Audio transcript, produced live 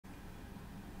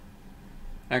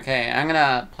Okay, I'm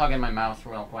gonna plug in my mouse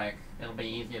real quick. It'll be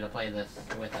easier to play this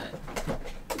with it.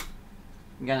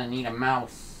 I'm gonna need a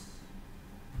mouse.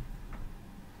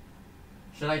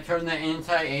 Should I turn the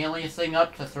anti-aliasing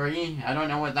up to 3? I don't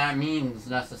know what that means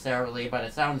necessarily, but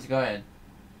it sounds good.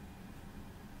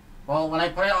 Well, when I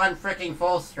put it on freaking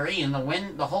full screen,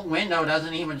 the whole window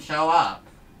doesn't even show up.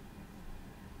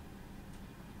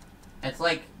 It's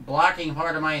like blocking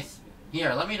part of my...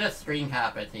 Here, let me just screen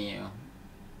cap it to you.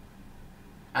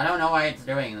 I don't know why it's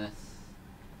doing this.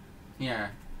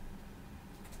 Here.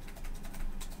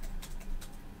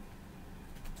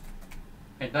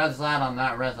 It does that on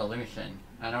that resolution.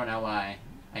 I don't know why.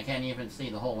 I can't even see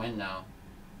the whole window.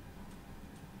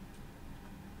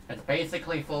 It's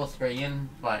basically full screen,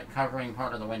 but covering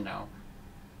part of the window.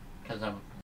 Because of...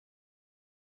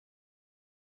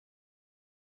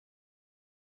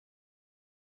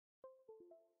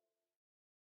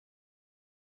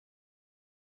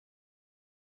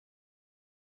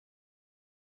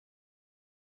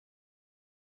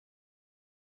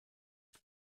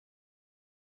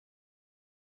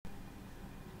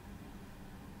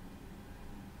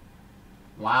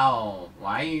 Wow,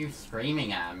 why are you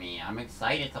screaming at me? I'm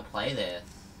excited to play this.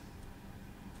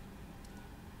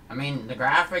 I mean, the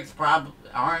graphics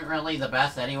aren't really the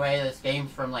best anyway. This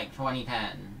game's from like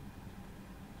 2010.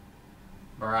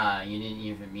 Bruh, you didn't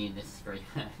even mean to scream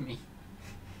at me.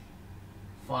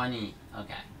 Funny.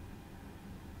 Okay.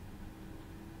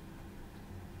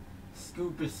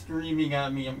 Scoop is screaming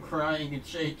at me. I'm crying and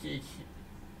shaking.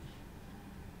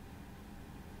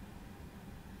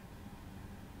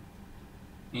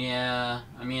 Yeah,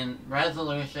 I mean,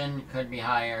 resolution could be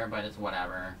higher, but it's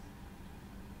whatever.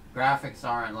 Graphics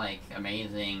aren't, like,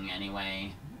 amazing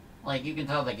anyway. Like, you can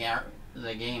tell the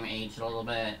game aged a little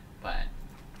bit, but...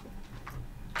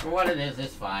 for what it is,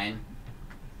 it's fine.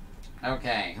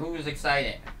 Okay, who's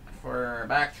excited for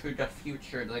Back to the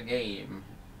Future, the game?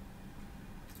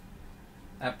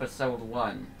 Episode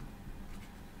 1.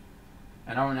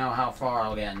 I don't know how far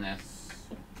I'll get in this.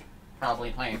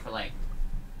 Probably playing for, like,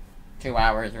 2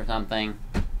 hours or something.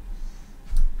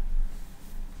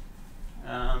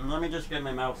 Let me just get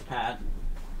my mouse pad.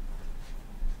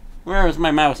 Where is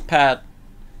my mouse pad?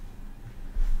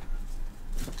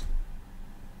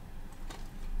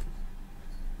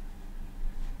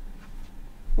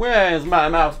 Where is my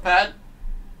mouse pad?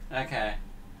 Okay.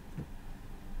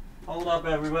 Hold up,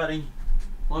 everybody.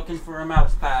 Looking for a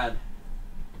mouse pad.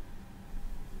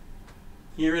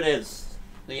 Here it is.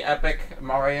 The Epic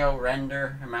Mario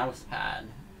Render mouse pad.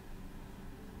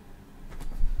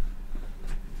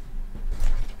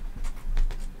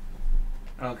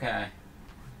 Okay.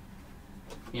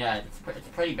 Yeah, it's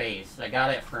pretty base. I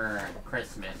got it for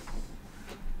Christmas.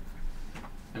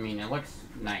 I mean, it looks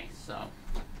nice, so.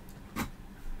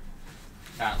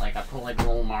 Got like a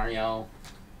polygonal Mario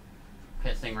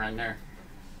pissing render.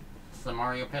 It's the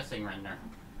Mario pissing render.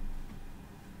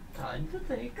 Time to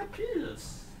take a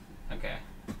piss. Okay.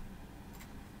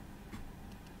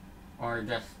 Or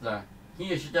just the...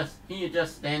 He is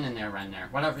just standing there render.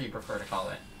 Whatever you prefer to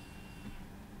call it.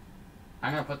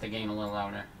 I'm gonna put the game a little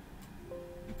louder.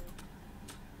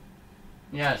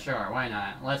 Yeah, sure, why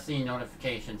not? Let's see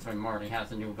notifications when Morty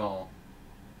has a new goal.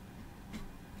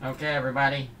 Okay,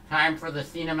 everybody. Time for the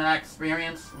cinema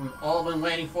experience we've all been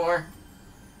waiting for.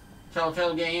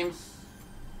 Telltale Games.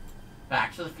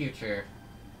 Back to the Future.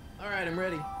 Alright, I'm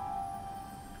ready.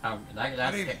 Oh,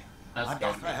 that's good. I'm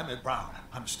Dr. Emmett Brown.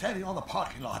 I'm standing on the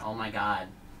parking lot. Oh my god.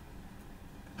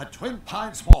 At Twin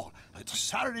Pines Mall. It's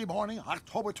Saturday morning,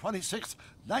 October 26th,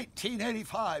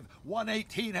 1985,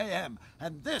 1:18 a.m.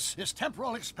 And this is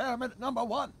temporal experiment number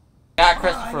 1. Got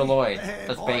Christopher Lloyd. Hey,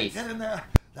 That's boy, base. get in there.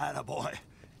 That a boy.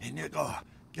 In you go.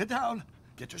 Get down.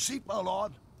 Get your seatbelt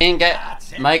on. Didn't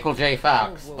get Michael J.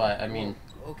 Fox, but I mean,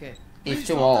 Okay. he's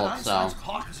too old, so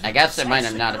I guess it might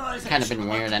have not kind of been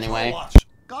weird anyway.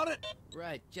 Got it?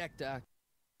 Right, check, Doc.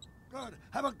 Good.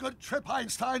 Have a good trip,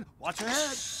 Einstein. Watch your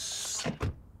head.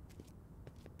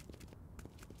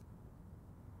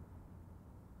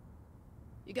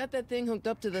 You got that thing hooked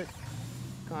up to the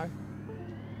car?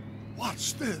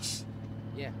 Watch this.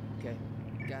 Yeah, okay.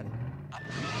 Got it.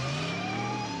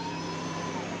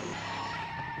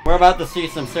 We're about to see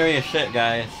some serious shit,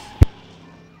 guys.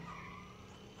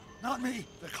 Not me.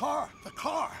 The car. The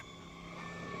car.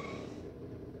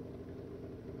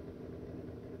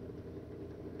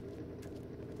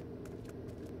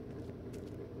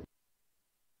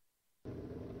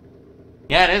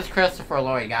 Yeah, it is Christopher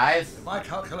Lloyd, guys. If my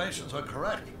calculations are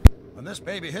correct, when this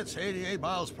baby hits 88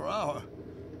 miles per hour,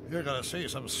 you're gonna see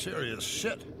some serious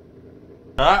shit.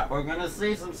 We're gonna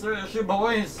see some serious shit,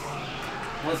 boys.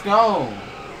 Let's go.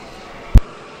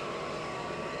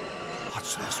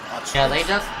 Watch this, watch Yeah, this. they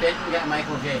just didn't get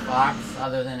Michael J. Fox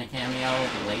other than a cameo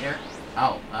later.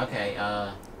 Oh, okay,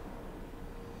 yeah,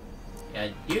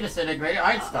 you disintegrated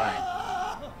Einstein.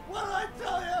 What did I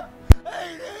tell you?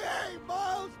 88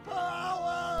 miles per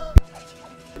hour!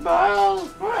 Miles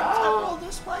per Temporal hour.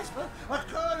 displacement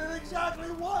occurred at exactly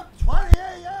 1:20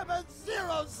 a.m. and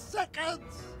 0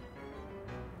 seconds!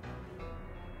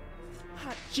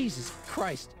 Hot Jesus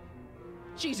Christ.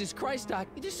 Jesus Christ, Doc.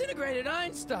 You disintegrated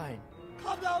Einstein.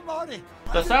 Calm down, Marty.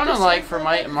 The sounding like for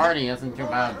Marty isn't too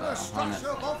bad, The though, structure honestly.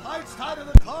 of both Einstein and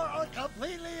the car are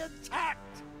completely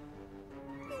intact.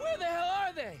 Where the hell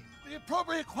are they? The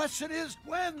appropriate question is,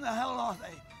 when the hell are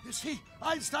they? You see,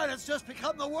 Einstein has just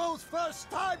become the world's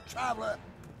first time traveler.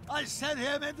 I sent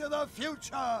him into the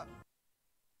future.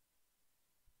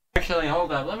 Actually,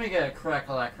 hold up. Let me get a correct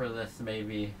collect for this,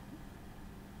 maybe.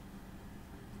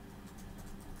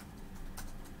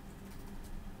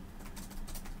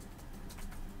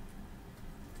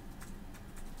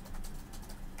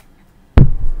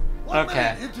 One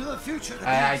Okay. minute into the future, to be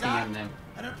I exact. DM'd him.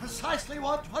 And at precisely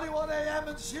 1:21 a.m.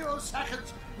 and 0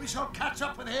 seconds, we shall catch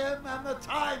up with him and the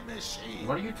time machine.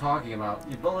 What are you talking about?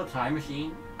 You built a time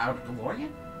machine out of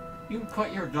DeLorean? You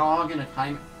put your dog in a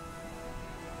time...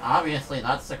 Obviously,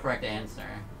 that's the correct answer.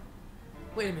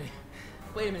 Wait a minute.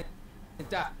 Wait a minute.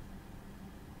 Doc.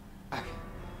 Are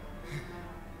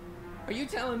you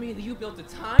telling me that you built a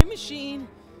time machine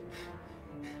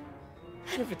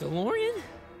out of a DeLorean?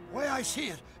 The way I see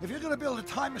it, if you're going to build a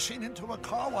time machine into a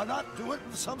car, why not do it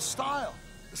in some style?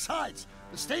 Besides,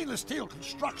 the stainless steel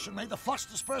construction made the flux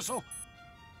dispersal...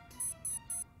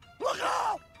 Look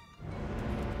out!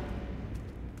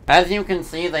 As you can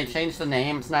see, they changed the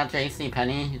name. It's not J.C.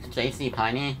 Penney, it's J.C.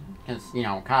 Piney. Because, you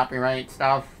know, copyright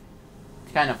stuff.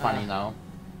 It's kind of funny, though.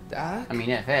 Doc? I mean,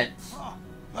 it fits. Oh,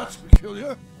 that's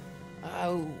peculiar.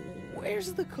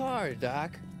 Where's the car,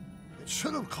 Doc? It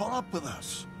should have caught up with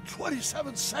us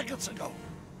 27 seconds ago.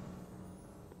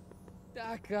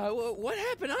 Doc, what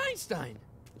happened to Einstein?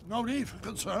 No need for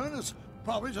concern. It's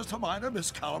probably just a minor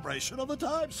miscalibration of the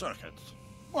time circuits.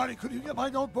 Marty, could you get my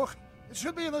notebook? It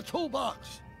should be in the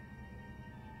toolbox.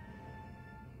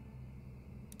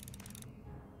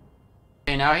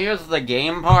 Okay, now here's the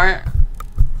game part.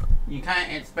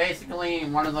 It's basically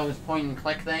one of those point and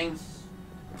click things.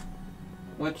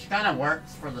 Which kind of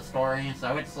works for the story,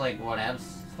 so it's like whatevs,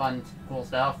 fun, cool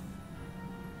stuff.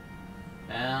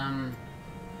 I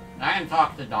can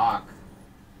talk to Doc.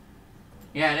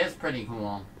 Yeah, it is pretty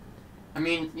cool. I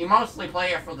mean, you mostly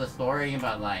play it for the story,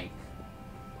 but like,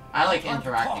 I like Time to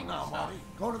interacting talk now, with stuff. Marty.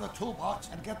 Go to the toolbox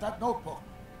and get that notebook.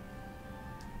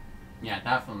 Yeah,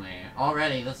 definitely.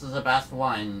 Already, this is the best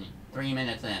one. 3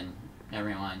 minutes in,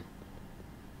 everyone.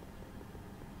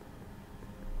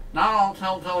 Not all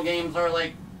Telltale games are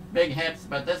like big hits,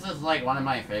 but this is like one of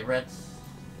my favorites.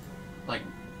 Like,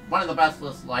 one of the best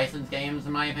licensed games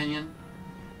in my opinion.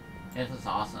 This is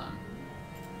awesome.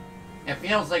 It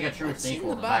feels like a true What's in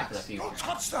sequel the to Back to the box? Future. Don't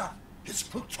touch that. It's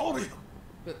plutonium.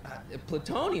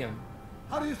 Plutonium?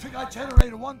 How do you think I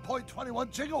generated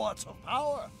 1.21 gigawatts of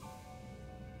power?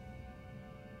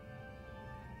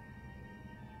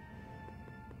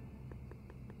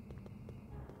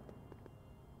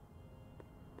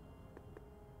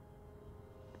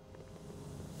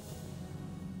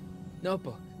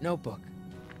 Notebook.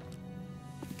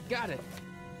 Got it.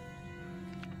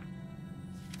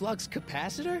 Flux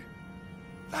capacitor?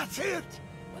 That's it.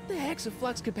 What the heck's a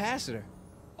flux capacitor?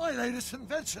 My latest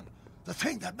invention. The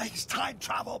thing that makes time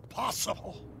travel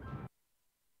possible.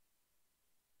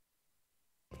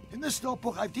 In this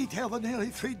notebook, I've detailed the nearly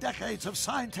 3 decades of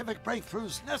scientific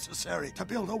breakthroughs necessary to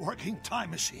build a working time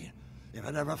machine. If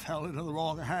it ever fell into the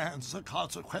wrong hands, the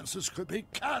consequences could be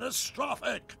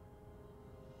catastrophic.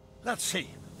 Let's see.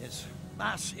 Is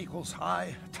mass equals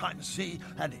I times Z,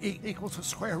 and E equals the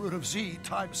square root of Z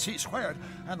times C squared,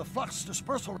 and the flux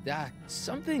dispersal... Doc,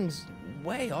 something's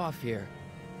way off here.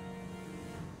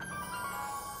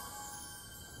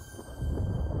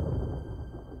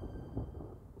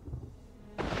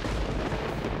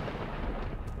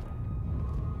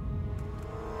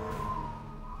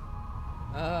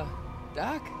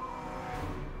 Doc?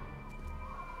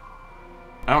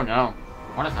 Oh no.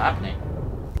 What is happening?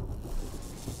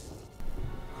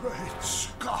 Great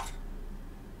Scott!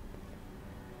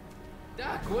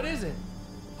 Doc, what is it?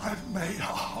 I've made a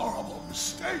horrible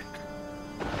mistake.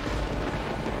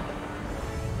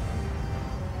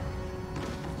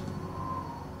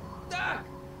 Doc!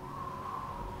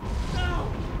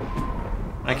 No!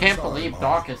 I can't sorry, believe Mom.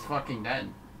 Doc is fucking dead.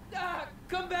 Doc,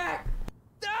 come back!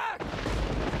 Doc!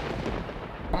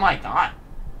 Oh my god.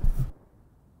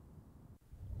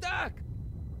 Doc!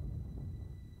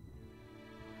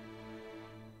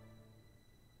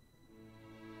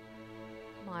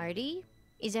 Marty,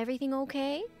 is everything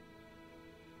okay?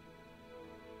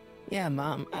 Yeah,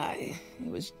 Mom. It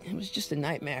was just a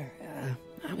nightmare.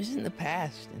 I was in the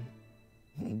past,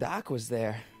 and Doc was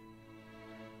there.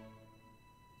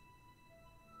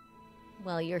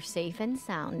 Well, you're safe and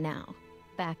sound now.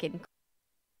 Back in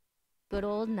good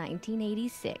old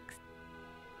 1986.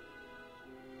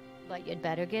 But you'd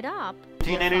better get up.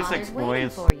 1986, Your father's waiting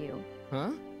boys. for you.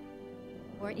 Huh?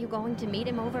 Weren't you going to meet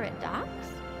him over at Doc's?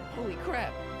 Holy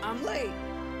crap! I'm late.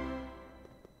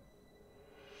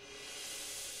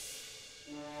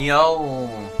 Yo.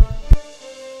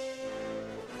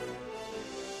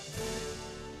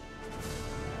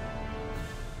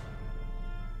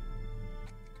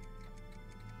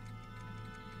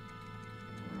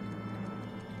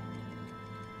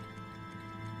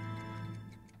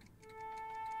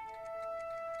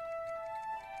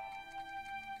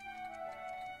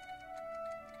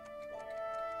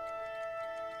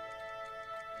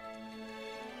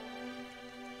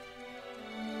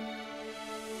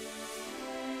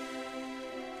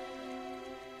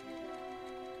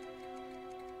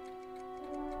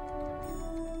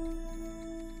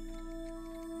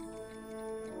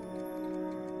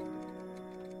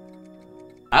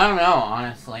 I don't know,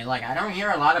 honestly. Like, I don't hear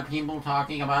a lot of people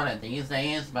talking about it these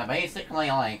days, but basically,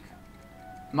 like,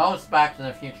 most Back to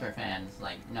the Future fans,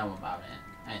 like, know about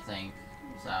it, I think.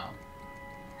 So,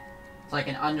 it's like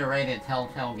an underrated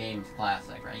Telltale Games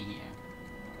classic right here.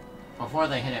 Before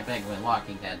they hit it big with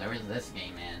Walking Dead, there is this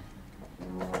game, man.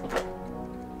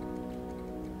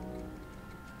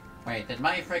 Wait, did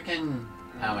my frickin'...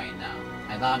 Oh, wait, no.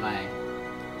 I thought my...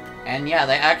 And yeah,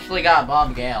 they actually got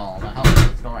Bob Gale to help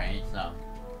with the story, so...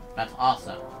 That's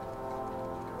awesome.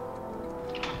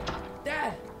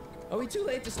 Dad, are we too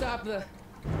late to stop the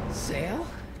sale?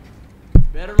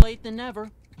 Better late than never.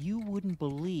 You wouldn't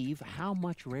believe how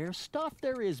much rare stuff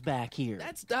there is back here.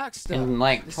 That's Doc stuff. In,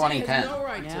 like, The city 2010. has no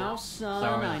right Now, to. son, So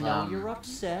I it's, know you're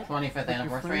upset. 25th but your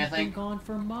anniversary, I friend's think. been gone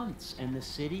for months, and the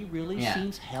city really Yeah.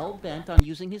 seems hell-bent on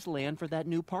using his land for that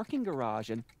new parking garage.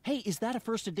 And, hey, is that a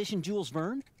first edition Jules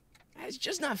Verne? It's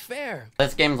just not fair.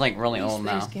 This game's, like, really These old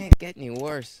things now. can't get any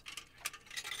worse.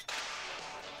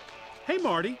 Hey,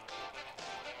 Marty.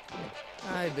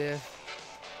 Hi, Biff.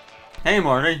 Hey,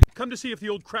 Marty. Come to see if the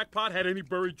old crackpot had any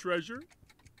buried treasure?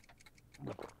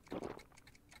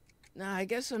 Nah, I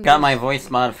guess I'm Got just my voice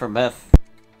mod for Biff.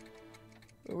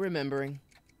 remembering.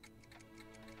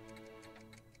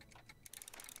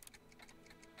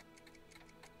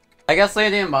 I guess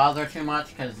they didn't bother too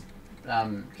much, because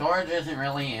George isn't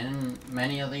really in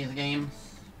many of these games,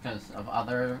 because of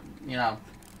other, you know...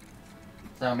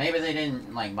 So maybe they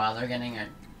didn't, like, bother getting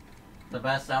the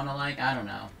best sound-alike, I don't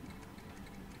know.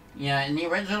 Yeah, in the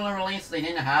original release, they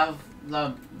didn't have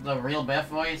the real Biff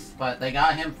voice, but they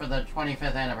got him for the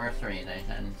 25th anniversary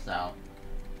edition, so...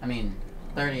 I mean,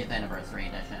 30th anniversary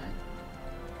edition.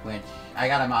 Which I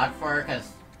got a mod for,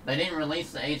 because they didn't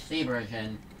release the HD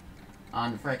version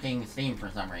on fricking Steam for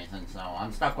some reason, so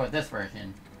I'm stuck with this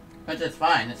version. Which is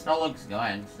fine, it still looks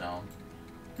good, so...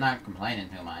 Not complaining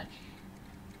too much.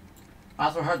 I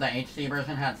also heard the HD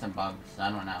version had some bugs, I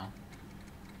don't know.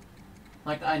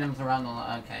 Like items around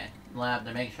the lab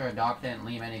to make sure Doc didn't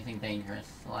leave anything dangerous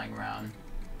lying around.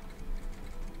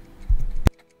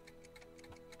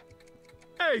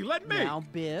 Hey, let me! Now,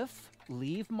 Biff,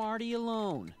 leave Marty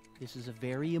alone. This is a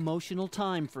very emotional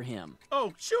time for him.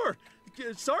 Oh, sure.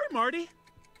 Sorry, Marty.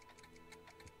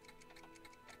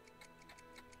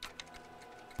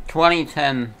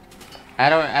 2010.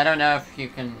 I don't know if you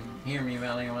can hear me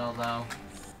really well though.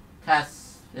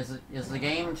 Test. Is the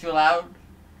game too loud?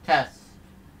 Test.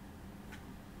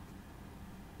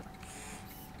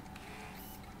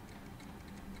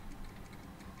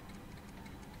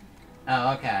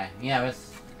 Oh, okay. Yeah, it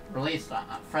was released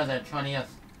for the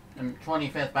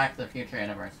 25th Back to the Future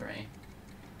anniversary.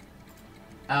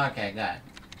 Okay, good.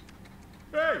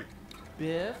 Hey!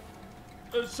 Biff?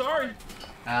 Sorry.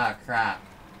 Ah, crap.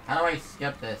 How do I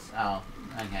skip this? Oh,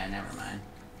 okay, never mind.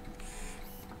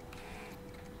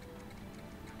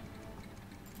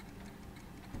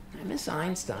 I miss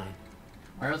Einstein.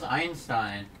 Where's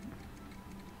Einstein?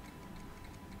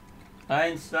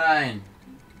 Einstein!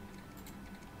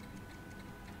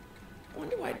 I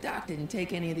wonder why Doc didn't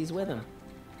take any of these with him.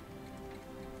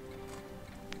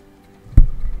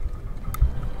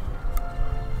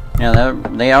 Yeah,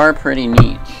 they are pretty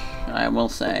neat, I will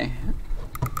say.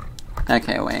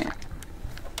 Okay, wait.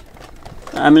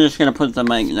 I'm just gonna put the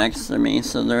mic next to me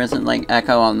so there isn't, like,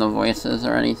 echo on the voices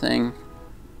or anything.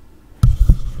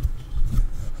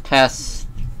 Test.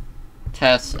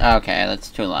 Test. Okay, that's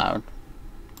too loud.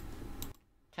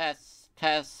 Test,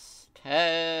 test,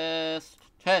 test,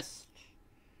 Test.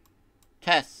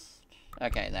 Test.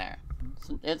 Okay, there.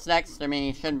 It's next to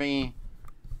me. Shouldn't be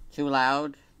too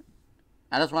loud.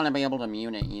 I just want to be able to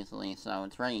mute it easily, so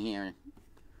it's right here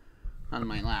on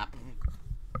my lap.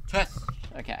 Test.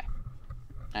 Okay.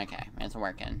 Okay, it's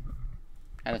working.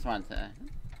 I just wanted to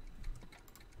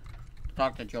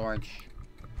talk to George.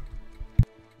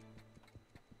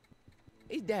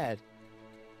 Hey, Dad.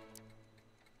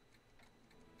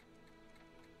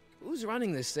 Who's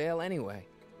running this sale anyway?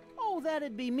 Oh,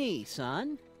 that'd be me,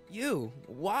 son. You?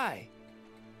 Why?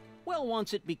 Well,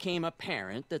 once it became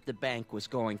apparent that the bank was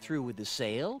going through with the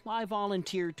sale, I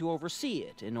volunteered to oversee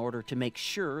it in order to make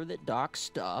sure that Doc's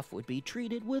stuff would be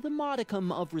treated with a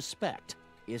modicum of respect.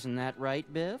 Isn't that right,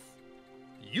 Biff?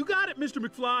 You got it, Mr.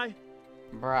 McFly.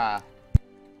 Bruh.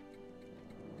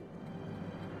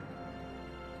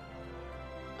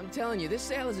 I'm telling you, this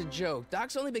sale is a joke.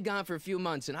 Doc's only been gone for a few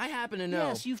months, and I happen to know.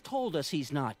 Yes, you've told us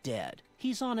he's not dead.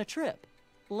 He's on a trip.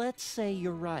 Let's say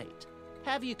you're right.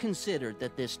 Have you considered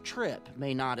that this trip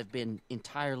may not have been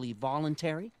entirely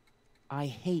voluntary? I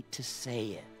hate to say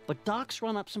it, but Doc's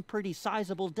run up some pretty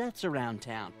sizable debts around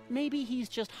town. Maybe he's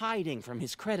just hiding from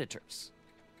his creditors.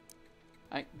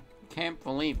 I can't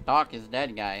believe Doc is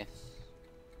dead, guys.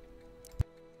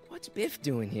 What's Biff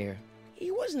doing here?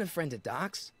 He wasn't a friend of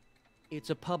Doc's. It's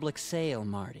a public sale,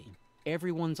 Marty.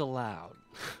 Everyone's allowed.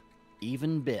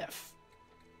 Even Biff.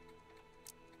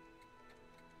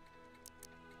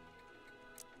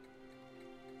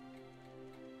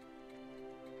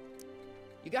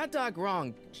 You got Doc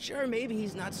wrong. Sure, maybe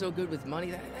he's not so good with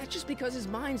money. That's just because his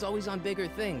mind's always on bigger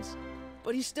things.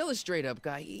 But he's still a straight-up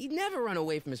guy. He'd never run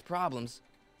away from his problems.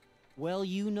 Well,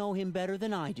 you know him better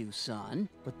than I do, son.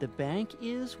 But the bank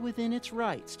is within its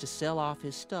rights to sell off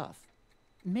his stuff.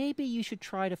 Maybe you should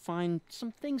try to find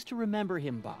some things to remember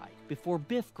him by before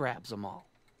Biff grabs them all.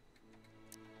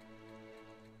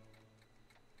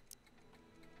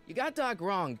 You got Doc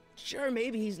wrong. Sure,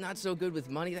 maybe he's not so good with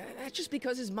money. That's just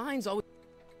because his mind's always...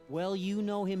 Well, you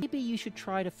know him. Maybe you should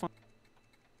try to find...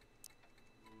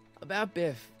 About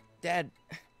Biff. Dad,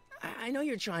 I know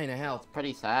you're trying to help.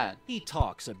 Pretty sad. He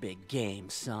talks a big game,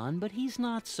 son, but he's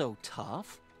not so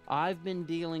tough. I've been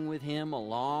dealing with him a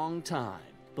long time.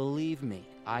 Believe me,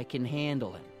 I can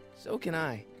handle him. So can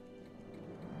I.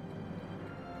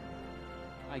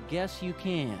 I guess you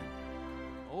can.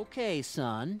 Okay,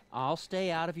 son, I'll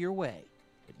stay out of your way,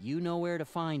 but you know where to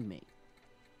find me.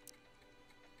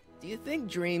 Do you think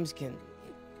dreams can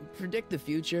predict the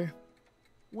future?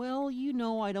 Well, you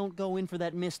know I don't go in for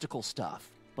that mystical stuff,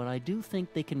 but I do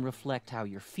think they can reflect how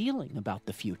you're feeling about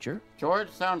the future. George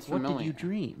sounds familiar. What did you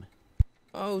dream?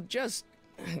 Oh, just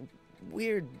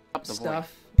weird Up the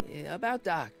stuff about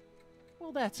Doc.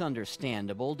 Well, that's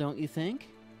understandable, don't you think?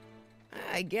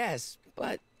 I guess,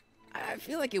 but I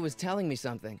feel like it was telling me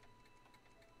something.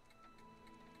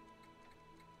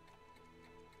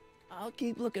 I'll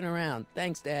keep looking around.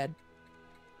 Thanks, Dad.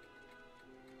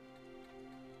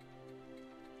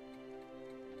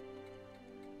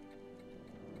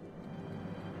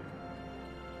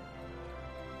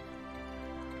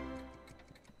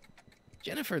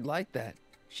 Jennifer'd like that.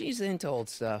 She's into old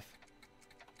stuff.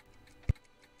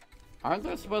 Aren't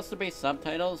there supposed to be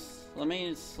subtitles? Let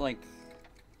me just, like,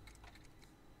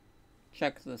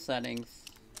 check the settings.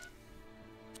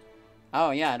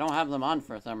 Oh, yeah, I don't have them on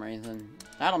for some reason.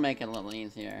 That'll make it a little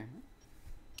easier.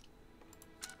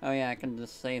 Oh, yeah, I can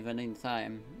just save it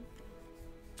anytime.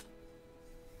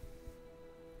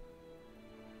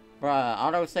 Bruh,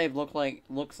 autosave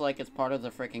looks like it's part of the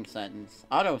freaking sentence.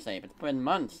 Autosave, it's been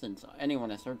months since anyone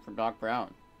has searched for Doc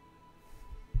Brown.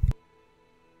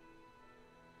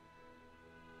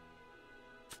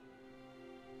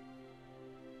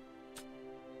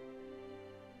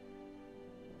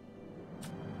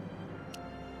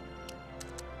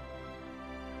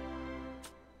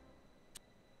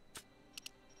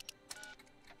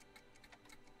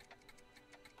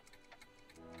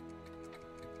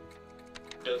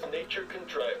 Does nature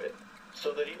contrive it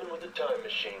so that even with a time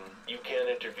machine, you can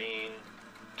intervene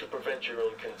to prevent your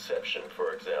own conception,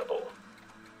 for example?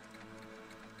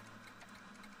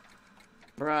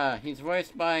 Bruh, he's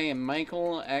voiced by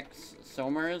Michael X.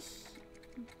 Somers.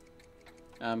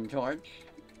 George.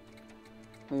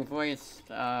 Who voiced,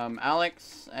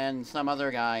 Alex and some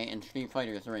other guy in Street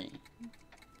Fighter 3.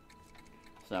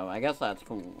 So, I guess that's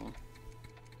cool.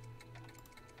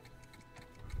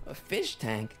 A fish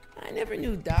tank? I never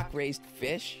knew Doc raised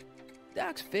fish.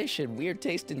 Doc's fish had weird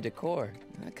taste and decor.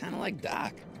 I kinda like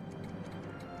Doc.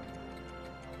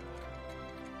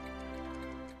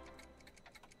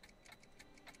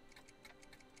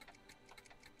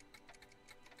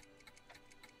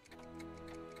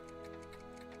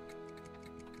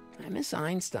 miss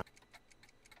Einstein.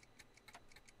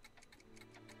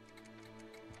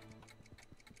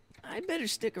 I'd better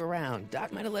stick around.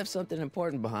 Doc might have left something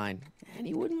important behind, and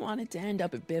he wouldn't want it to end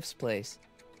up at Biff's place.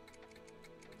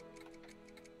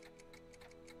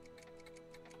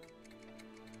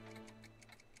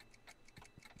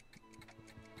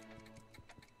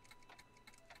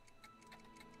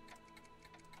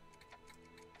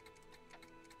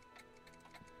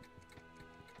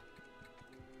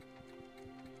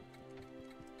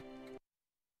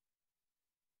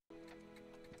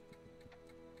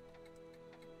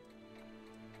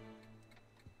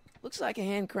 Looks like a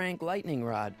hand-crank lightning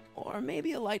rod, or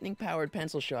maybe a lightning-powered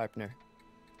pencil sharpener.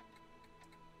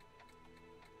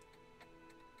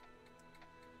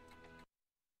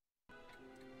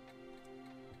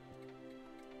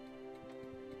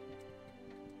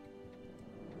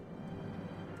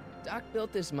 Doc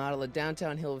built this model at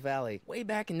downtown Hill Valley way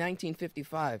back in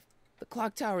 1955. The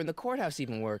clock tower in the courthouse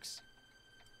even works.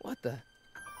 What the?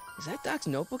 Is that Doc's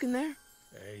notebook in there?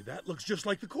 Hey, that looks just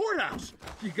like the courthouse.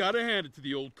 You gotta hand it to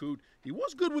the old coot. He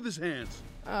was good with his hands.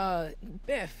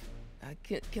 Biff,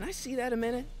 can I see that a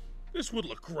minute? This would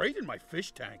look great in my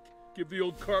fish tank. Give the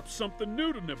old carp something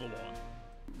new to nibble on.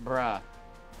 Bruh.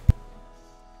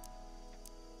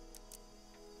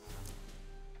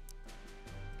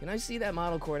 Can I see that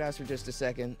model courthouse for just a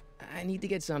second? I need to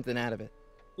get something out of it.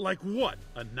 Like what?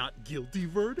 A not guilty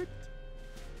verdict?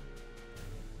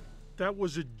 That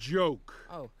was a joke.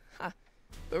 Oh, ha.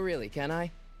 But really, can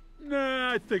I?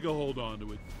 Nah, I think I'll hold on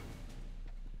to it.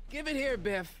 Give it here,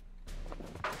 Biff.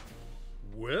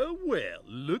 Well, well,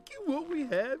 looky what we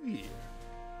have here.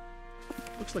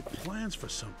 Looks like plans for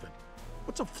something.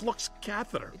 What's a flux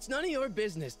catheter? It's none of your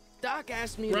business. Doc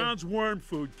asked me Brown's worm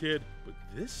food, kid. But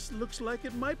this looks like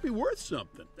it might be worth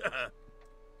something.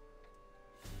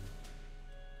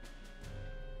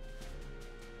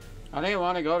 I didn't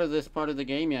want to go to this part of the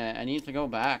game yet. I need to go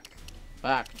back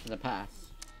to the past.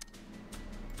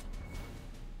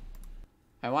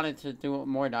 I wanted to do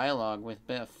more dialogue with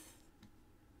Biff.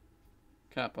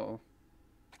 Capo.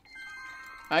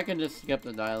 I can just skip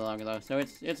the dialogue though, so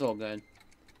it's all good.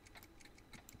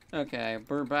 Okay,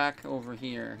 we're back over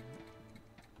here.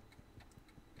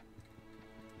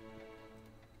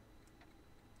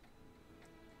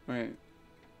 Wait,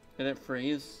 did it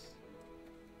freeze?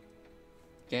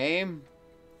 Game?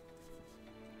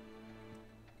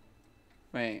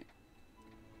 Wait.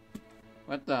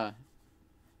 What the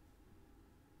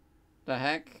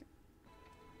heck?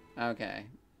 Okay.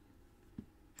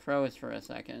 Froze for a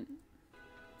second.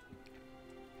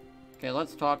 Okay,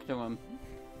 let's talk to him.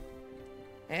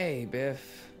 Hey,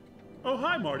 Biff. Oh,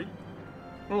 hi, Marty.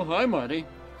 Oh, hi, Marty.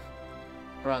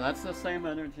 Bro, that's the same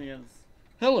energy as...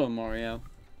 Hello, Mario.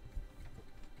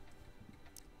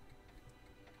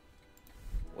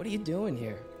 What are you doing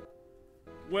here?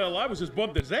 Well, I was as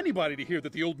bummed as anybody to hear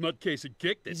that the old nutcase had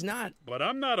kicked it. He's not. But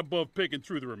I'm not above picking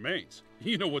through the remains.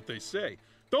 You know what they say.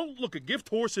 Don't look a gift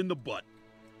horse in the butt.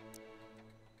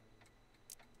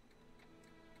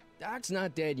 Doc's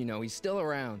not dead, you know. He's still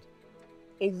around.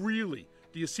 Oh, really?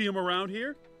 Do you see him around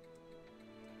here?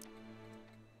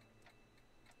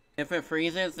 If it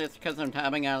freezes, it's because I'm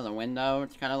tabbing out of the window.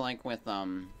 It's kind of like with,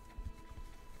 the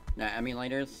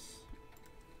emulators.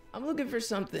 I'm looking for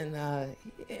something,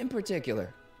 in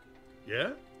particular.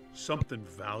 Yeah? Something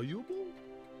valuable?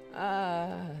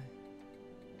 I'm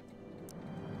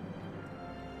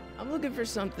looking for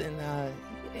something,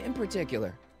 in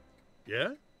particular.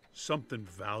 Yeah? Something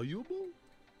valuable?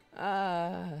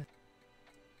 I'm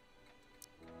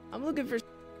looking for...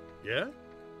 Yeah?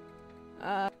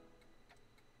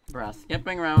 Bruh,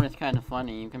 skipping around is kind of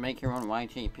funny. You can make your own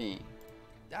YGP.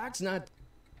 Doc's not...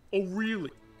 Oh,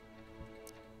 really?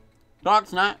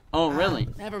 Doc's not? Oh, really?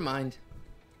 Never mind.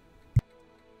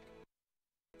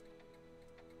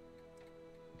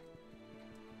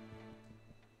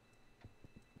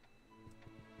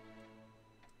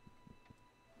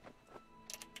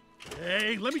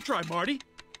 Hey, let me try, Marty.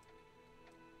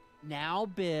 Now,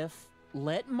 Biff,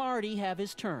 let Marty have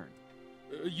his turn.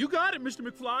 You got it, Mr.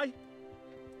 McFly.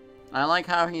 I like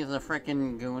how he's a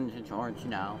frickin' goon to George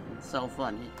now. It's so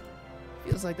funny.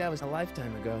 Feels like that was a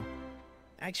lifetime ago.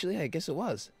 Actually, I guess it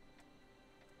was.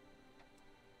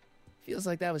 Feels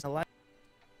like that was a lot.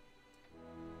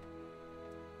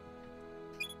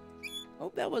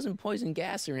 Hope that wasn't poison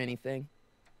gas or anything.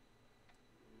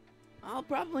 I'll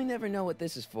probably never know what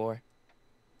this is for.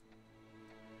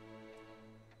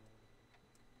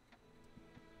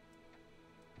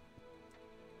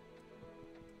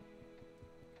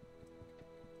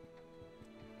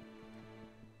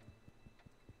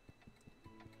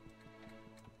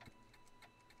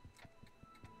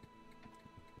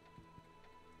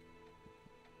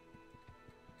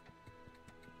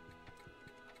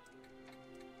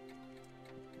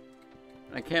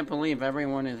 I can't believe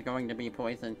everyone is going to be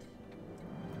poisoned.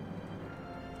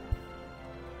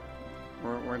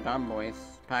 We're done, boys.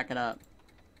 Pack it up.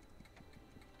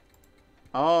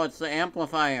 Oh, it's the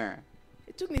amplifier.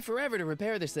 It took me forever to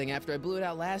repair this thing after I blew it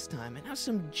out last time, and now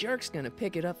some jerk's gonna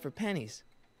pick it up for pennies.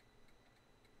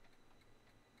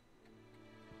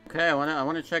 Okay, I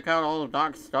wanna check out all of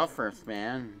Doc's stuff first,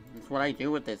 man. That's what I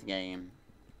do with this game.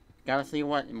 Gotta see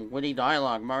what witty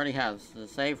dialogue Marty has to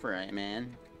say for it,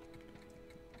 man.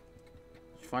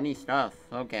 Funny stuff.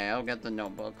 Okay, I'll get the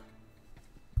notebook.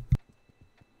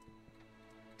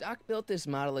 Doc built this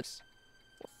model.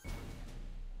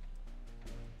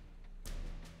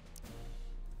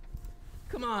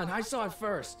 Come on, I saw it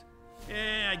first.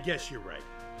 I guess you're right.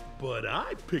 But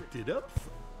I picked it up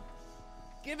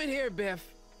Give it here,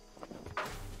 Biff.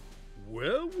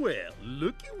 Well, well,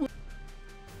 looky what...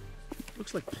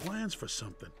 Looks like plans for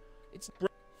something. It's...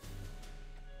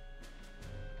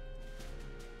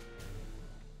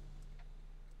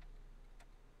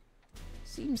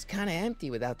 Seems kinda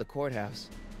empty without the courthouse.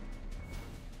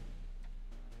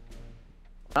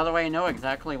 By the way, I know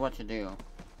exactly what to do.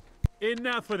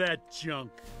 Enough of that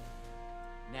junk.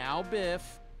 Now,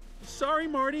 Biff. Sorry,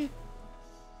 Marty.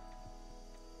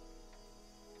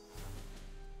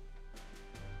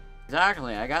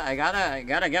 Exactly. I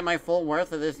gotta get my full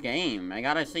worth of this game. I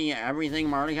gotta see everything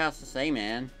Marty has to say,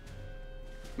 man,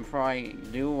 before I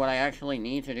do what I actually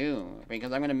need to do,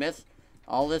 because I'm gonna miss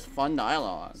all this fun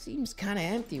dialogue. Seems kinda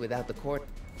empty without the court.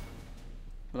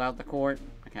 Without the court?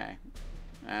 Okay.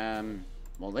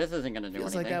 Well, this isn't gonna do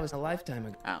Feels anything. like that was a lifetime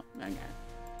ago. Oh, okay.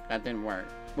 That didn't work.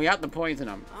 We have to poison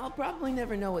him. I'll probably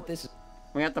never know what this is.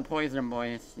 We have to poison him,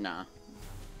 boys. Nah.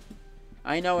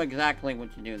 I know exactly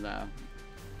what to do, though.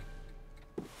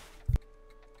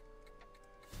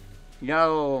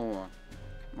 Yo!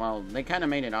 Well, they kind of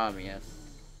made it obvious.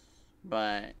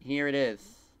 But here it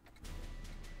is.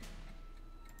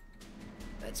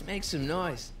 Let's make some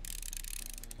noise.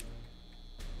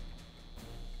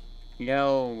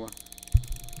 Yo.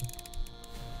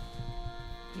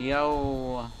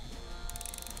 Yo.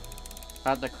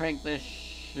 About to crank this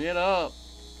shit up.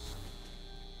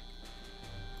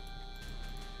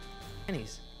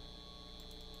 Pennies.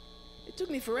 It took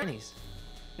me for pennies.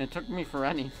 It took me for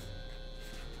any.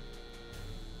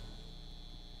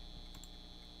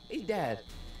 Hey, Dad.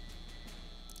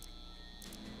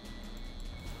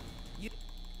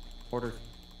 Order.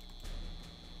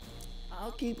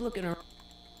 I'll keep looking around.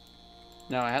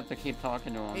 No, I have to keep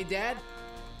talking to him. Hey, Dad.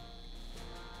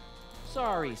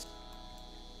 Sorry.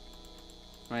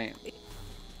 Wait.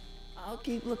 I'll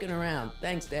keep looking around.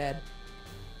 Thanks, Dad.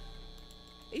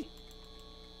 Hey,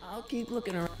 I'll keep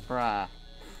looking around. Bruh.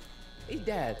 Hey,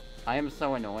 Dad. I am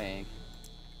so annoying.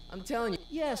 I'm telling you.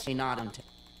 Yes, not until.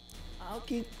 I'll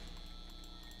keep.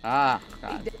 Ah, Hey,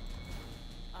 God. Dad.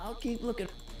 I'll keep looking.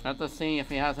 I have to see if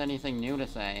he has anything new to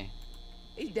say.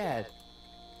 Hey, Dad.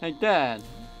 Hey, Dad.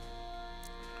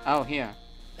 Oh, here.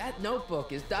 That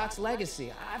notebook is Doc's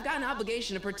legacy. I've got an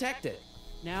obligation to protect it.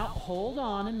 Now, hold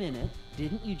on a minute.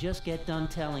 Didn't you just get done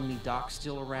telling me Doc's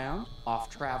still around? Off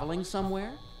traveling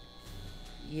somewhere?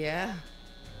 Yeah?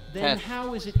 Then Yes.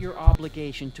 how is it your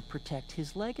obligation to protect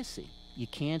his legacy? You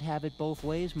can't have it both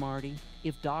ways, Marty.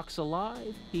 If Doc's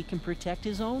alive, he can protect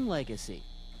his own legacy.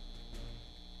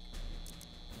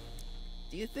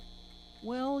 Do you think?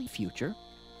 Well, future.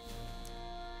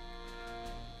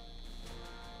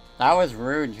 That was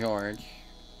rude, George.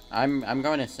 I'm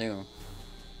going to sue.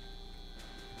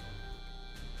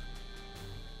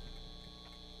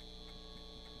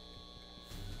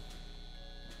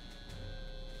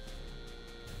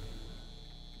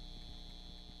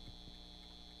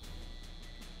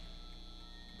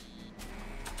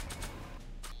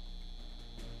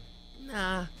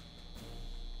 Nah.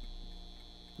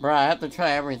 Bruh, I have to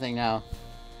try everything now.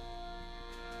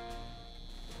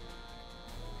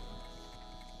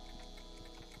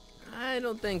 I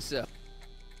don't think so.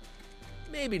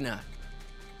 Maybe not.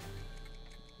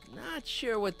 Not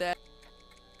sure what that.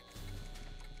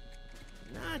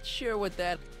 Not sure what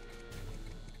that.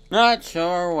 Not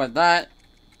sure what that.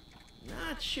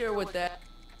 Not sure what that.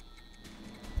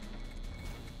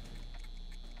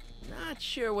 Not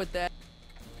sure what that.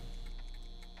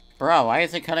 Bro, why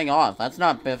is it cutting off? That's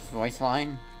not Biff's voice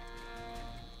line.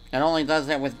 It only does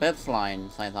it with Biff's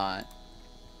lines, I thought.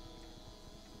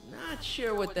 Not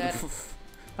sure what that.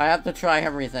 I have to try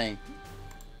everything.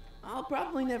 I'll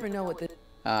probably never know what this.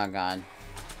 Oh, God.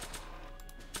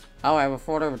 Oh, I have a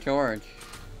photo of George.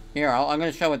 Here, I'm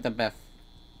gonna show it to Biff.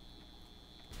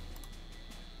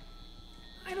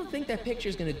 I don't think that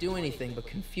picture's gonna do anything but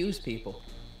confuse people.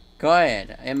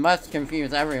 Good. It must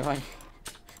confuse everyone.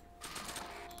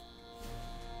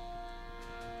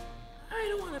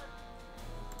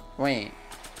 Wait,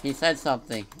 he said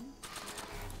something.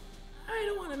 I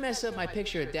don't want to mess up my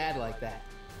picture of Dad like that.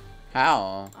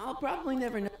 How? I'll probably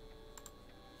never know.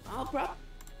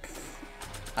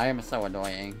 I am so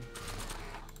annoying.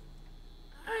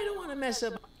 I don't want to mess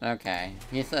up. Okay,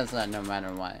 he says that no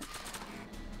matter what.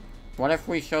 What if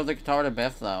we show the guitar to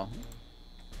Biff, though?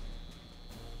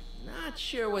 Not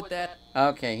sure what that.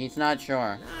 Okay, he's not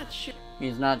sure. Not sure.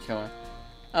 He's not sure.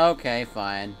 Okay,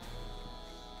 fine.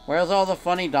 Where's all the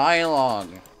funny dialogue?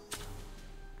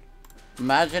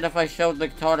 Imagine if I showed the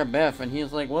guitar to Biff and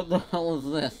he's like, what the hell is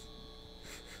this?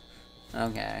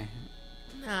 Okay.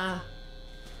 Nah.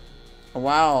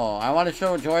 Wow, I want to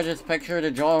show George's picture to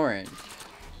George.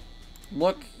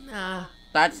 Look, Nah.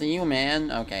 that's you,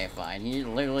 man. Okay, fine. He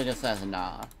literally just says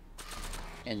nah.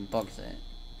 And books it.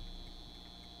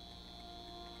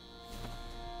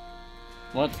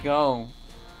 Let's go.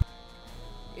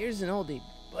 Here's an oldie,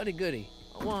 but a goodie.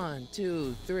 1,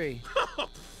 2, 3.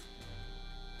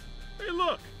 Hey,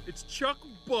 look, it's Chuck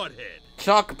Butthead.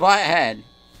 Chuck Butthead.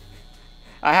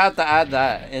 I have to add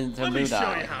that into Let me show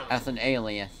Moodeye you how. as an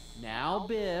alias. Now,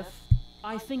 Biff,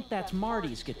 I think that's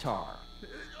Marty's guitar.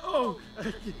 Oh,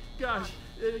 gosh,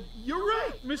 you're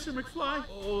right, Mr. McFly.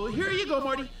 Oh, here you go,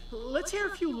 Marty. Let's hear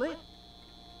a few lit.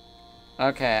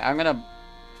 Okay, I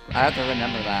have to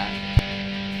remember that.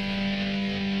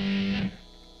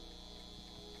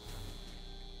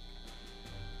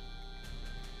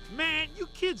 Man, you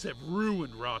kids have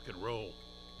ruined rock and roll.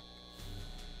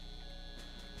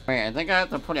 Wait, I think I have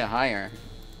to put it higher.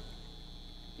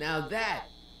 Now that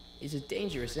is a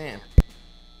dangerous amp.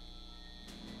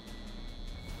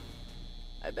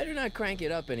 I better not crank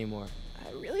it up anymore.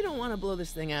 I really don't want to blow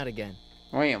this thing out again.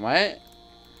 Wait, what?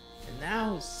 And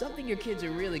now, something your kids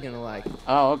are really gonna like.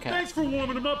 Oh, okay. Thanks for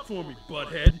warming them up for me,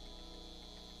 Butthead.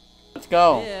 Let's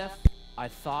go. Biff, I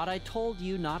thought I told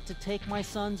you not to take my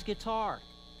son's guitar.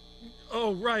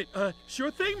 Oh, right.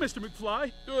 Sure thing, Mr.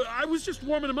 McFly. I was just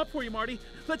warming them up for you, Marty.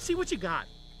 Let's see what you got.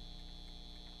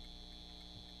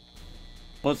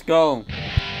 Let's go.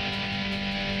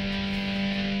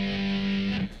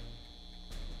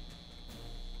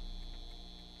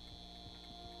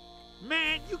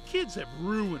 Man, you kids have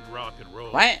ruined rock and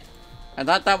roll. What? I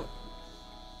thought that...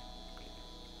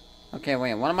 Okay,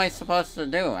 wait, what am I supposed to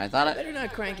do? I thought Better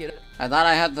not crank it up. I thought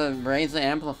I had to raise the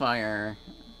amplifier.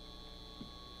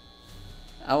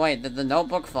 Oh wait, did the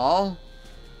notebook fall?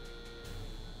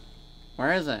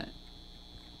 Where is it?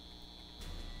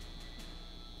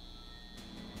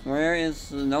 Where is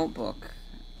the notebook?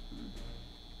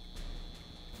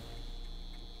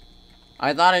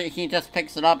 I thought he just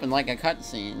picks it up in like a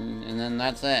cutscene, and then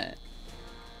that's it.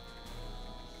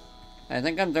 I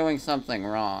think I'm doing something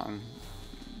wrong.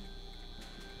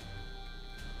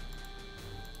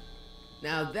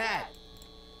 Now that.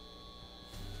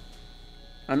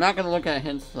 I'm not gonna look at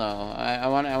hints though. I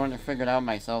want to figure it out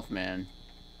myself, man.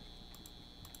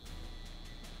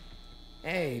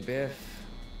 Hey, Biff.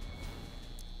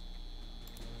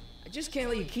 I just can't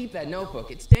let you keep that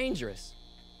notebook. It's dangerous.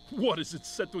 What, is it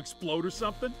set to explode or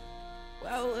something?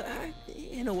 Well,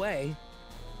 in a way.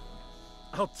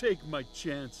 I'll take my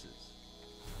chances.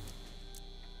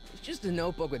 It's just a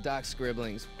notebook with Doc's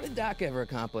scribblings. What did Doc ever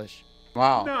accomplish?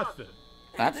 Wow. Nothing.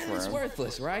 That's It's weird.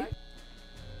 worthless, right?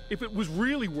 If it was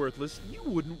really worthless, you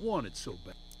wouldn't want it so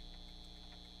bad.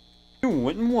 You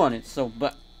wouldn't want it so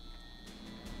bad.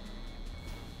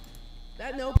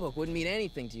 That notebook wouldn't mean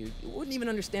anything to you. You wouldn't even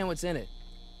understand what's in it.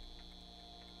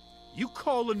 You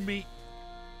calling me...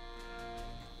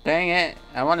 Dang it.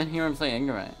 I want to hear him say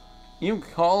ignorant. You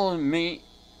calling me...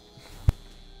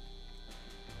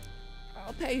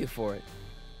 I'll pay you for it.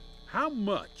 How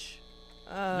much?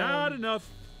 Not enough.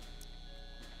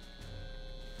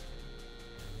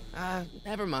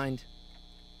 Never mind.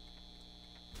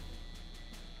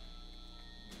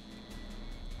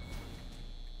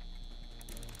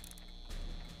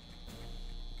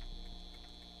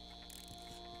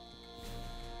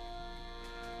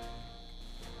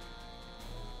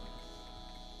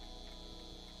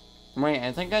 Wait,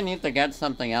 I think I need to get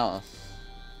something else.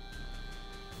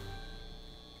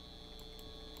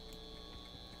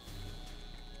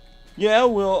 Yeah,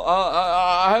 well,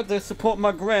 I have to support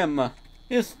my grandma.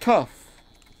 It's tough.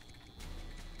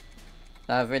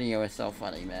 That video is so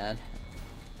funny, man.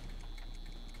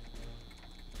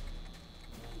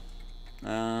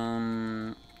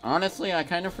 Honestly, I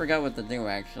kind of forgot what to do,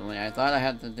 actually. I thought I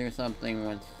had to do something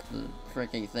with the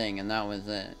freaking thing, and that was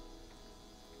it.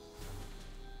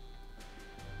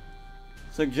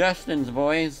 Suggestions,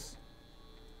 boys.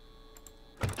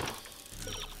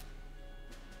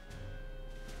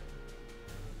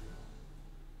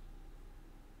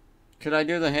 Could I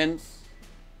do the hints?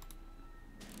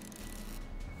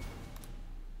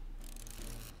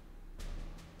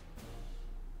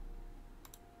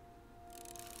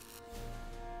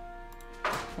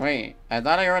 Wait, I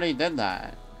thought I already did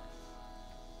that.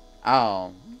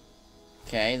 Oh.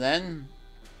 Okay, then.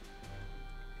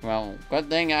 Well, good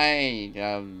thing I,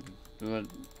 the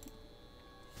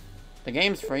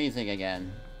game's freezing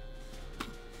again.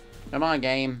 Come on,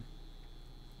 game.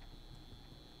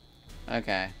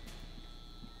 Okay.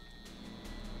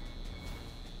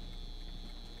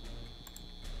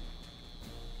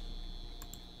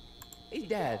 Hey,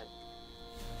 Dad.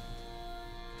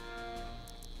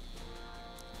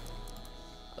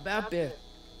 About Biff.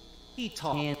 He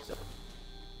talks.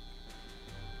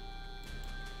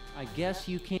 I guess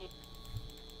you can't.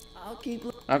 I'll keep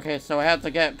Okay, so I have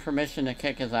to get permission to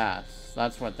kick his ass.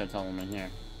 That's what they're telling me here.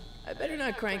 I better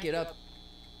not crank it up.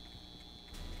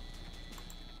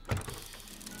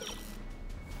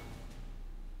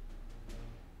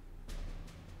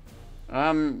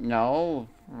 No.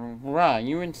 Bruh,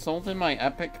 you insulted my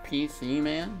epic PC,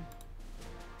 man?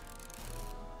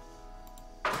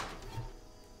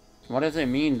 What does it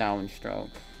mean, downstroke?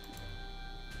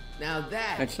 Now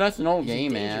that It's just an old is a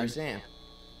game, man. dangerous amp.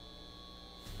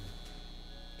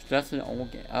 It's just an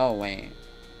old game. Oh, wait.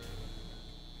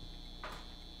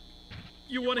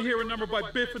 You want to hear a number by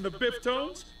Biff and the Biff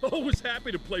Tones? Always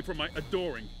happy to play for my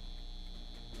adoring.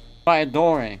 By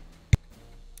adoring.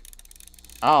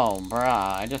 Oh,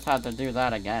 bruh, I just had to do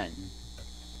that again.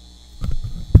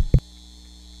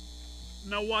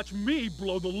 Now watch me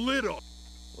blow the lid off.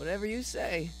 Whatever you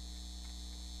say.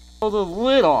 Blow the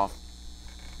lid off!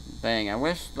 Dang, I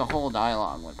wish the whole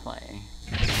dialogue would play.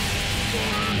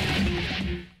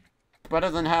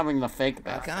 Better than having the fake Biff.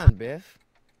 Back on, Biff.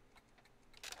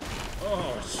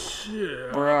 Oh,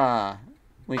 shit. Bruh,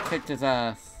 we kicked his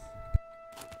ass.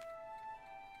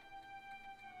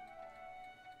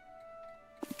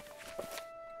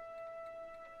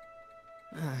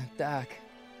 Doc,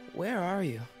 where are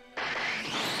you?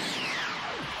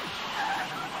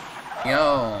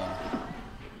 Yo.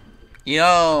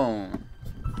 Yo.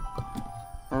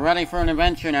 We're ready for an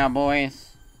adventure now, boys.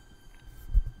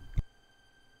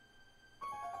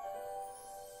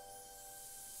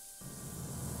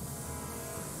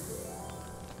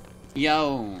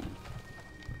 Yo.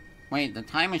 Wait, the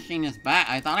time machine is back.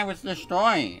 I thought it was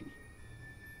destroyed.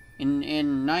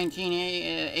 In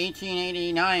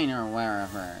 1889 or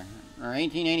wherever. Or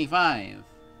 1885.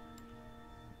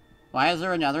 Why is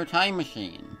there another time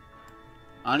machine?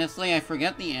 Honestly, I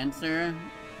forget the answer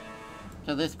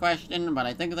to this question, but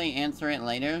I think they answer it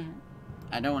later.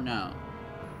 I don't know.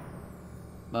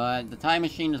 But the time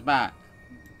machine is back.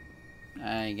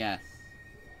 I guess.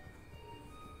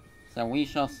 So we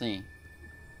shall see.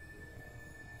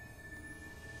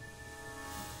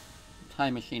 The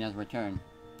time machine has returned.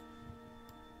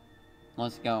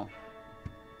 Let's go.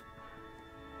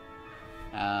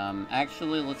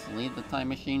 Actually, let's leave the time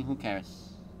machine. Who cares?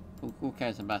 Who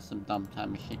cares about some dumb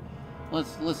time machine?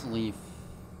 Let's leave.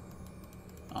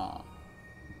 Aw.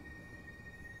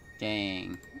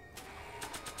 Dang.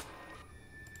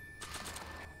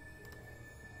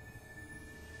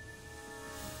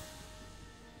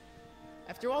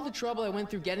 After all the trouble I went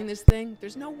through getting this thing,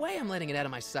 there's no way I'm letting it out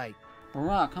of my sight.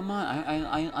 Bruh, come on.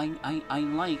 I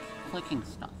like clicking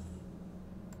stuff.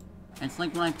 It's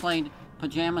like when I played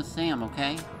Pajama Sam,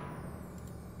 okay?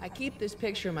 I keep this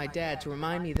picture of my dad to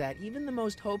remind me that even the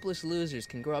most hopeless losers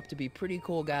can grow up to be pretty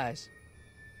cool guys.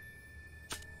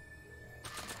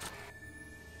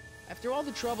 After all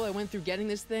the trouble I went through getting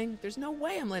this thing, there's no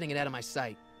way I'm letting it out of my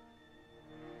sight.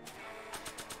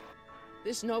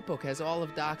 This notebook has all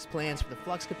of Doc's plans for the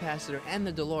flux capacitor and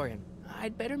the DeLorean.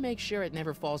 I'd better make sure it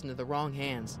never falls into the wrong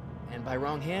hands. And by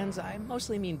wrong hands, I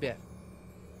mostly mean Biff.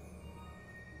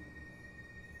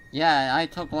 Yeah, I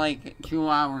took like 2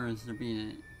 hours to beat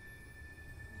it.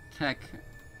 Check.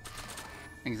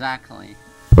 Exactly.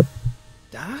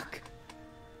 Doc?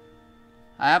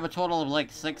 I have a total of like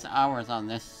 6 hours on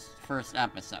this first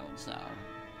episode, so...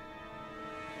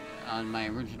 on my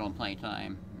original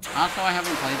playtime. Also, I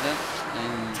haven't played this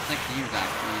in 6 years,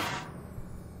 actually.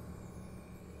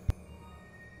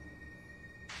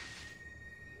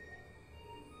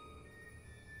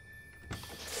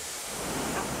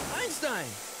 Einstein!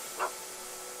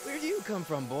 Where'd you come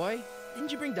from, boy?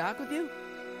 Didn't you bring Doc with you?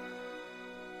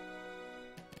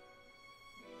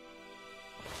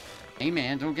 Hey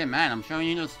man, don't get mad, I'm showing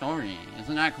you the story.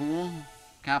 Isn't that cool,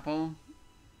 Capo?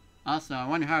 Also, I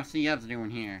wonder how CF's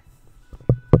doing here.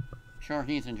 Sure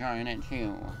he's enjoying it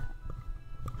too.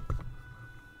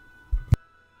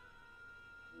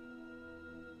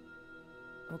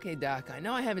 Okay, Doc, I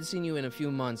know I haven't seen you in a few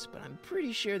months, but I'm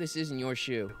pretty sure this isn't your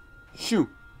shoe. Shoo.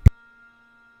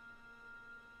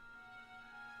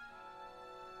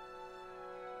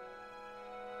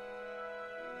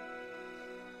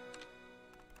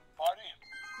 Marty?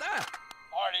 Ah!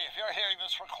 Marty, if you're hearing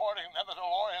this recording, then the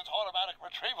DeLorean's automatic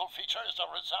retrieval feature is a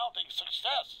resounding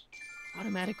success.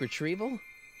 Automatic retrieval?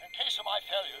 In case of my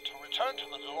failure to return to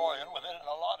the DeLorean within an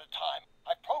allotted time,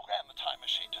 I programmed the time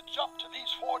machine to jump to these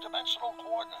four-dimensional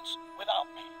coordinates without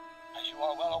me. As you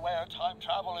are well aware, time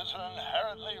travel is an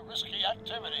inherently risky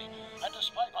activity, and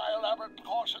despite my elaborate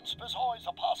precautions, there's always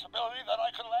a possibility that I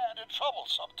could land in trouble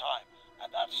sometime. And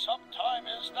that sometime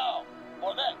is now,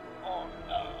 or then, or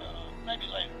maybe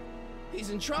later.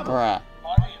 He's in trouble. Bruh.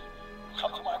 Marty, you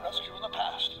come to my rescue in the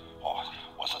past, or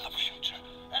was it the future?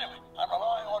 Anyway, I'm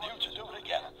relying on you to do it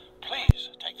again.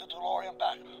 Please take the DeLorean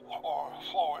back, or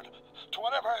forward, to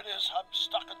whatever it is. I'm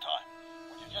stuck in time.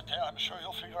 When you get there, I'm sure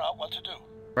you'll figure out what to do.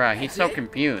 Bruh, he's so That's it?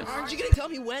 confused. Aren't you gonna tell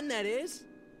me when that is?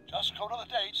 Just go to the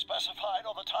date specified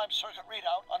on the time circuit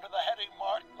readout under the heading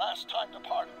marked Last Time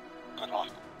Departed. Good luck.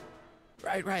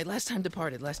 Right. Last time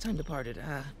departed.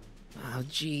 Oh,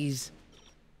 jeez.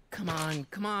 Come on.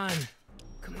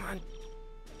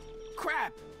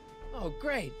 Crap! Oh,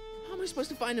 great. How am I supposed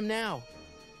to find him now?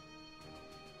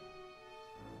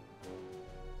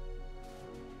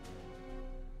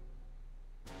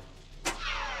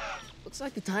 Looks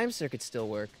like the time circuits still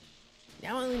work.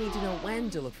 Now I only need to know when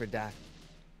to look for Doc.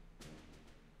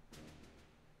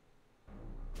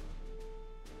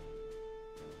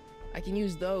 I can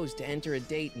use those to enter a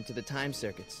date into the time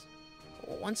circuits.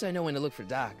 Once I know when to look for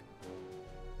Doc.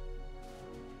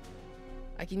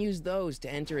 I can use those to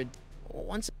enter a...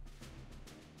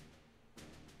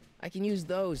 I can use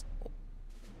those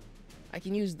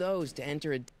to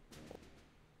enter a...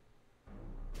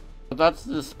 But that's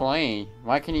the display.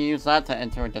 Why can you use that to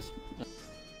enter a display?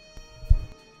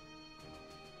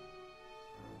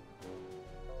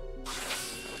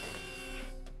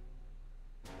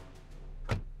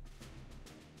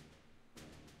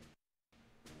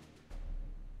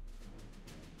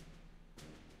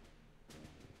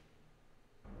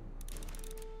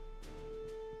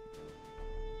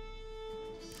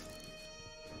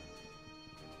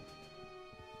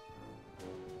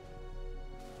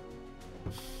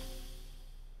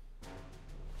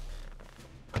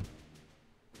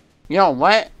 Yo,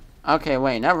 what? Okay,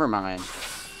 wait, never mind.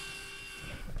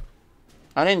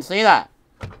 I didn't see that.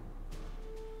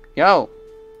 Yo,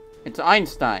 it's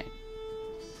Einstein.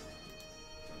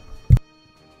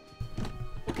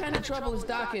 What kind of trouble is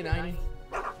Doc in, Einie?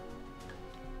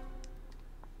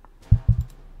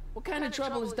 What kind of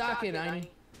trouble is Doc in, Einie?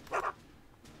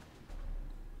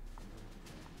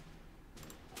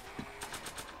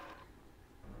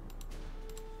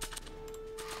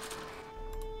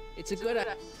 It's a good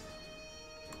idea.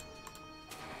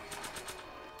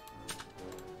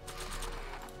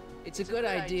 It's a good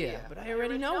idea, but I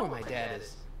already know where my dad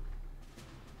is.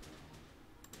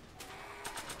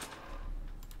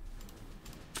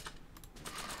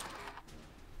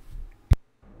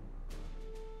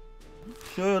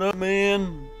 Shut up,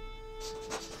 man.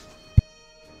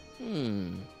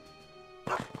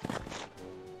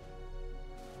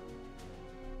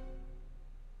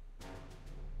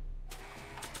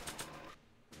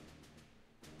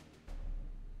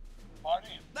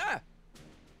 Marty? Ah!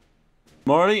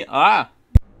 Marty? Ah!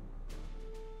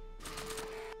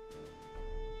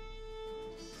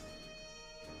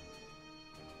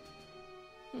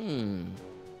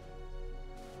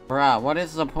 Bruh, what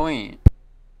is the point?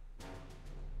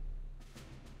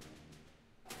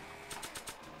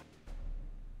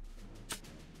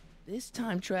 This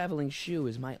time-traveling shoe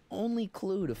is my only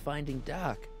clue to finding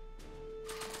Doc.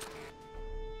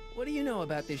 What do you know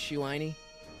about this shoe, Einie?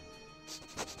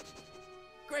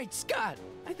 Great Scott!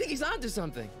 I think he's onto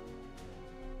something.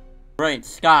 Great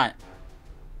Scott.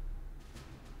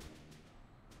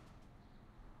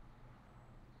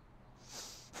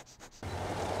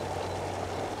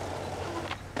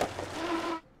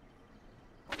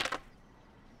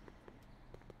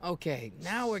 Okay,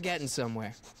 now we're getting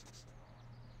somewhere.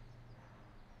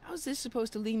 How's this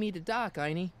supposed to lead me to Doc,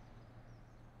 Einie?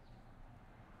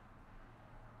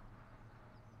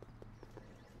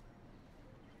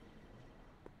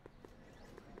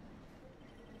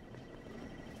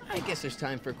 I guess there's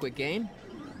time for a quick game.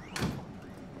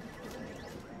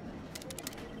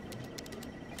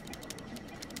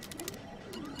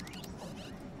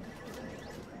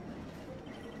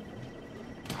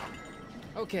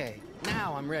 Okay,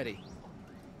 now I'm ready.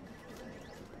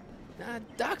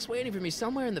 Doc's waiting for me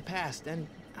somewhere in the past, and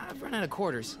I've run out of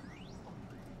quarters.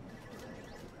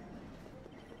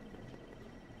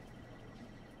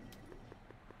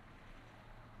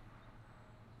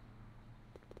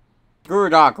 Screw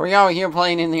Doc. We out here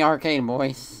playing in the arcade,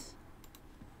 boys.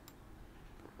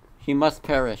 He must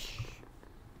perish.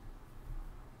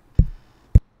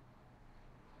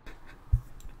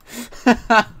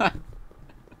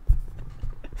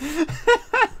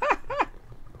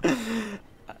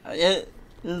 It's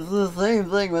the same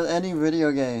thing with any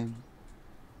video game.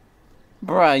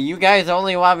 Bruh, you guys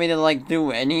only want me to, like,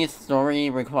 do any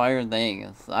story-required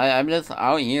things. I'm just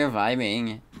out here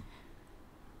vibing.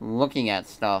 Looking at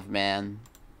stuff, man.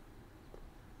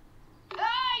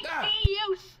 I see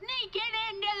you sneaking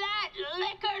into that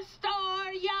liquor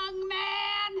store, young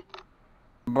man!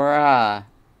 Bruh.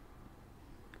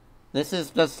 This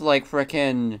is just like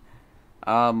frickin',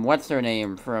 what's her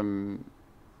name from,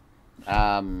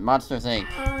 Monsters Inc.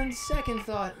 On second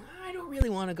thought, I don't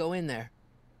really want to go in there.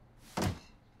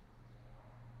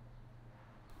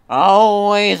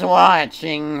 Always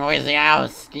watching,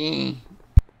 Wazowski.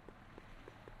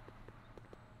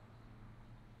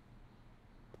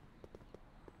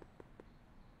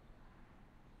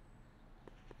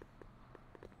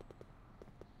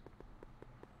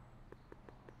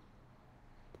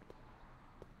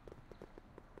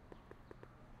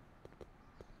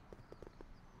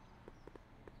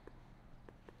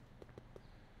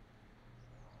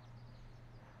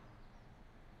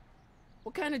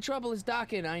 What kind of trouble is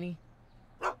Doc in, Einie?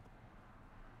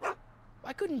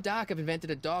 Why couldn't Doc have invented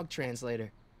a dog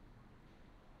translator?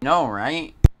 No,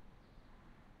 right?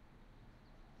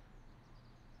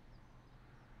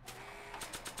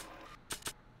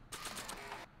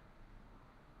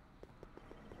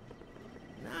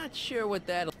 Not sure what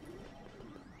that'll...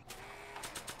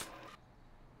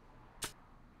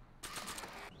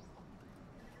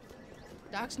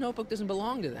 Doc's notebook doesn't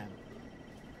belong to them.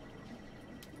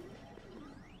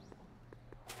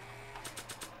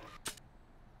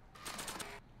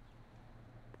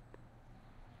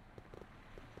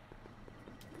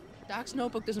 Doc's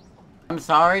notebook doesn't... I'm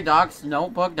sorry, Doc's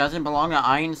notebook doesn't belong to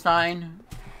Einstein?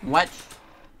 What?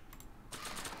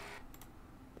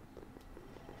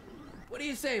 What do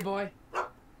you say, boy?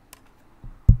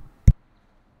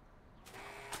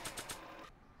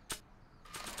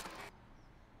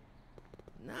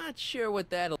 Not sure what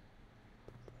that'll...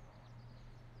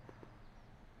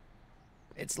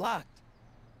 It's locked.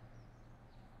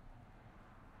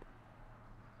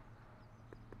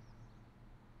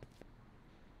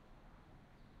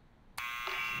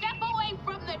 Step away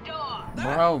from the door!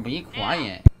 Bro, be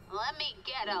quiet. Let me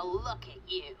get a look at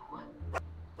you.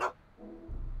 What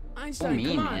Einstein, do you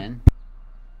mean, come on. man?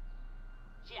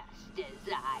 Just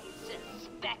as I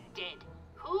suspected.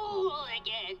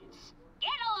 Hooligans!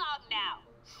 Get along now!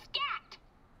 Scat!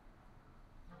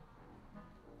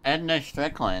 Edna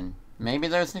Strickland. Maybe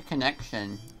there's a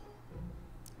connection.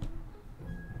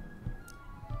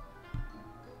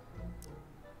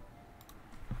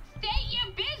 State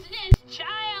your business,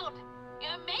 child!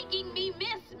 You're making me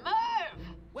miss Merv!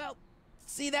 Well,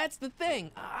 see, that's the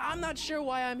thing. I'm not sure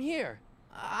why I'm here.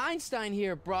 Einstein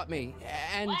here brought me,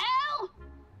 and... Well?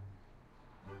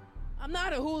 I'm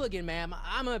not a hooligan, ma'am.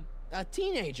 I'm a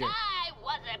teenager. I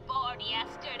wasn't born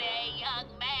yesterday, young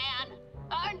man.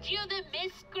 Aren't you the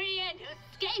miscreant who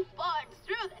skateboards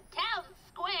through the town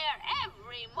square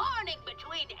every morning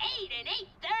between 8 and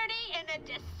 8:30 in a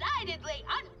decidedly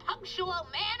unpunctual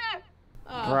manner?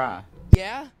 Bruh.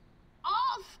 Yeah?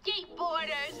 All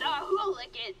skateboarders are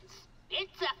hooligans.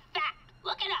 It's a fact.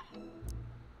 Look it up.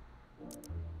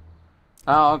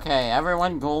 Oh, okay.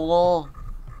 Everyone Google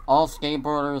all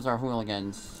skateboarders are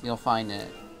hooligans. You'll find it.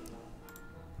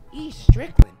 E.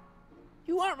 Strickland?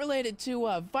 You aren't related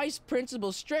to, Vice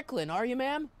Principal Strickland, are you,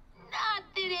 ma'am? Not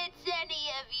that it's any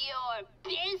of your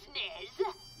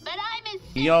business, but I'm his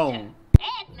sister, Yo.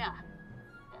 Edna.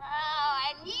 Oh,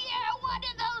 and you're one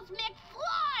of those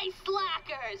McFly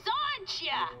slackers, aren't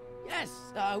ya? Yes,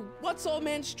 what's old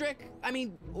man Strick? I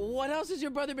mean, what else has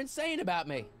your brother been saying about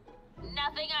me?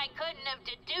 Nothing I couldn't have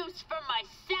deduced from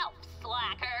myself,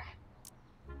 slacker.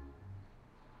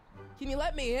 Can you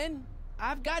let me in?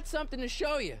 I've got something to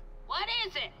show you. What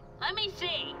is it? Let me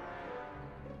see.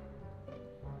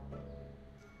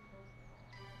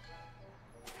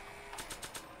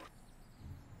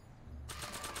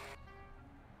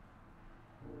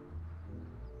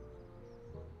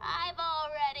 I've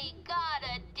already got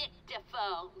a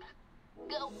dictaphone.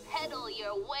 Go peddle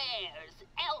your wares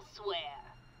elsewhere.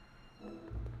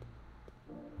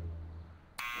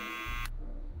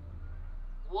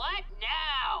 What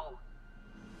now?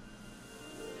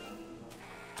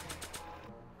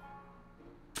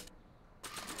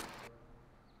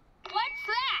 What's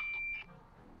that?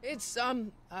 It's,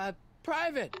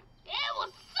 private. Yeah, well,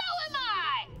 so am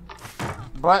I!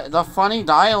 But the funny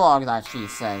dialogue that she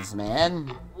says, man.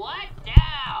 What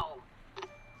now?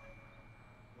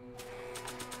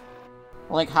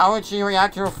 Like, how would she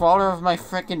react to a photo of my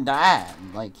frickin' dad?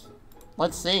 Like,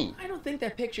 let's see. I don't think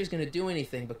that picture's gonna do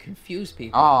anything but confuse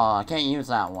people. Oh, I can't use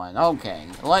that one. Okay,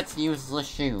 let's use the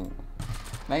shoe.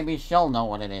 Maybe she'll know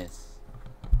what it is.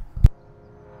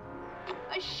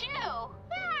 A shoe?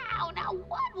 Wow, now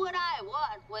what would I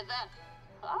want with a...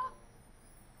 Huh?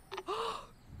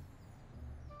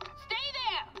 Stay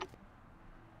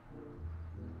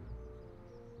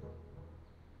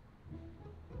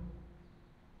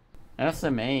there!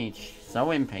 SMH,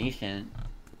 so impatient.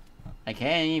 I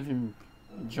can't even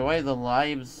enjoy the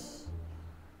lives.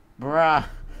 Bruh,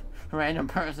 random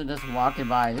person just walking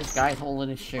by. This guy's holding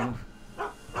his shoe.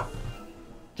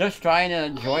 Just trying to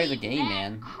enjoy the game,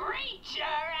 man. Creature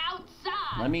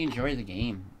outside! Let me enjoy the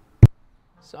game.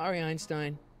 Sorry,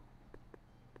 Einstein.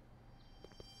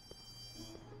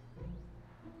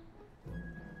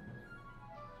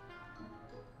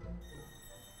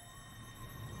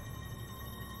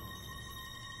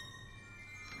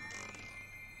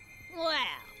 Well,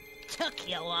 took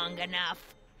you long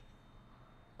enough.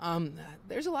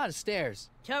 There's a lot of stairs.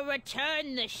 To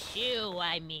return the shoe,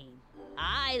 I mean.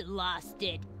 I lost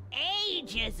it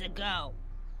ages ago.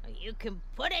 You can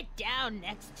put it down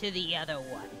next to the other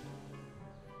one.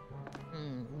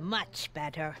 Much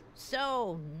better.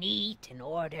 So neat and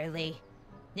orderly.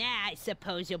 I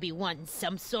suppose you'll be wanting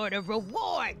some sort of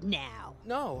reward now.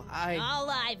 No, All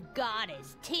I've got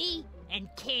is tea and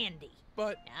candy.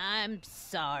 But... I'm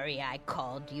sorry I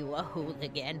called you a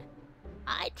hooligan.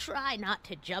 I try not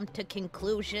to jump to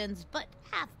conclusions, but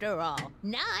after all,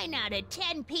 9 out of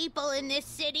 10 people in this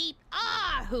city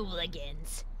are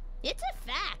hooligans. It's a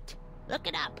fact. Look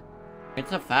it up.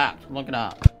 It's a fact. Look it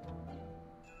up.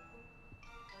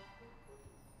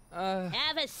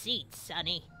 Have a seat,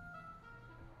 Sonny.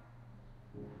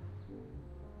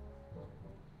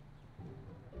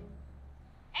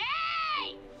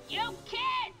 Hey! You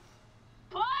kids!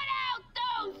 Put out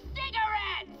those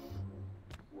cigarettes!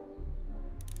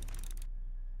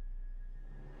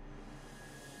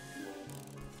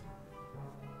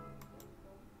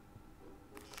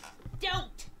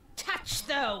 Don't touch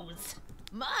those!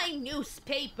 My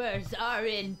newspapers are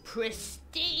in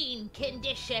pristine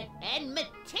condition and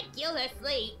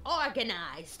meticulously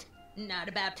organized. Not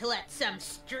about to let some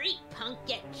street punk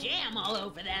get jam all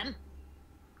over them.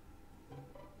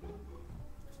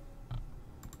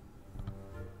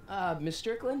 Miss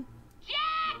Strickland?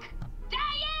 Jack!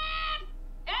 Diane!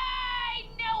 I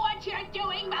know what you're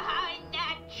doing behind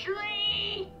that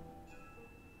tree!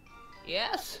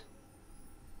 Yes?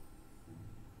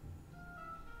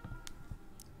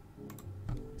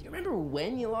 Do you remember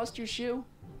when you lost your shoe?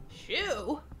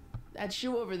 Shoe? That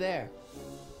shoe over there.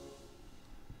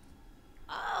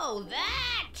 Oh,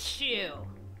 that shoe!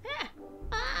 Huh.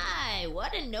 Hi,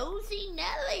 what a nosy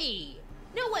Nelly!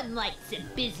 No one likes a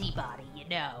busybody, you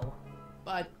know.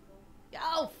 But...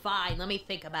 Oh, fine, let me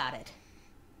think about it.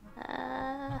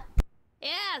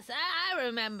 Yes, I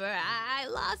remember. I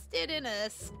lost it in a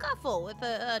scuffle with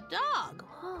a dog.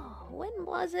 Oh, when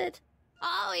was it?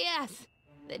 Oh, yes,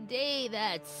 the day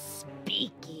that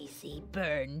speakeasy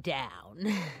burned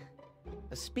down.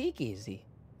 A speakeasy?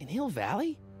 In Hill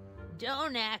Valley?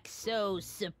 Don't act so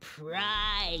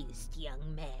surprised,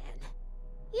 young man.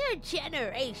 Your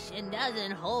generation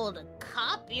doesn't hold a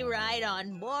copyright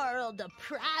on moral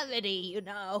depravity, you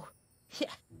know.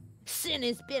 Sin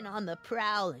has been on the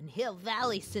prowl in Hill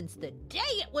Valley since the day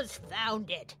it was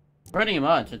founded. Pretty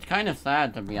much. It's kind of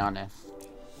sad, to be honest.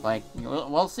 Like,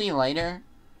 we'll see later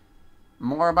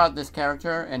more about this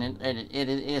character, and it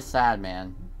is sad,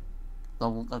 man.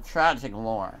 The tragic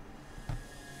lore.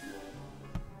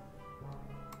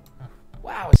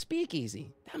 Wow, a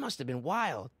speakeasy. That must have been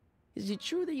wild. Is it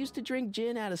true they used to drink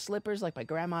gin out of slippers like my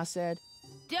grandma said?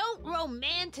 Don't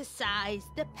romanticize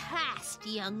the past,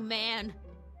 young man.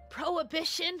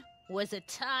 Prohibition was a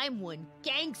time when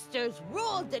gangsters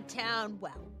ruled the town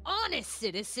while honest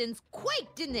citizens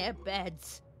quaked in their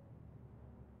beds.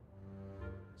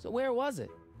 So where was it?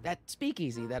 That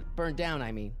speakeasy that burned down,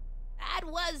 I mean. That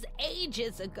was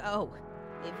ages ago.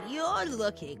 If you're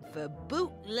looking for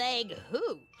bootleg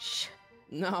hooch...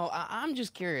 No, I'm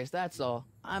just curious, that's all.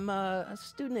 I'm a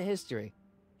student of history.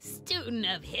 Student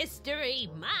of history?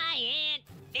 My Aunt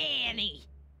Fanny!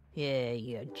 Yeah,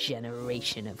 your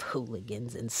generation of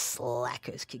hooligans and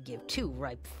slackers could give two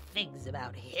ripe figs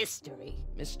about history.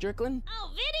 Miss Strickland?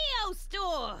 Oh, video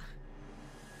store!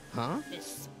 Huh? The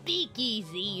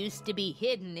speakeasy used to be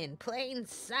hidden in plain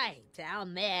sight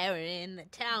down there in the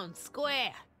town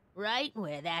square. Right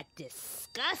where that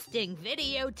disgusting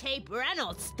videotape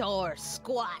rental store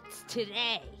squats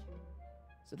today.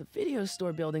 So the video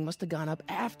store building must have gone up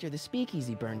after the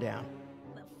speakeasy burned down.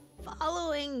 The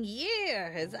following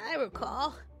year, as I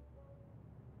recall.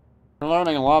 We're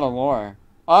learning a lot of lore.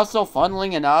 Also,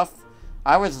 funnily enough,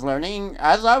 I was learning,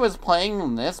 as I was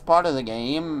playing this part of the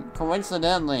game,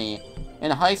 coincidentally,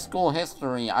 in high school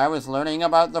history, I was learning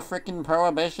about the frickin'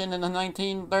 Prohibition in the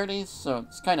 1930s, so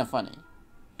it's kind of funny.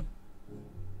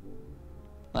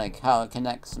 Like, how it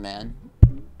connects, man.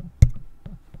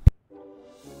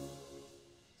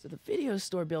 So the video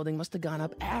store building must have gone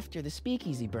up after the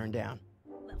speakeasy burned down.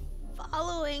 The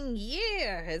following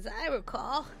year, as I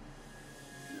recall.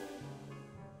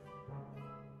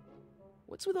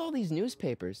 What's with all these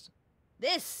newspapers?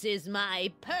 This is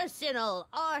my personal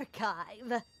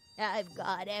archive. I've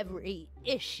got every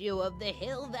issue of the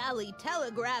Hill Valley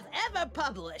Telegraph ever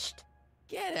published.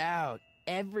 Get out!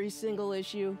 Every single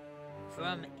issue?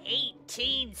 From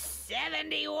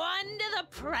 1871 to the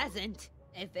present.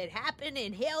 If it happened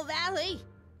in Hill Valley,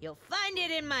 you'll find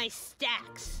it in my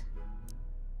stacks.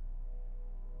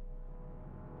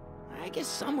 I guess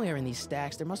somewhere in these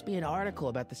stacks there must be an article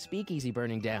about the speakeasy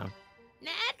burning down.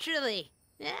 Naturally.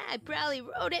 I probably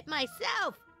wrote it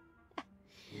myself.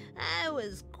 I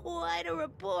was quite a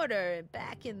reporter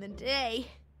back in the day.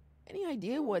 Any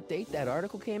idea what date that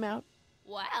article came out?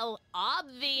 Well,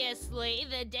 obviously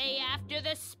the day after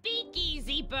the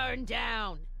speakeasy burned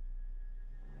down.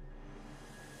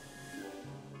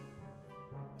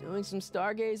 Doing some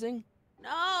stargazing?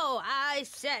 No, I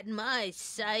set my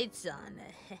sights on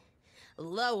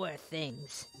lower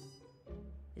things.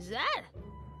 Is that?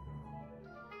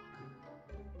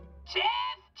 Chief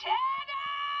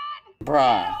Tannen!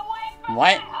 Bruh.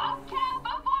 What? Before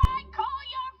I call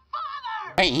your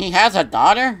father! Wait, he has a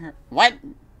daughter? What?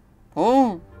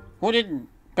 Who? Who did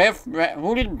Biff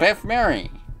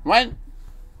marry? What?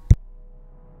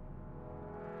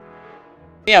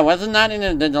 Yeah, wasn't that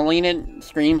in the deleted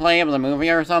screenplay of the movie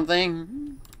or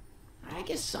something? I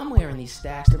guess somewhere in these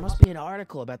stacks there must be an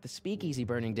article about the speakeasy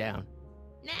burning down.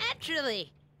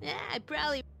 Naturally. I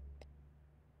probably...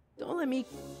 Don't let me...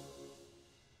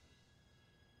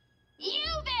 You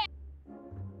there!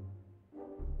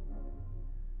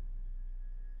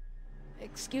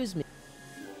 Excuse me.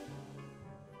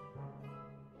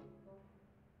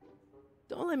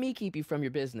 Don't let me keep you from your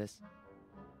business.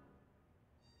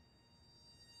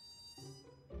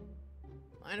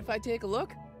 Mind if I take a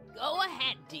look? Go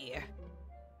ahead, dear.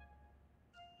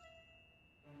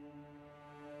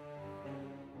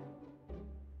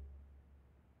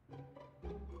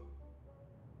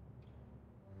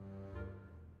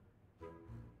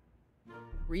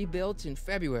 Rebuilt in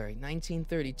February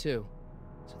 1932.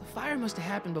 So the fire must have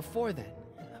happened before then.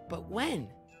 But when?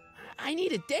 I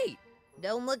need a date.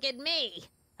 Don't look at me.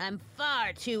 I'm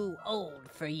far too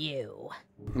old for you.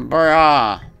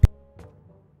 Bruh.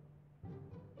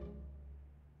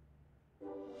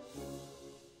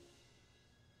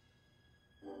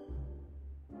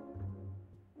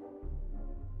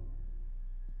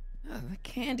 The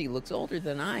candy looks older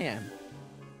than I am.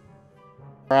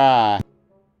 Bruh.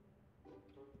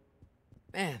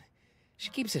 Man, she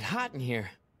keeps it hot in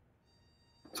here.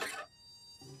 That's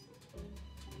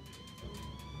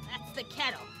the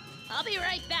kettle. I'll be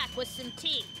right back with some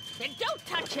tea. And don't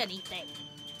touch anything.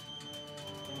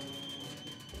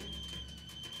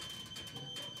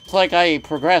 It's like I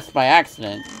progressed by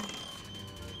accident.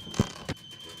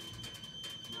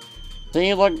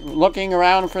 See, looking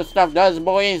around for stuff does,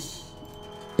 boys?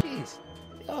 Jeez,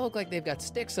 they all look like they've got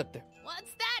sticks up there.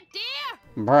 What's that, dear?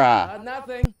 Bruh.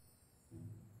 Nothing.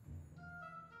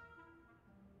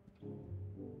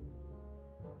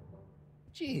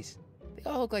 Jeez, they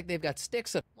all look like they've got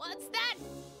sticks up. What's that?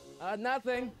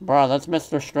 Nothing. Bruh, that's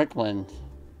Mr. Strickland.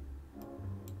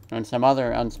 And some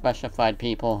other unspecified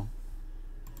people.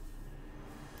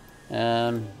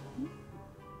 I'm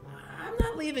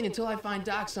not leaving until I find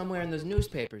Doc somewhere in those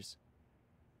newspapers.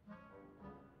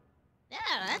 Yeah,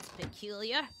 that's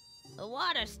peculiar. The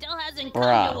water still hasn't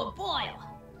Bruh. come to a boil.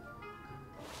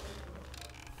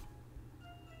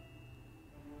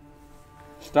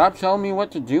 Stop telling me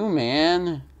what to do,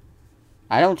 man.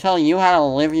 I don't tell you how to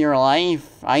live your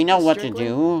life. I know what to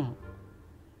do.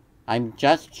 I'm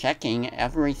just checking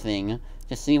everything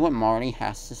to see what Marty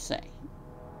has to say.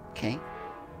 Okay?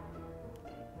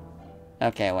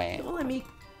 Okay, wait. Don't let me...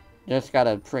 Just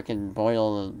gotta frickin'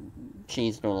 boil the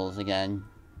cheese noodles again.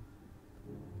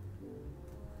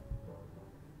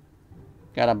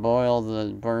 Gotta boil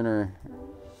the burner.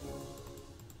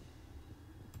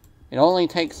 It only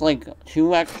takes like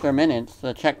 2 extra minutes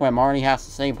to check what Marty has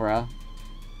to say, bruh.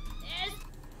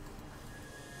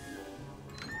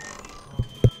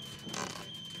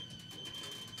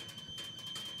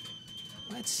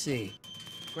 Let's see.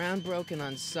 Ground broken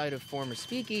on site of former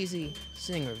speakeasy.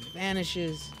 Singer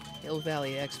vanishes. Hill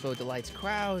Valley Expo delights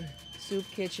crowd. Soup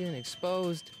kitchen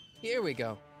exposed. Here we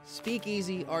go.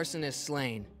 Speakeasy arsonist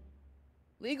slain.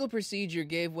 Legal procedure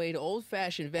gave way to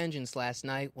old-fashioned vengeance last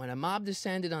night when a mob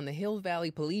descended on the Hill Valley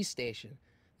police station.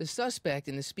 The suspect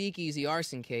in the speakeasy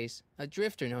arson case, a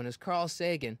drifter known as Carl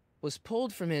Sagan, was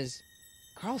pulled from his...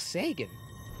 Carl Sagan?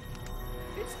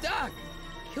 It's Doc!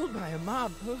 Killed by a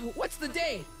mob. What's the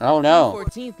date? Oh no.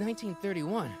 14th,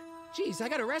 1931. Jeez, I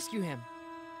gotta rescue him.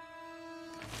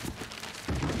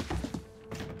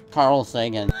 Carl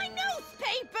Sagan. My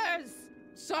newspapers!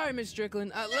 Sorry, Miss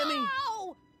Strickland. Let me...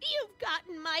 No! You've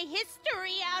gotten my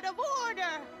history out of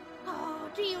order! Oh,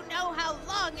 do you know how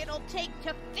long it'll take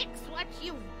to fix what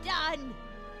you've done?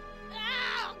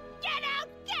 Oh, get out!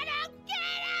 Get out! Get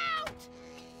out!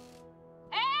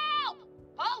 Help!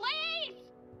 Police!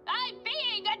 I'm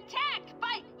being attacked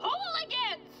by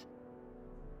hooligans!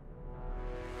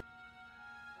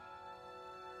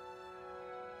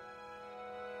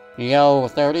 Yo,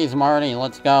 30s Marty,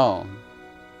 let's go.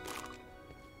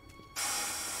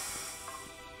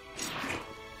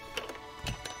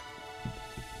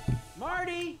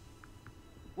 Marty!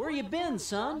 Where you been,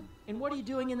 son? And what are you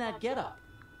doing in that getup?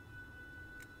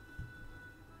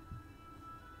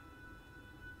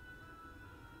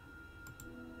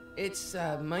 It's,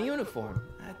 my uniform.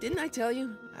 Didn't I tell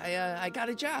you? I got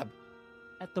a job.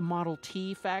 At the Model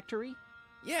T factory?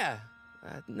 Yeah.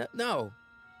 No.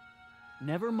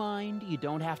 Never mind, you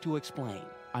don't have to explain.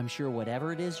 I'm sure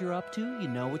whatever it is you're up to, you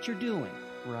know what you're doing,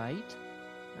 right?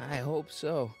 I hope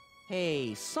so.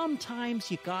 Hey,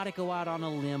 sometimes you gotta go out on a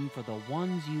limb for the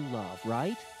ones you love,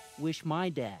 right? Wish my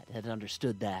dad had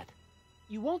understood that.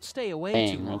 You won't stay away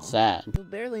too Dang, long. that's sad. You'll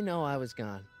barely know I was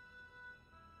gone.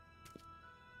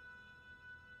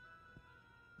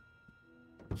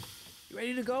 You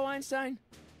ready to go, Einstein?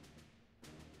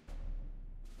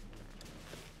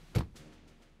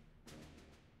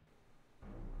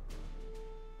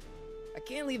 I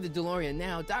can't leave the DeLorean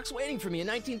now. Doc's waiting for me in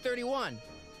 1931.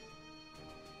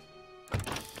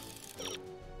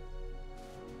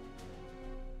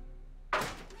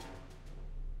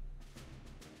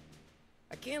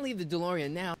 I can't leave the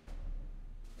DeLorean now.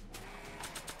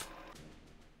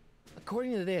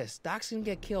 According to this, Doc's gonna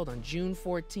get killed on June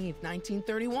 14th,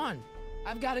 1931.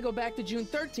 I've got to go back to June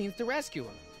 13th to rescue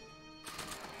him.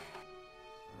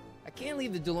 I can't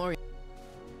leave the DeLorean.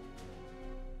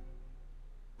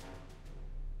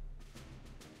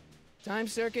 Time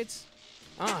circuits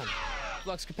on.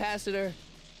 Flux capacitor,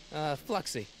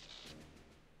 Fluxy.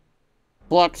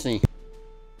 Fluxy.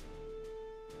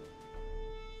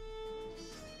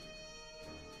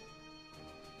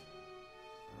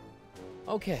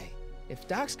 Okay, if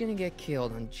Doc's gonna get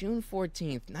killed on June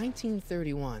 14th,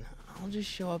 1931, I'll just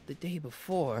show up the day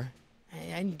before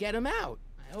and get him out.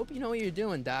 I hope you know what you're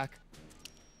doing, Doc.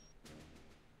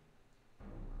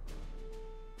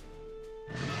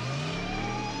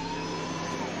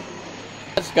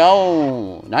 Let's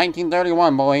go!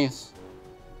 1931, boys.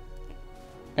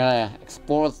 Gonna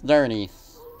explore the 30s.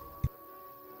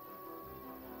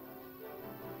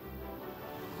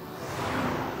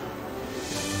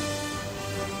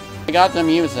 I got the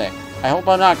music. I hope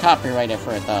I'm not copyrighted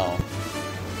for it though.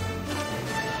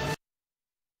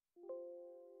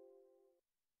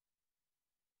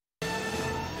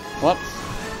 Whoops.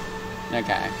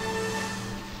 Okay.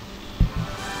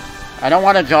 I don't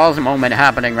want a Jaws moment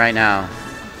happening right now.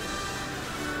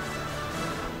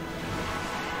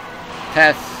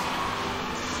 Test.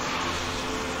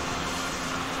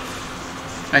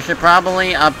 I should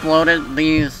probably upload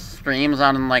these streams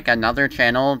on like another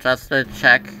channel just to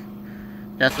check,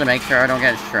 just to make sure I don't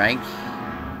get striked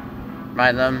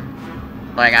by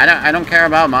them. Like I don't care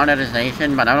about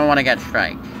monetization, but I don't want to get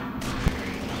striked.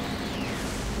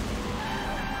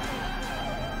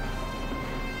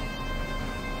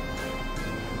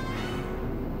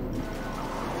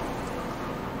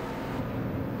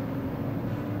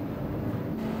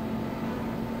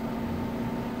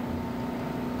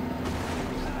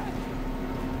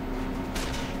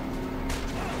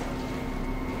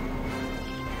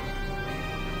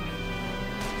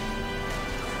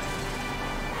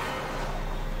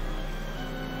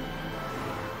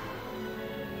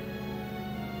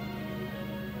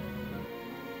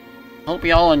 Hope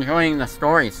y'all enjoying the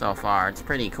story so far. It's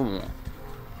pretty cool.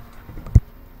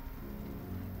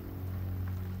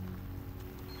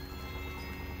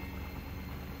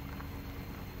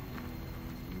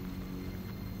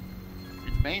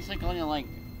 It's basically like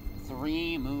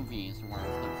 3 movies worth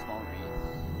of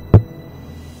stories.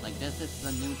 Like this is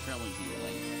the new trilogy,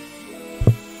 like.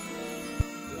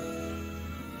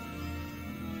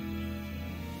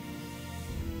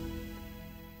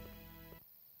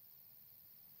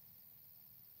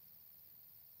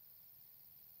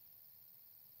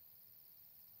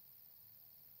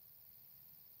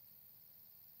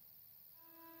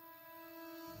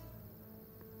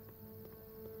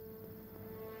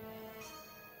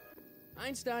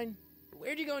 Einstein,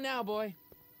 where'd you go now, boy?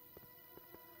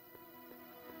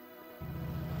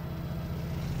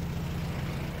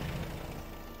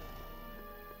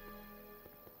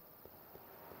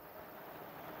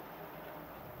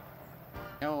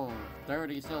 Yo,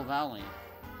 Dirty Sill Valley.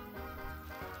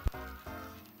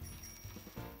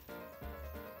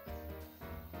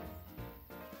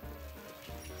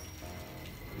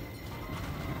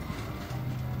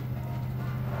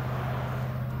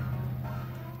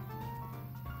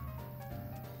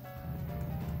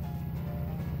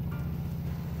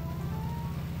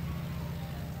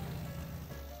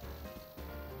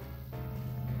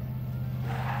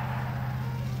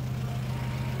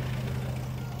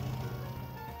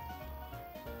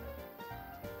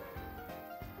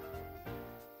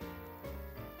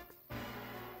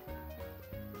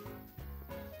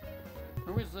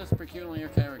 Who is this peculiar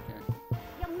character?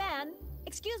 Young man!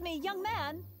 Excuse me, young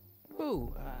man!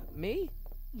 Who, me?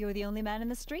 You're the only man in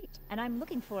the street, and I'm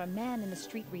looking for a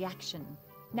man-in-the-street reaction.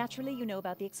 Naturally, you know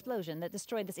about the explosion that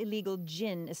destroyed this illegal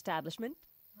gin establishment.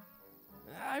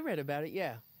 I read about it,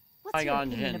 yeah. What's your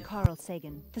opinion of Carl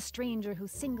Sagan, the stranger who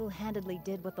single-handedly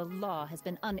did what the law has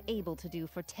been unable to do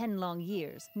for 10 long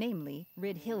years, namely,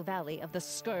 rid Hill Valley of the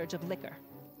scourge of liquor?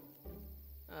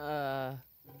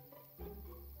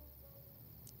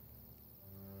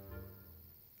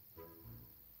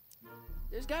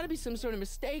 There's gotta be some sort of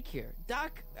mistake here.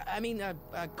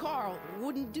 Carl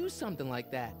wouldn't do something like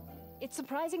that. It's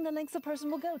surprising the lengths a person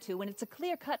will go to when it's a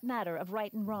clear-cut matter of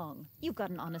right and wrong. You've got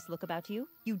an honest look about you.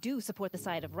 You do support the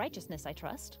side of righteousness, I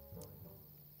trust.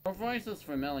 Her voice is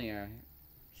familiar.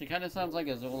 She kind of sounds like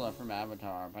Azula from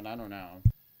Avatar, but I don't know.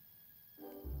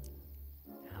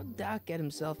 How'd Doc get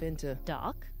himself into...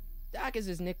 Doc? Doc is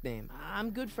his nickname.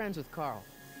 I'm good friends with Carl.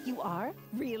 You are?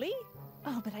 Really?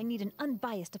 Oh, but I need an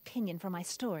unbiased opinion for my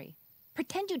story.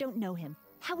 Pretend you don't know him.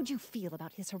 How would you feel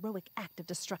about his heroic act of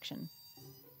destruction?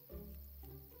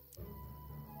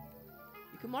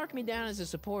 You can mark me down as a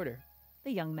supporter. The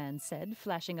young man said,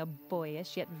 flashing a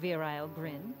boyish yet virile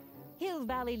grin. Hill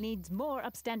Valley needs more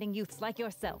upstanding youths like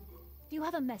yourself. Do you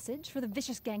have a message for the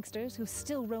vicious gangsters who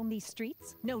still roam these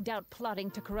streets, no doubt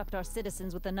plotting to corrupt our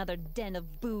citizens with another den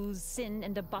of booze, sin,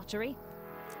 and debauchery?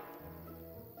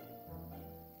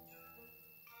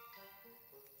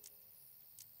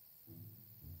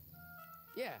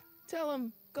 Yeah, tell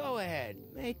him, go ahead,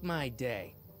 make my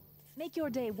day. Make your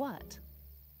day what?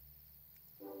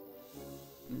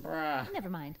 Bruh. Never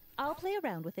mind. I'll play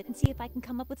around with it and see if I can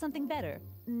come up with something better.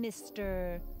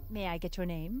 Mr... May I get your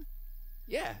name?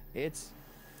 Yeah, it's...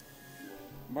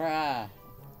 Bruh.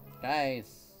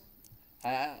 Guys.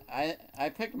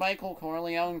 I picked Michael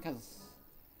Corleone because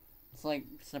it's like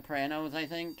Sopranos, I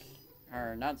think.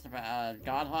 Or not Sopranos,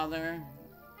 Godfather.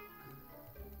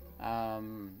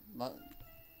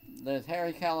 There's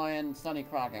Harry Callahan, Sonny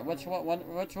Crockett. Which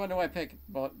one do I pick,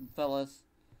 Phyllis?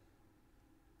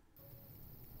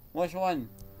 Which one?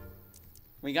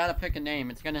 We gotta pick a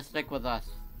name. It's gonna stick with us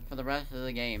for the rest of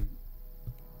the game.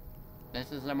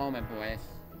 This is the moment, boys.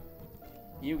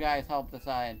 You guys help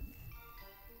decide.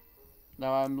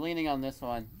 No, I'm leaning on this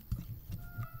one.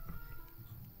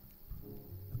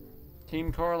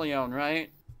 Team Corleone, right?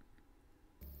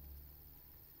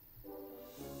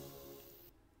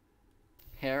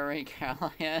 Harry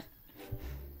Callahan?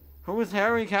 Who's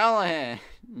Harry Callahan?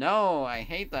 No, I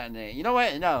hate that name. You know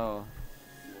what? No.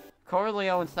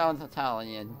 Corleone sounds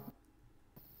Italian.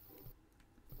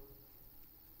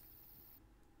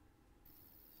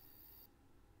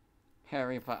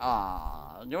 Harry do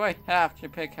I have to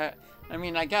pick I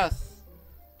mean, I guess,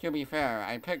 to be fair,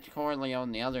 I picked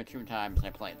Corleone the other 2 times I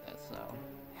played this, so...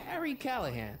 Harry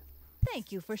Callahan.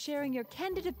 Thank you for sharing your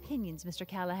candid opinions, Mr.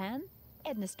 Callahan.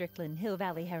 Edna Strickland, Hill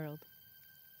Valley Herald.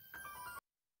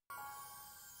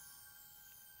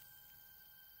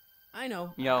 I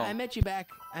know. Yo. I met you back.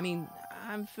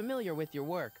 I'm familiar with your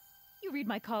work. You read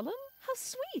my column? How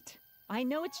sweet! I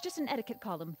know it's just an etiquette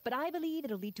column, but I believe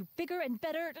it'll lead to bigger and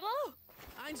better... Oh!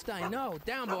 Einstein, no.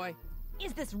 Down, boy.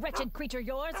 Is this wretched creature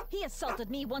yours? He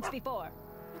assaulted me once before.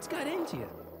 What's got into you?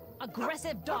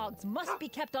 Aggressive dogs must be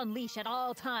kept on leash at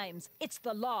all times. It's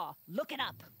the law. Look it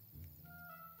up.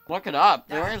 Look it up.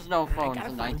 There is no phones gotta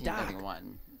in find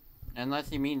 1931.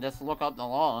 Unless you mean just look up the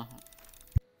law.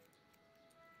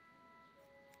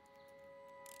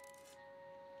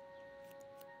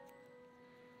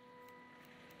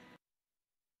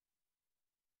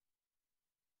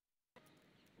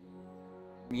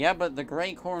 Yeah, but the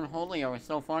Great Cornholio is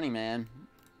so funny, man.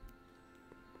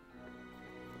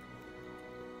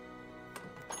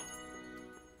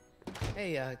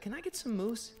 Hey, can I get some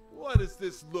moose? What does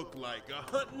this look like? A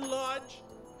hunting lodge?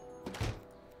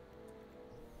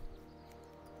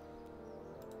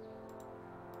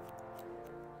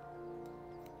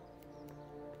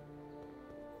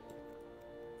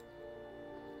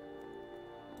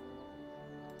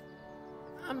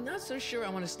 I'm not so sure I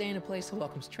want to stay in a place that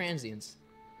welcomes transients.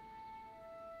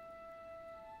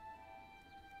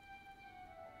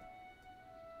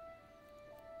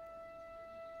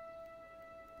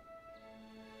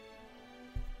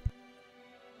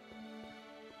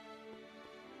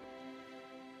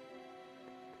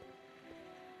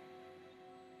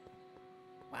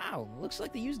 Wow, looks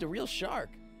like they used a real shark.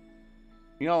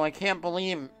 Yo, I can't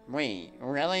believe... Wait,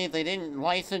 really? They didn't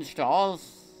license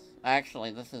Jaws? Actually,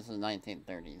 this is the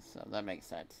 1930s, so that makes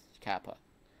sense. It's Kappa.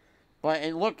 But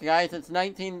look, guys, it's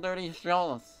 1930s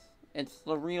Jaws. It's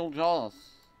the real Jaws.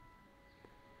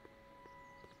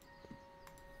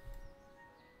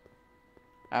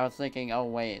 I was thinking, oh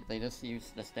wait, they just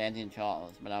used the stand-in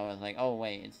Jaws, but I was like, oh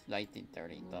wait, it's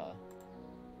 1930, duh.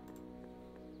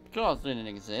 Jaws didn't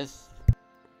exist.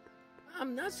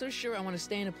 I'm not so sure I want to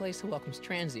stay in a place that welcomes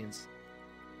transients.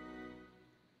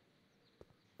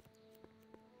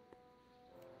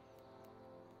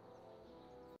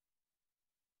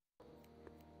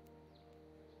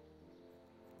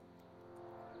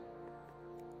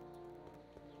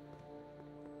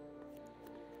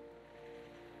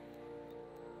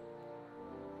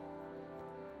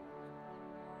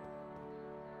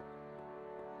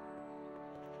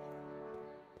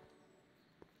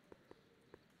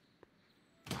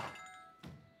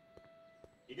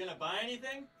 You gonna buy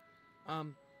anything?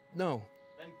 No.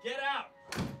 Then get out,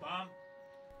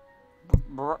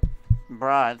 bum.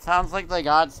 Bruh, it sounds like they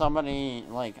got somebody,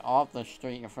 like, off the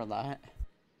street for that.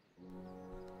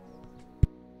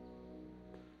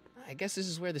 I guess this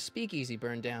is where the speakeasy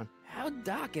burned down. How'd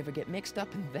Doc ever get mixed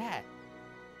up in that?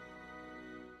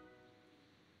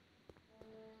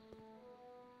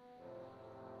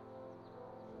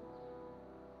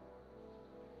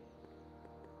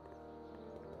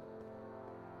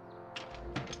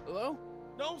 Hello?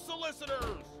 No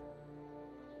solicitors!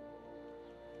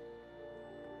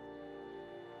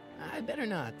 I better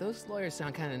not. Those lawyers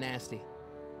sound kind of nasty.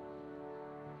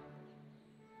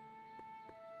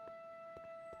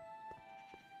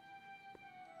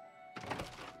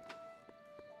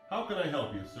 How can I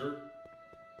help you, sir?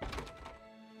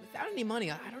 Without any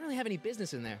money, I don't really have any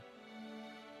business in there.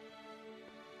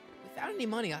 Without any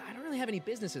money, I don't really have any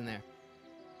business in there.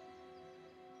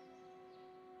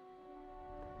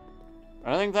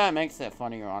 I think that makes it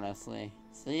funnier, honestly.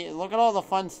 See, look at all the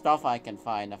fun stuff I can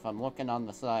find if I'm looking on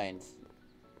the sides.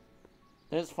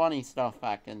 There's funny stuff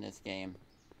back in this game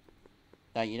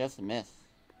that you just miss.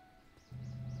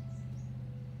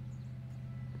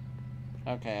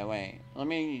 Okay, wait. Let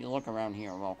me look around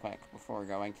here real quick before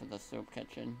going to the soup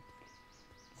kitchen.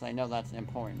 Because I know that's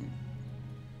important.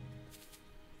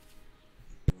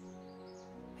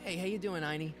 Hey, how you doing,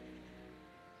 Einie?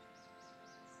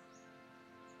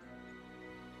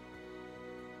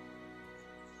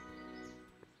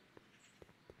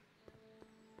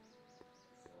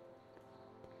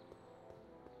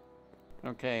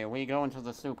 Okay, we go into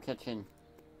the soup kitchen.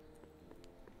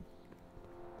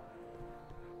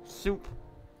 Soup.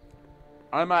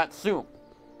 I'm at Soup.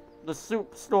 The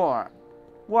soup store.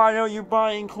 Why are you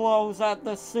buying clothes at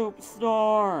the soup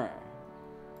store?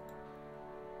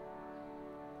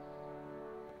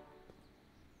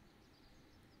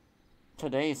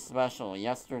 Today's special,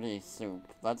 yesterday's soup.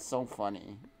 That's so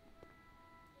funny.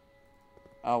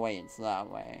 Oh wait, it's that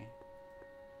way.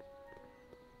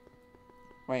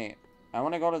 Wait, I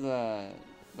want to go to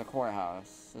the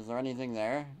courthouse. Is there anything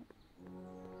there?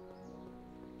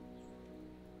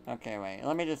 Okay, wait.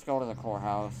 Let me just go to the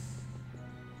courthouse.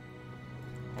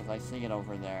 Because I see it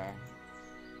over there.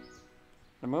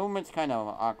 The movement's kind of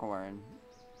awkward.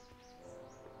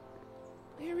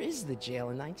 Where is the jail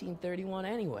in 1931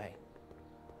 anyway?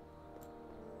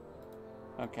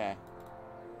 Okay.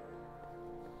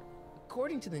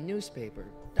 According to the newspaper,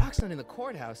 Doc's not in the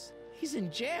courthouse. He's in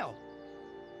jail.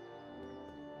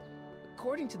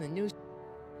 According to the news...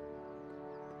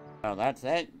 Oh, that's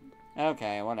it?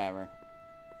 Okay, whatever.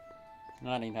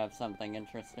 I need to have something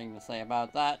interesting to say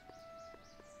about that.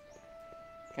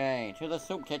 Okay, to the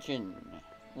soup kitchen.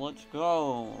 Let's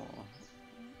go.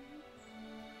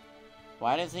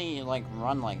 Why does he, like,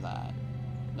 run like that?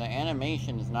 The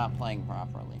animation is not playing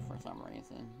properly for some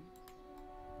reason.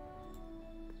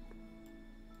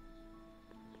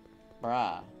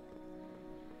 Bruh.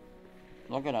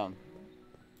 Look at him.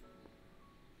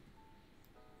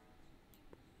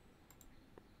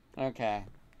 Okay,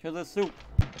 to the soup.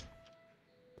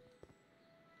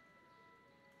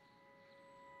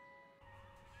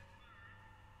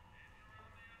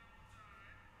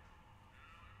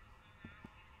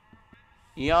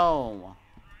 Yo,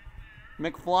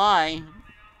 McFly,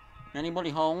 anybody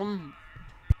home?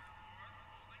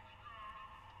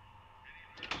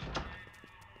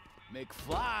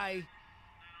 McFly!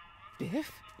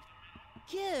 Biff?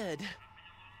 Kid!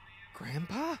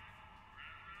 Grandpa?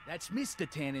 That's Mr.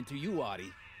 Tannen to you,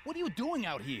 Artie. What are you doing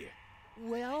out here?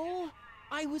 Well,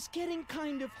 I was getting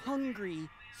kind of hungry,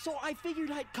 so I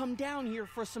figured I'd come down here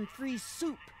for some free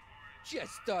soup.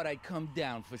 Just thought I'd come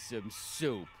down for some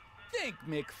soup. Think,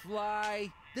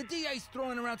 McFly. The DA's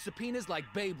throwing around subpoenas like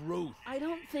Babe Ruth. I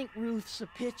don't think Ruth's a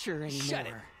pitcher anymore. Shut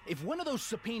it. If one of those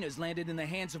subpoenas landed in the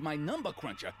hands of my number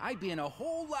cruncher, I'd be in a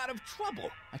whole lot of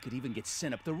trouble. I could even get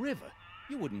sent up the river.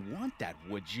 You wouldn't want that,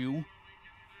 would you?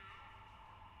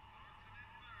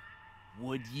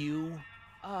 Would you?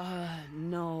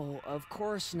 No, of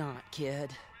course not, kid.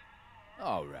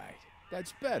 All right,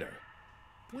 that's better.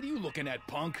 What are you looking at,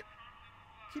 punk?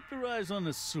 Keep your eyes on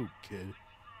the soup, kid.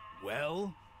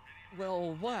 Well?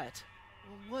 Well, what?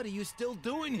 What are you still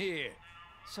doing here?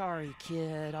 Sorry,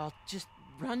 kid. I'll just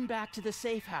run back to the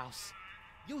safe house.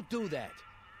 You do that.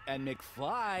 And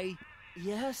McFly?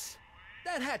 Yes?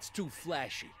 That hat's too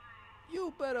flashy.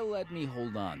 You better let me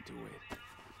hold on to it.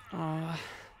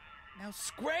 Now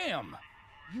scram!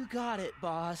 You got it,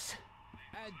 boss.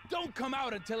 And don't come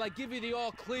out until I give you the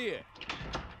all clear.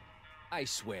 I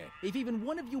swear, if even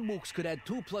one of you mooks could add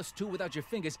 2 + 2 without your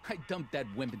fingers, I'd dump that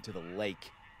wimp into the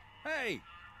lake. Hey!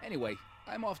 Anyway,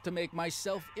 I'm off to make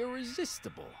myself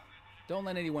irresistible. Don't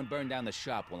let anyone burn down the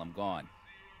shop while I'm gone.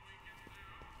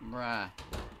 Bruh.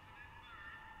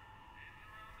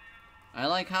 I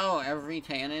like how every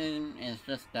Tannen is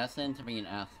just destined to be an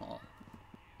asshole.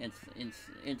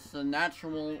 It's the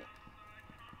natural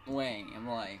way of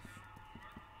life.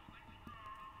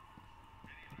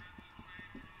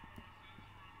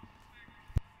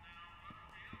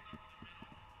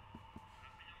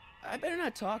 I better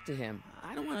not talk to him.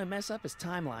 I don't want to mess up his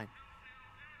timeline.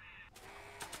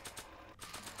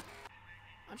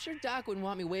 I'm sure Doc wouldn't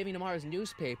want me waving tomorrow's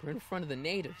newspaper in front of the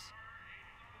natives.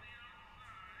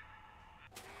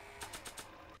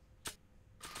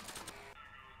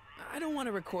 I don't want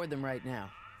to record them right now.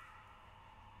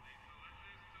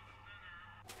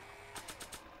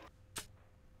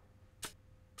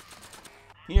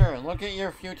 Here, look at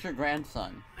your future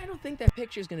grandson. I don't think that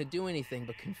picture's gonna do anything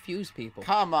but confuse people.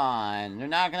 Come on, they're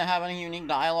not gonna have any unique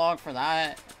dialogue for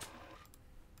that.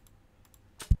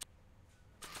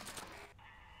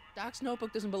 Doc's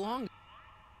notebook doesn't belong.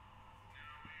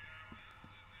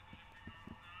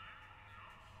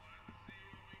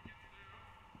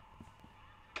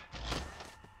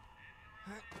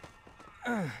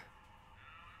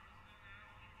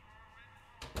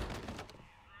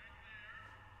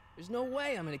 There's no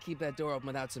way I'm gonna keep that door open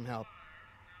without some help.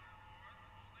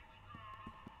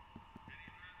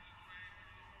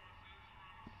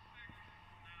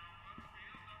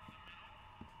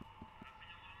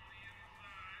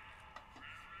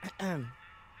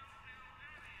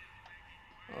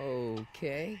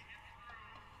 Okay.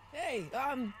 Hey,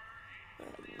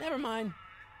 never mind.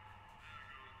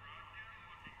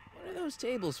 What are those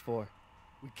tables for?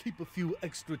 We keep a few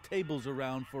extra tables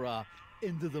around for our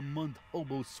end-of-the-month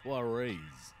hobo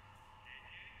soirees.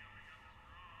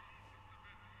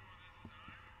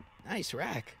 Nice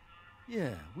rack.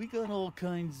 Yeah, we got all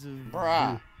kinds of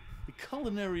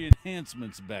culinary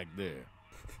enhancements back there.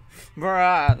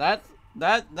 Bruh,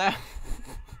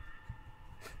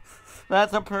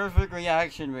 that's a perfect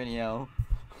reaction video.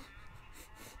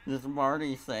 Just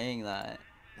Marty saying that.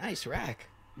 Nice rack.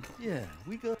 Yeah,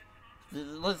 we got...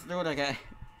 Let's do it again.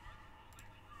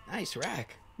 Nice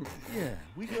rack. Yeah,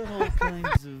 we got all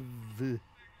kinds of...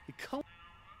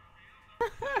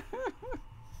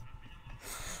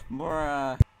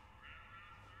 Bruh.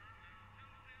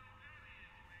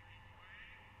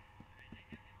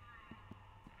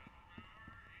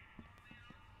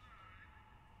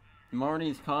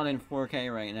 Marty's caught in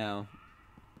 4K right now.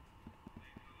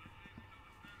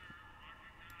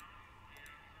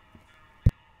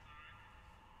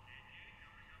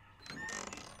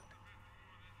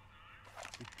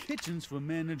 The kitchen's for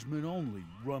management only,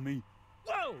 rummy.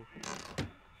 Whoa!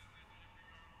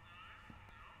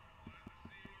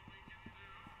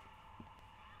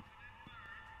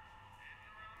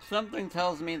 Something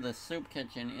tells me the soup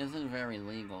kitchen isn't very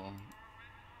legal.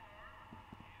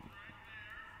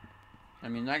 I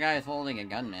mean, that guy's holding a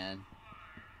gun, man.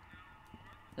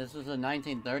 This is the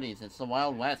 1930s. It's the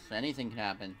Wild West. Anything can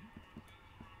happen.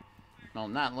 Well,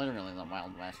 not literally the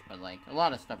Wild West, but, like, a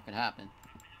lot of stuff could happen.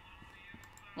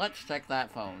 Let's check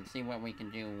that phone, see what we can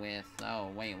do with... Oh,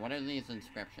 wait, what are these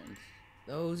inscriptions?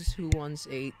 Those who once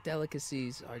ate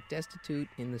delicacies are destitute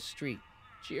in the street.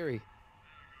 Cheery.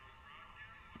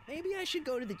 Maybe I should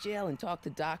go to the jail and talk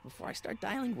to Doc before I start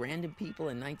dialing random people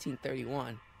in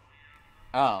 1931.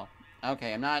 Oh.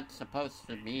 Okay, I'm not supposed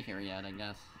to be here yet, I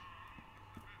guess.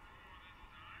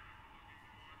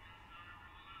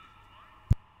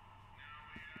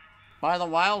 By the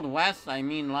Wild West, I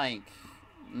mean, like,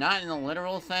 not in the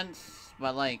literal sense,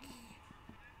 but, like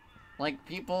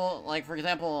people, like, for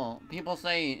example, people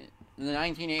say the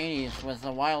 1980s was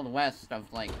the Wild West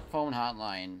of, like, phone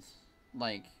hotlines.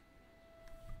 Like,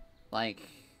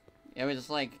 it was,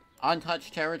 like,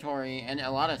 untouched territory, and a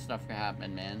lot of stuff could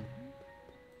happen, man.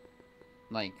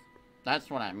 Like, that's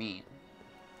what I mean.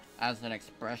 As an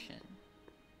expression.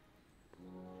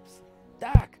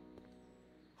 Doc!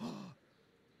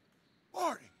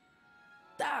 Marty!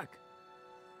 Doc!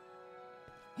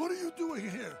 What are you doing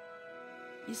here?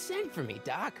 You sent for me,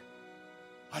 Doc.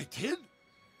 I did?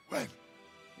 When?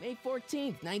 May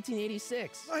 14th,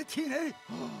 1986. 1980?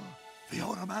 The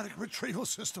automatic retrieval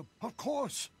system, of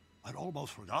course. I'd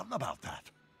almost forgotten about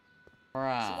that.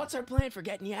 So what's our plan for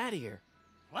getting you out of here?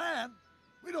 Plan?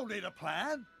 We don't need a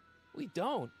plan. We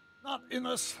don't? Not in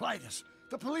the slightest.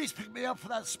 The police picked me up for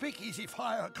that speakeasy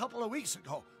fire a couple of weeks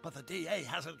ago, but the DA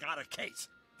hasn't got a case.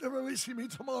 They're releasing me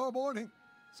tomorrow morning.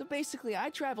 So basically,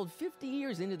 I traveled 50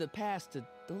 years into the past to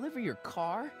deliver your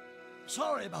car?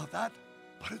 Sorry about that,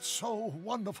 but it's so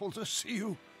wonderful to see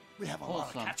you. We have a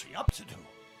lot of catching up to do.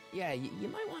 Yeah, you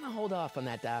might want to hold off on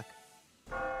that, Doc.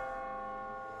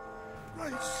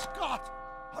 Great Scott!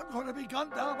 I'm going to be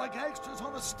gunned down by gangsters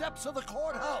on the steps of the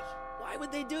courthouse. Why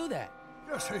would they do that?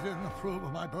 Guess they didn't approve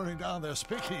of my burning down their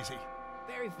speakeasy.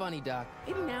 Very funny, Doc.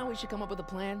 Maybe now we should come up with a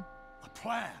plan. A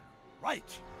plan?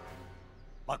 Right.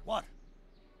 But what?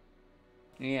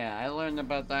 Yeah, I learned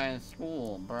about that in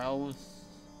school, bros.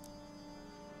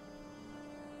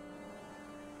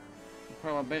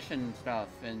 Prohibition stuff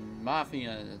and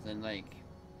mafias and, like,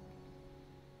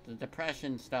 the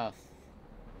depression stuff.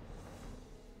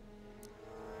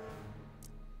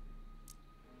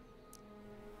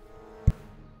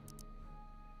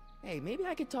 Hey, maybe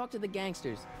I could talk to the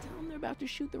gangsters. Tell them they're about to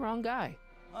shoot the wrong guy.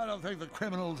 I don't think the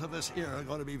criminals of this era are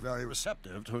going to be very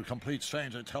receptive to a complete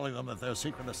stranger telling them that their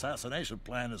secret assassination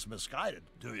plan is misguided.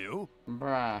 Do you?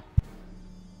 Bruh.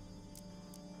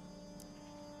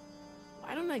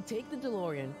 Why don't I take the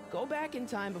DeLorean, go back in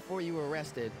time before you were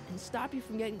arrested, and stop you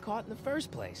from getting caught in the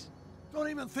first place? Don't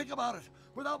even think about it.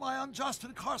 Without my unjust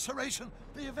incarceration,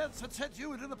 the events that sent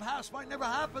you into the past might never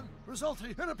happen,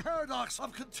 resulting in a paradox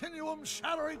of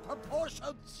continuum-shattering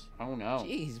proportions. Oh no.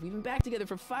 Jeez, we've been back together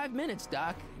for 5 minutes,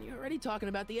 Doc, and you're already talking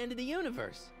about the end of the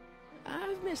universe.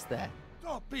 I've missed that.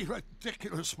 Don't be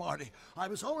ridiculous, Marty. I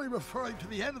was only referring to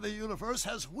the end of the universe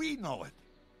as we know it.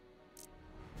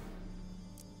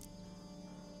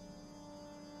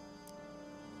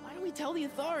 Why don't we tell the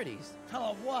authorities?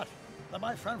 Tell them what? That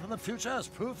my friend from the future has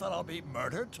proof that I'll be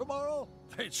murdered tomorrow?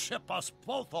 They'd ship us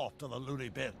both off to the loony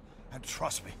bin. And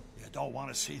trust me, you don't want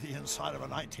to see the inside of a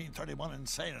 1931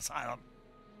 insane asylum.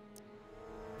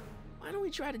 Why don't we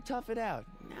try to tough it out?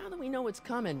 Now that we know what's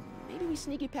coming, maybe we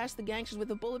sneak it past the gangsters with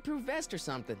a bulletproof vest or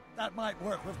something. That might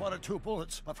work with 1 or 2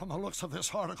 bullets, but from the looks of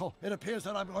this article, it appears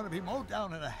that I'm going to be mowed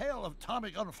down in a hail of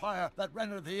Tommy gun fire that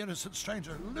rendered the innocent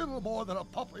stranger little more than a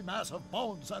pulpy mass of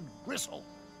bones and gristle.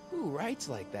 Who writes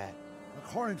like that?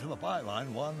 According to the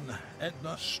byline, one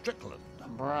Edna Strickland.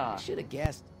 Bruh. I should have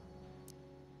guessed.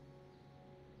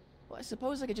 Well, I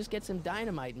suppose I could just get some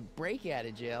dynamite and break you out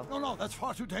of jail. No, that's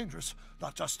far too dangerous.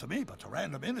 Not just to me, but to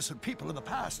random innocent people in the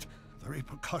past. The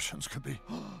repercussions could be...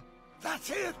 That's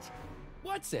it!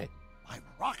 What's it? My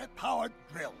rocket-powered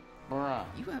drill. Bruh.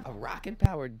 You have a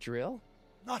rocket-powered drill?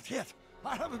 Not yet.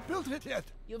 I haven't built it yet.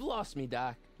 You've lost me,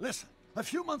 Doc. Listen, a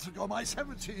few months ago, my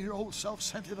 17-year-old self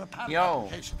sent in a patent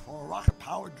application for a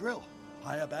rocket-powered drill.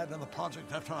 I abandoned the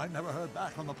project after I never heard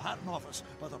back from the patent office,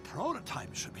 but the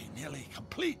prototype should be nearly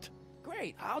complete.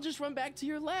 Great, I'll just run back to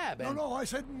your lab and... No, I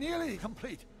said nearly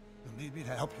complete. You'll need me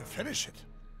to help you finish it.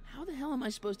 How the hell am I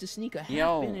supposed to sneak a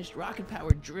half-finished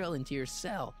rocket-powered drill into your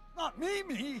cell? Not me!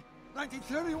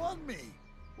 1931 me!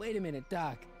 Wait a minute,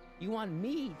 Doc. You want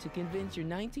me to convince your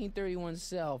 1931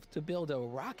 self to build a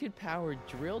rocket-powered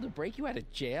drill to break you out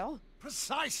of jail?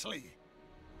 Precisely!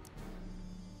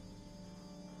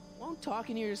 Won't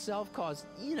talking to yourself cause,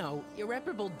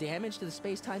 irreparable damage to the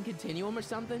space-time continuum or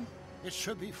something? It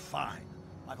should be fine.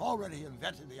 I've already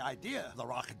invented the idea of the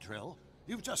rocket drill.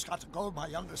 You've just got to goad my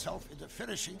younger self into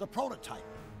finishing the prototype.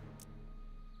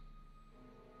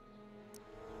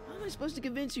 How am I supposed to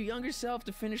convince your younger self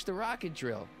to finish the rocket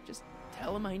drill? Just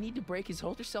tell him I need to break his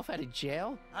older self out of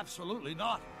jail? Absolutely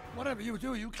not. Whatever you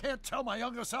do, you can't tell my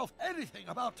younger self anything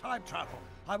about time travel.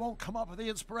 I won't come up with the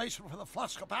inspiration for the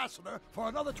flux capacitor for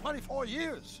another 24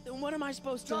 years. Then what am I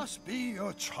supposed to... Just be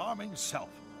your charming self.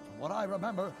 From what I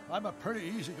remember, I'm a pretty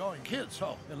easygoing kid,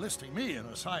 so enlisting me in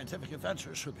a scientific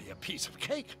adventure should be a piece of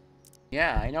cake.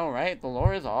 Yeah, I know, right? The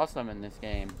lore is awesome in this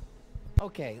game.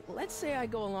 Okay, let's say I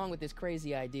go along with this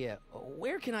crazy idea.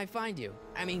 Where can I find you?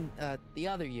 I mean, the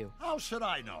other you. How should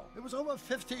I know? It was over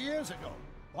 50 years ago.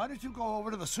 Why don't you go over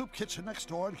to the soup kitchen next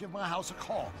door and give my house a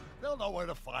call? They'll know where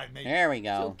to find me. There we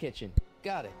go. Soup kitchen.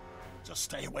 Got it. Just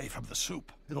stay away from the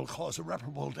soup. It'll cause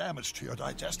irreparable damage to your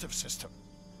digestive system.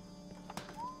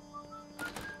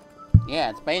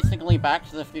 Yeah, it's basically Back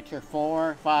to the Future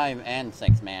 4, 5, and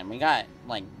 6, man. We got,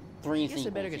 like, 3 sequels.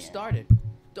 Guess I better get here. started.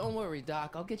 Don't worry,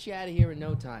 Doc. I'll get you out of here in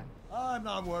no time. I'm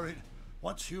not worried.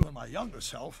 Once you and my younger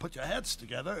self put your heads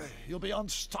together, you'll be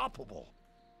unstoppable.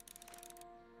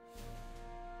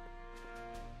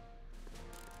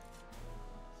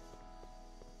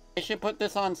 They should put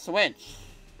this on Switch.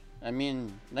 I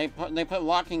mean, they put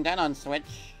Walking Dead on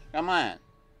Switch. Come on.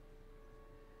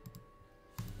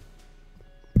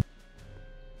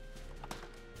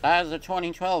 That is a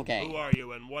 2012 game. Who are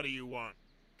you and what do you want?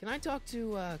 Can I talk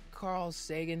to, Carl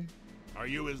Sagan? Are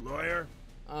you his lawyer?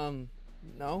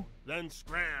 No. Then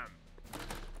scram.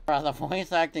 Bro, the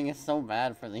voice acting is so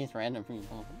bad for these random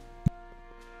people.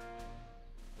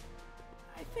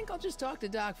 I think I'll just talk to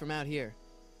Doc from out here.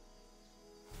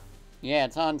 Yeah,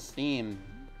 it's on Steam.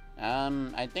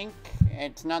 I think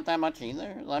it's not that much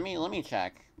either. Let me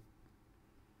check.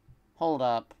 Hold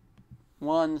up.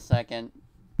 1 second.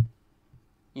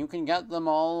 You can get them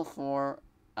all for...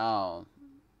 Oh.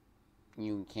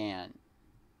 You can't.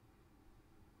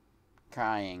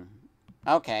 Crying.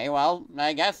 Okay, well,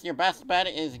 I guess your best bet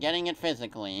is getting it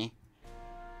physically.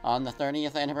 On the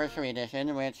 30th Anniversary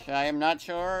Edition, which I am not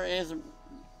sure is...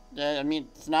 I mean,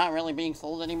 it's not really being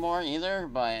sold anymore either,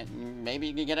 but maybe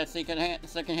you could get it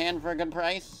secondhand for a good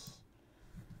price.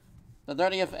 The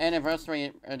 30th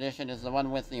Anniversary Edition is the one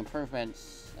with the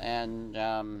improvements, and,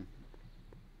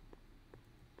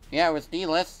 yeah, it was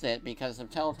delisted because of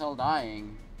Telltale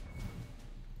dying.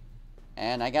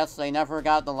 And I guess they never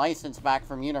got the license back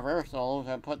from Universal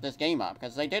to put this game up,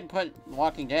 because they did put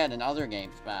Walking Dead and other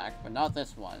games back, but not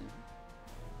this one.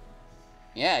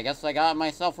 Yeah, I guess I got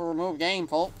myself a removed game,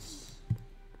 folks.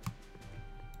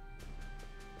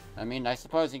 I mean, I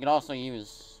suppose you could also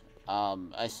use,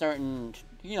 a certain,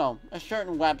 you know, a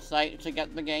certain website to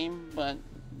get the game, but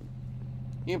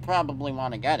you probably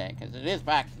want to get it, because it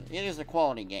is a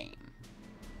quality game.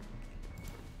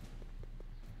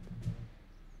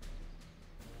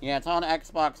 Yeah, it's on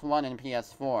Xbox One and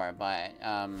PS4, but,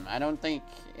 I don't think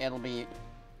it'll be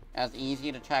as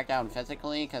easy to track down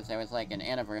physically, because there was, like, an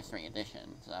anniversary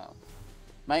edition, so...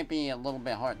 Might be a little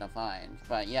bit hard to find,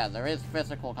 but yeah, there is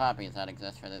physical copies that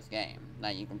exist for this game,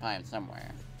 that you can find somewhere.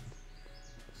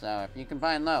 So, if you can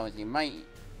find those, you might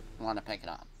want to pick it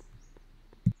up.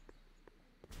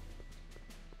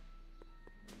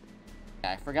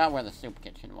 Yeah, I forgot where the soup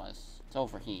kitchen was. It's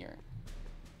over here.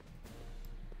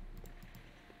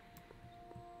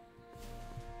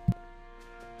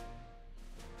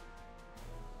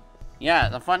 Yeah,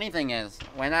 the funny thing is,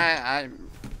 when I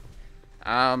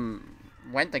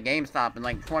went to GameStop in,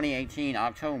 like, 2018,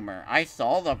 October, I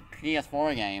saw the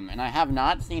PS4 game, and I have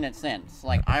not seen it since.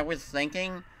 Like, I was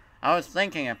thinking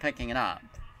of picking it up.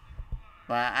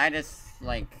 But I just,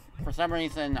 like, for some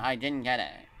reason, I didn't get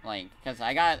it. Like, because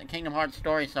I got Kingdom Hearts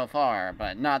story so far,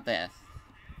 but not this.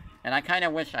 And I kind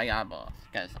of wish I got both,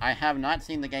 because I have not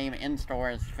seen the game in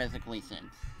stores physically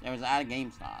since. It was at a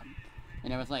GameStop.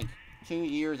 And it was, like, 2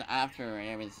 years after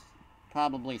it was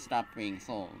probably stopped being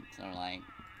sold, so, like,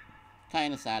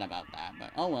 kind of sad about that,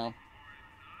 but oh well.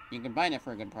 You can find it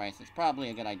for a good price, it's probably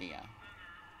a good idea.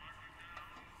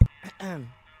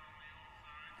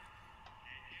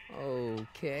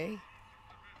 Okay.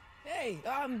 Hey,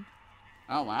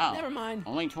 Oh wow. Never mind.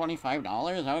 Only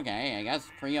 $25? Okay, I guess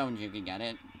pre-owned you could get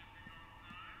it.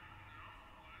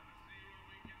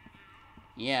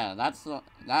 Yeah, that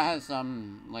has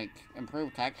some, like,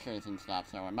 improved textures and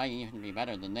stuff, so it might even be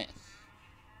better than this.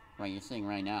 What you're seeing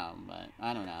right now, but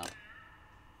I don't know.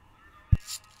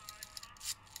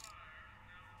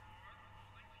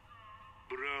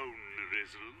 Brown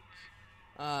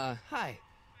residence? Hi.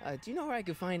 Do you know where I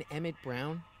could find Emmett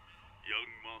Brown? Young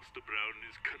Master Brown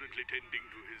is currently tending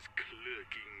to his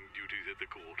clerking duties at the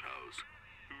courthouse.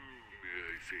 Who may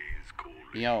I say is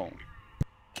calling? Yo.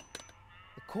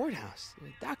 The courthouse?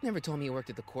 Doc never told me he worked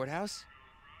at the courthouse.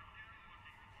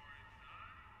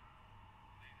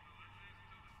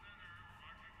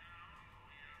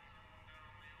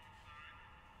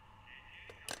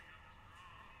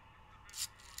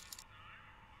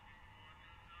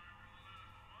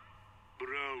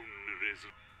 Brown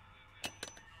residence.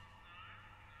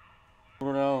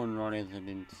 unknown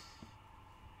resident.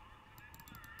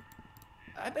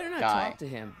 I better not Guy. talk to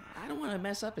him. I don't want to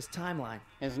mess up his timeline.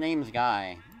 His name's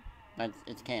Guy.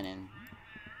 It's canon.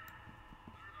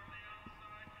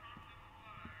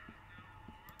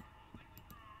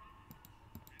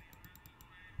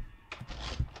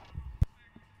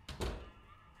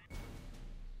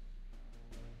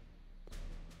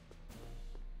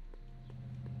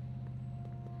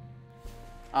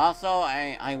 Also,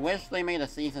 I wish they made a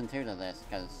season 2 to this,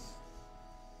 because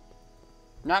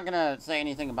I'm not gonna say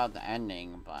anything about the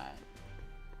ending, but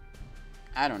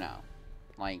I don't know.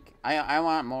 Like, I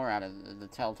want more out of the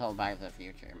Telltale Back to the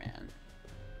Future, man.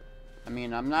 I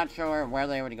mean, I'm not sure where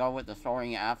they would go with the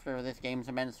story after this game's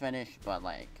been finished, but,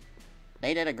 like,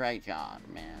 they did a great job,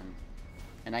 man.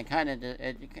 And I kind of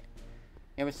did,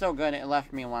 it was so good, it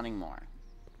left me wanting more.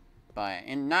 But,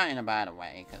 not in a bad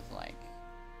way, because, like,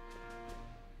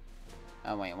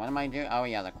 oh wait, what am I doing? Oh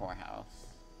yeah, the courthouse.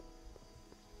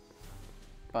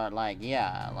 But like,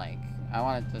 yeah, like, I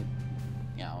wanted to,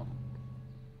 you know.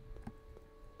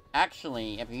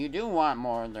 Actually, if you do want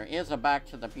more, there is a Back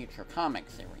to the Future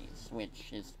comic series,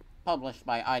 which is published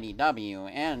by IDW,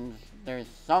 and there's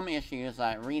some issues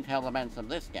that retell events of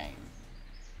this game.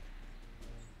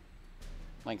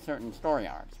 Like certain story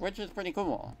arcs, which is pretty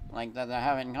cool. Like, that they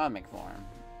have it in comic form.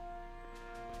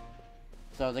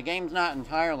 So the game's not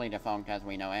entirely defunct as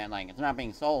we know it, like, it's not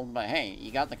being sold, but hey,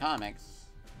 you got the comics.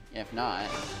 If not,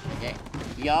 the game.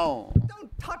 Yo!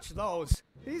 Don't touch those!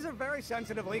 These are very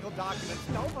sensitive legal documents.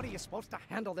 Nobody is supposed to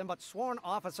handle them but sworn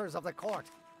officers of the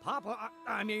court. Papa,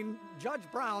 I mean, Judge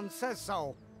Brown says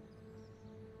so.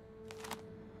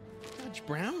 Judge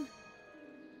Brown?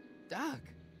 Doc.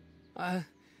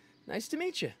 Nice to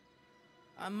meet you.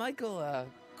 I'm Michael,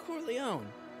 Corleone.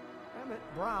 Emmett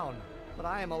Brown. But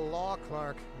I am a law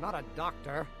clerk, not a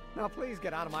doctor. Now please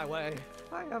get out of my way.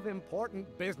 I have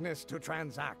important business to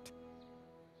transact.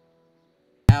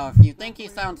 Now, if you think he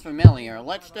sounds familiar,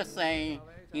 let's just say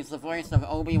he's the voice of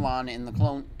Obi-Wan in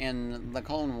the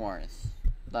Clone Wars,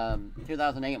 the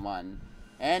 2008 one,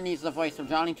 and he's the voice of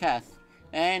Johnny Test,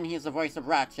 and he's the voice of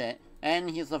Ratchet, and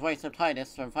he's the voice of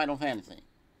Titus from Final Fantasy.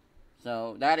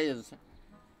 So that is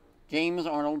James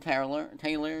Arnold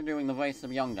Taylor doing the voice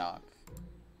of Young Dog.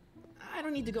 I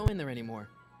don't need to go in there anymore.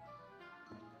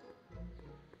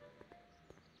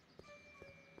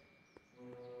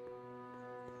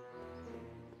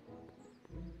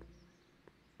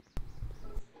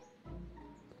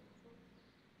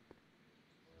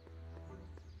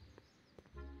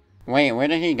 Wait, where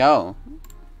did he go?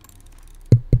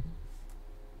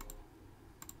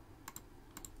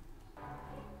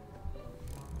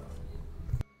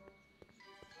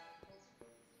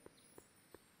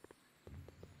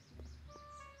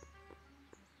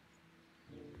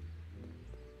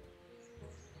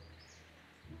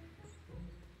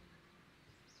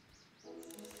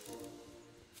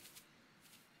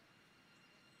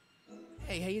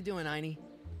 Hey, how you doing, Einie?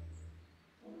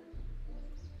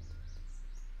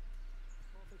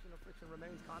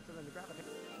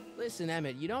 Listen,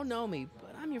 Emmett, you don't know me,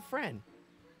 but I'm your friend.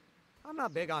 I'm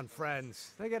not big on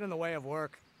friends. They get in the way of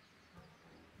work.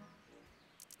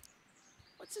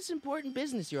 What's this important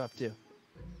business you're up to?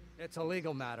 It's a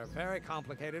legal matter. Very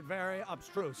complicated, very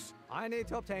abstruse. I need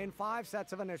to obtain 5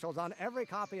 sets of initials on every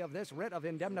copy of this writ of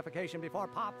indemnification before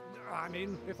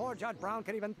before Judge Brown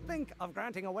can even think of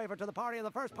granting a waiver to the party of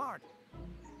the first part.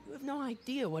 You have no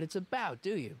idea what it's about,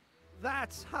 do you?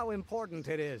 That's how important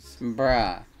it is.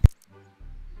 Bruh.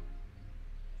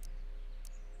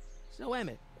 So,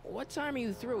 Emmett, what time are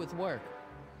you through with work?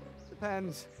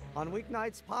 Depends. On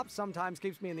weeknights, Pop sometimes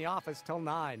keeps me in the office till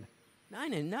 9.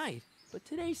 9 at night? But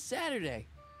today's Saturday.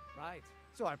 Right.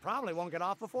 So I probably won't get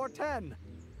off before 10.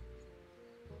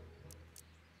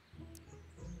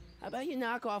 How about you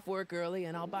knock off work early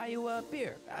and I'll buy you a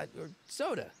beer, or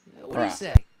soda. What do Bruh. you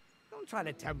say? Don't try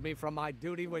to tempt me from my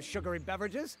duty with sugary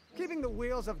beverages. Keeping the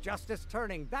wheels of justice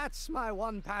turning, that's my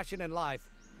one passion in life.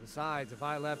 Besides, if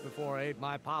I left before 8,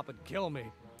 my pop would kill me.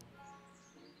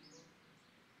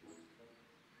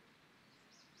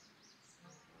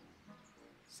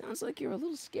 Sounds like you're a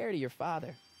little scared of your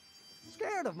father.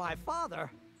 Scared of my father?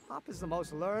 Pop is the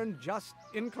most learned, just,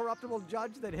 incorruptible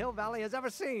judge that Hill Valley has ever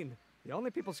seen. The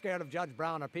only people scared of Judge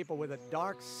Brown are people with a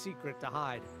dark secret to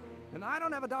hide. And I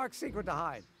don't have a dark secret to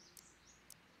hide.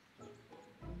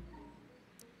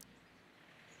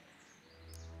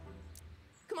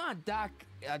 Come on, Doc.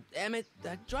 Emmett,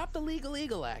 drop the Legal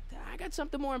Eagle Act. I got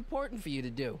something more important for you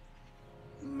to do.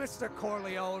 Mr.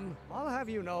 Corleone, I'll have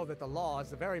you know that the law is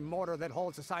the very mortar that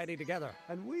holds society together,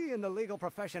 and we in the legal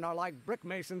profession are like brick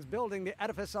masons building the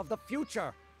edifice of the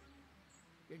future.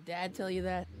 Your dad tell you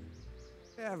that?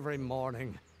 Every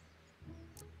morning.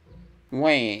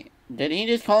 Wait, did he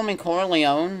just call me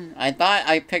Corleone? I thought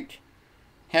I picked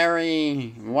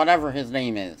Harry, whatever his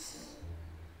name is.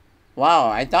 Wow,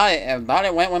 I thought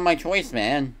it went with my choice,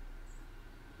 man.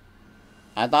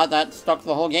 I thought that stuck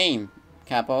the whole game,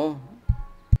 Capo.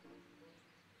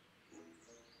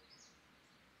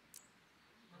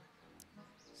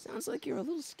 Sounds like you're a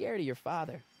little scared of your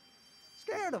father.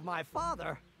 Scared of my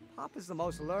father? Pop is the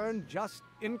most learned, just,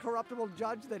 incorruptible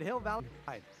judge that Hill Valley...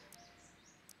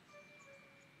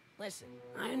 Listen,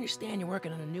 I understand you're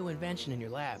working on a new invention in your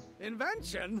lab.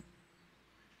 Invention?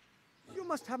 You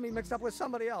must have me mixed up with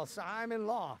somebody else. I'm in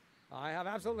law. I have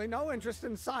absolutely no interest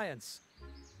in science.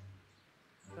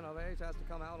 Of age has to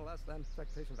come out less than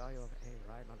expectation value of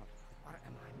A, right? No. What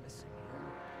am I missing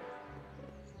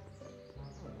here?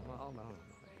 Oh, no.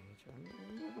 Age.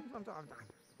 I'm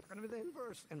gonna be the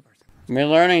inverse. We're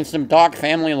learning some Doc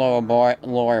family lore,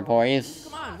 boys.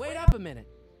 Come on, wait up a minute.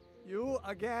 You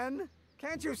again?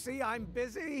 Can't you see I'm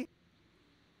busy?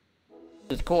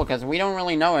 It's cool because we don't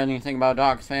really know anything about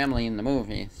Doc's family in the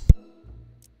movies.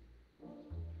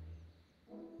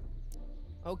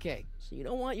 Okay, so you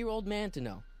don't want your old man to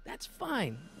know. That's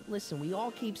fine. Listen, we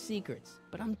all keep secrets.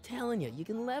 But I'm telling you, you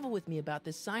can level with me about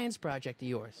this science project of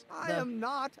yours. I am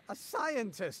not a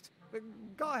scientist.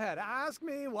 Go ahead, ask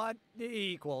me what E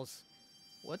equals.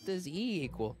 What does E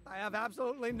equal? I have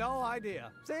absolutely no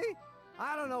idea. See?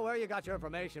 I don't know where you got your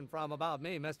information from about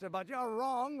me, mister, but you're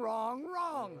wrong.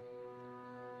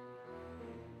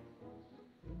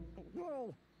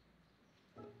 Whoa.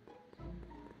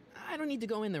 I don't need to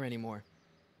go in there anymore.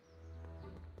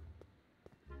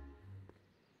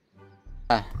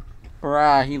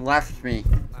 Bruh, he left me.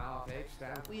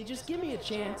 Will you just give me a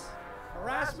chance?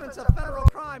 Harassment's a federal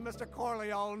crime, Mr.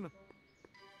 Corleone.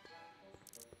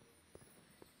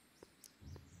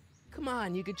 Come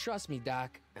on, you could trust me,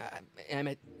 Doc.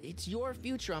 Emmett, it's your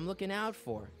future I'm looking out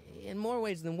for, in more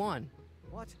ways than one.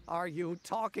 What are you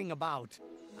talking about?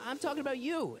 I'm talking about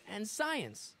you and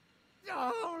science.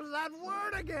 Oh, that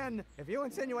word again! If you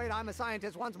insinuate I'm a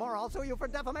scientist once more, I'll sue you for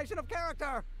defamation of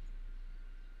character!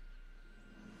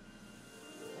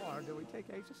 Or do we take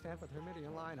A to stand for the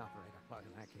Hermitian line operator? Well,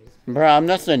 in that case... Bruh, I'm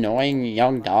just annoying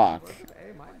young Doc.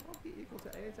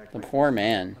 The poor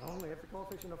man. Only if the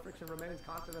coefficient of friction remains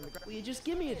constant in the... Will you just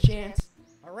give me a chance?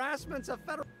 Harassment's a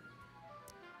federal...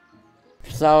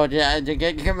 So,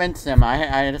 to convince him,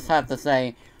 I just have to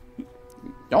say...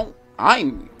 you know,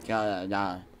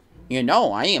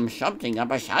 I am something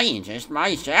of a scientist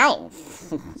myself.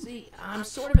 See, I'm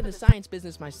sort of in the science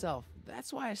business myself.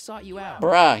 That's why I sought you out.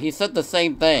 Bruh, he said the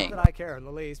same thing. Not that I care in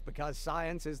the least, because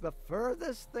science is the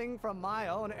furthest thing from my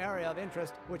own area of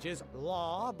interest, which is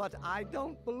law, but I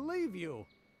don't believe you.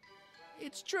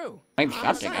 It's true. I'm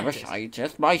something of a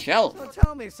scientist myself. So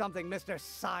tell me something, Mr.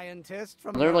 Scientist,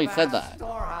 from Literally the said vast that.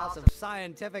 storehouse of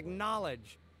scientific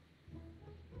knowledge.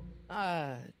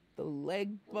 The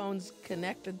leg bone's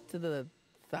connected to the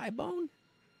thigh bone?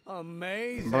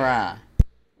 Amazing. Bruh.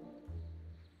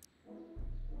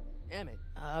 Emmett,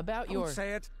 about Don't your...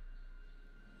 say it.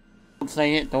 Don't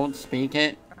say it, don't speak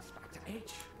it.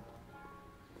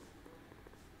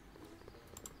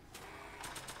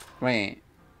 Wait.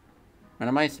 What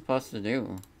am I supposed to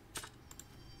do?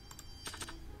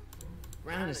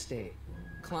 Brown Estate.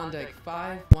 Klondike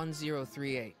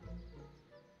 51038.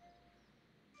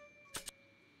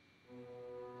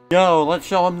 Yo, let's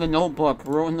show him the notebook.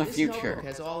 Ruin the This future. notebook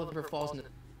has all of her false...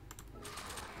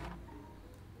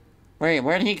 Wait,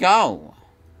 where'd he go?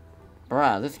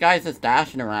 Bruh, this guy's just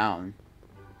dashing around.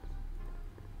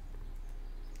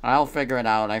 I'll figure it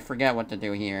out. I forget what to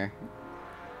do here.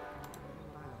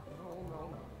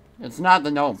 It's not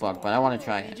the notebook, but I want to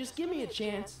try it. Just give me a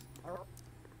chance.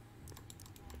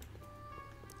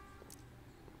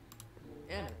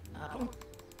 Emmett,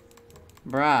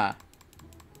 Bruh.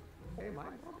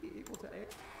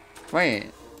 Wait,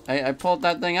 I pulled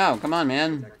that thing out. Come on,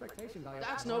 man.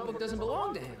 Doc's notebook doesn't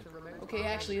belong to him. Okay,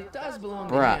 actually, it does belong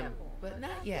to Bruh. him, but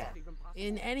not yet.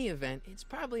 In any event, it's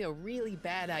probably a really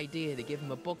bad idea to give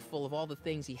him a book full of all the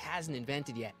things he hasn't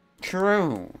invented yet.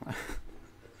 True.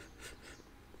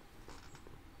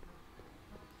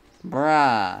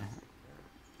 Bruh.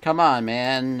 Come on,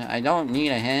 man. I don't need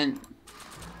a hint.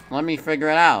 Let me figure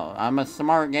it out. I'm a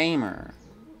smart gamer.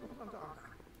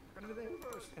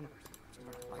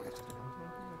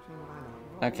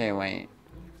 Okay, wait.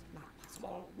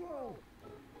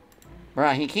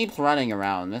 Bruh, he keeps running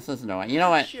around. This is annoying. You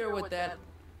know what? Sure with that.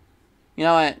 You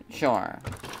know what? Sure.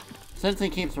 Since he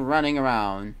keeps running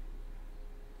around...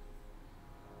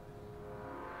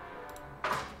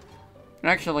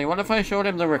 Actually, what if I showed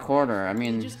him the recorder? I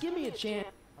mean, Just give me a chance.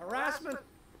 Harassment.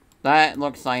 that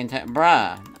looks scientific.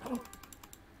 Bruh.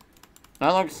 That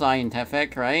looks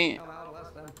scientific, right?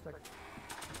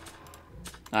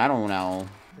 I don't know.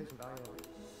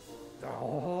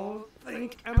 Oh,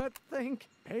 think, Emmett, think.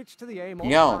 H to the A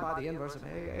multiplied Yo. by the inverse of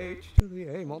A. H to the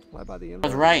A multiplied by the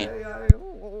inverse That's right. of A.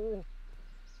 Oh.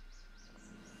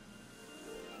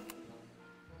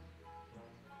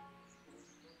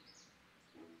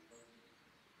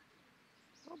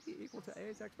 Be equal to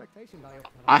A's expectation value.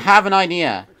 I have an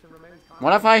idea.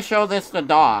 What if I show this to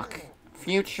Doc,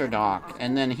 future Doc,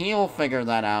 and then he'll figure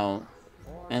that out,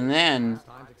 and then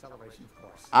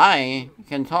I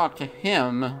can talk to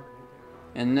him,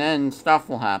 and then stuff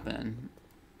will happen.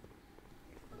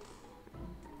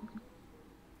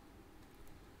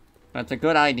 That's a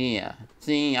good idea.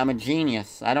 See, I'm a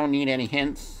genius. I don't need any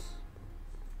hints.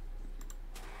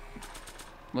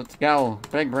 Let's go.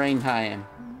 Big brain time.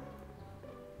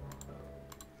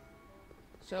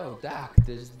 So, Doc,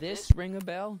 does this ring a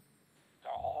bell?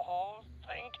 Oh,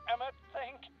 think, Emmett,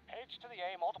 think. H to the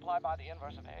A multiplied by the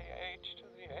inverse of A. H to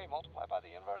the A multiplied by the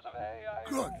inverse of A.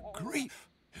 Good grief!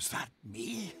 Is that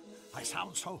me? I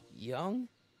sound so... young?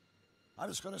 I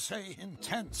was gonna say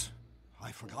intense.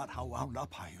 I forgot how wound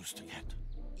up I used to get.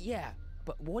 Yeah,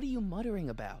 but what are you muttering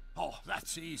about? Oh,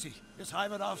 that's easy. It's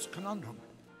Ivanov's conundrum.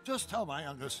 Just tell my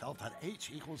younger self that H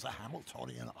equals the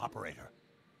Hamiltonian operator.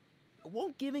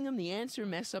 Won't giving him the answer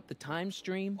mess up the time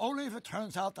stream? Only if it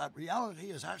turns out that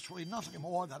reality is actually nothing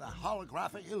more than a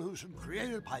holographic illusion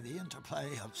created by the interplay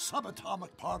of subatomic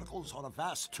particles on a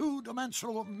vast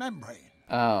two-dimensional membrane.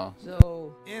 Oh.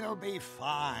 So... it'll be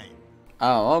fine.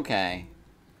 Oh, okay.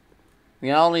 We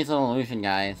got all these illusion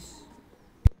guys.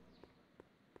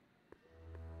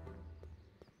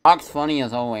 Doc's funny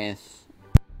as always.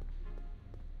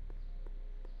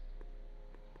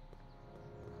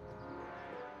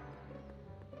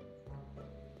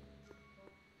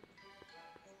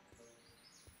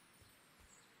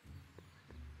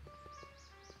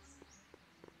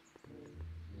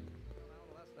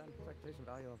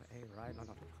 Value of A, right?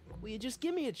 No. Will you just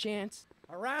give me a chance?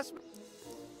 Harassment.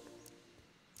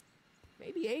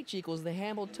 Maybe H equals the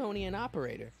Hamiltonian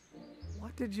operator.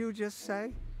 What did you just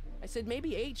say? I said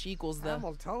maybe H equals the...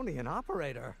 Hamiltonian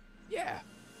operator? Yeah.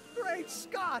 Great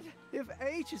Scott! If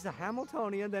H is the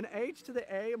Hamiltonian, then H to the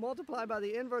A multiplied by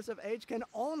the inverse of H can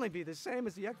only be the same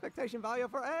as the expectation value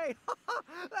for A.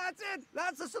 That's it!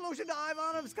 That's the solution to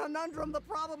Ivanov's conundrum, the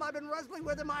problem I've been wrestling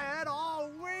with in my head all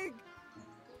week!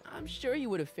 I'm sure you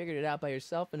would have figured it out by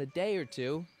yourself in a day or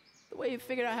two. The way you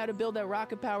figured out how to build that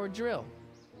rocket-powered drill.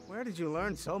 Where did you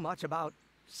learn so much about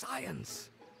science?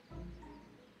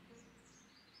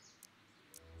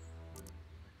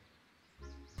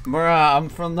 Bruh, I'm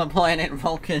from the planet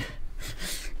Vulcan.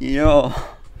 Yo.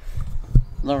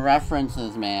 The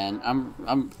references, man.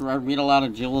 I read a lot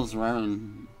of Jules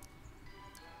Verne.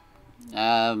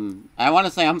 I want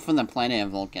to say I'm from the planet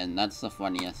Vulcan. That's the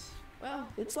funniest. Well,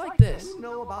 it's like this. You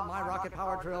know about my rocket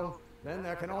power drill? Then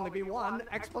there can only be one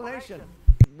explanation.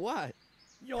 What?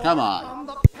 You're Come on. from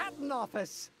the patent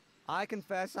office. I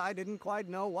confess I didn't quite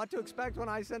know what to expect when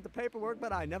I sent the paperwork,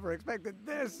 but I never expected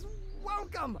this.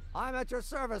 Welcome! I'm at your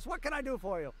service. What can I do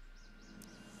for you?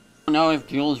 I don't know if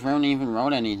Jules Verne even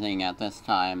wrote anything at this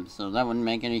time, so that wouldn't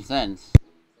make any sense.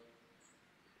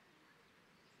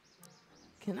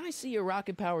 Can I see your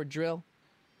rocket-powered drill?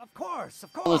 Of course,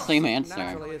 of The course. same answer.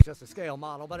 Naturally, it's just a scale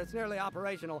model, but it's nearly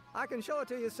operational. I can show it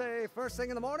to you, say, first thing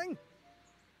in the morning?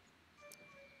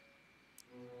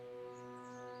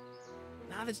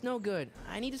 Nah, that's no good.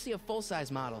 I need to see a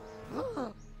full-size model.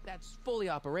 That's fully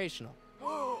operational.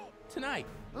 Tonight.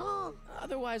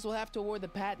 Otherwise, we'll have to award the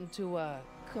patent to a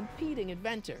competing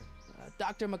inventor,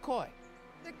 Dr. McCoy.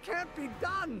 It can't be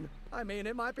done! I mean,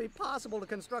 it might be possible to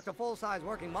construct a full-size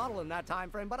working model in that time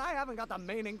frame, but I haven't got the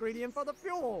main ingredient for the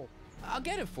fuel. I'll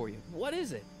get it for you. What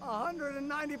is it?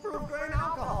 190 proof grain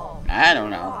alcohol. I don't You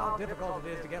know. how difficult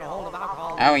it is to get a hold of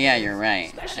alcohol. Oh yeah, you're right.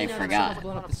 Especially I now that forgot. someone's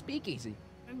blown up the speakeasy.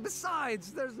 And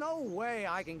besides, there's no way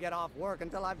I can get off work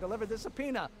until I've delivered this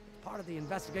subpoena. It's part of the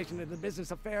investigation into the business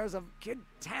affairs of Kid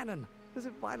Tannen. Is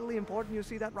it vitally important you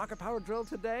see that rocket-powered drill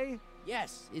today?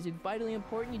 Yes. Is it vitally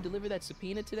important you deliver that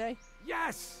subpoena today?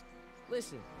 Yes!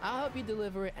 Listen, I'll help you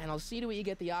deliver it, and I'll see to it you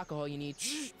get the alcohol you need.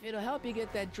 It'll help you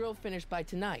get that drill finished by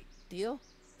tonight. Deal?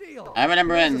 Deal. I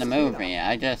remember in the movie.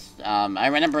 I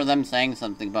remember them saying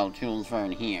something about Jules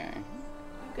Verne here.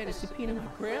 You got a subpoena from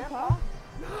Grandpa?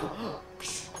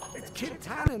 It's Kid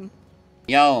Tannen.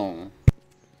 Yo.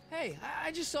 Hey,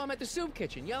 I just saw him at the soup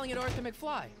kitchen yelling at Arthur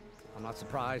McFly. I'm not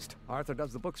surprised. Arthur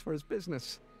does the books for his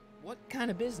business. What kind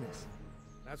of business?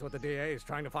 That's what the DA is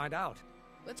trying to find out.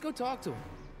 Let's go talk to him.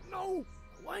 No!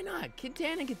 Why not? Kid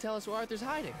Tannen can tell us where Arthur's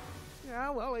hiding. Yeah,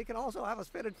 well, he can also have us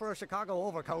fitted for a Chicago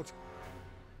overcoat.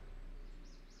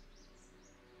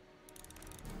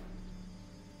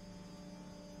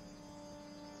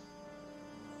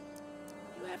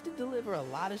 You have to deliver a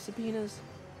lot of subpoenas?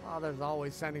 Father's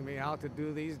always sending me out to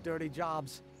do these dirty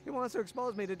jobs. He wants to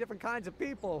expose me to different kinds of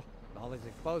people. All he's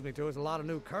exposed me to is a lot of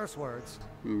new curse words.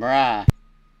 Bruh.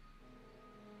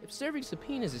 If serving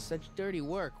subpoenas is such dirty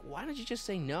work, why don't you just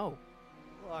say no?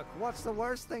 Look, what's the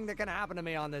worst thing that can happen to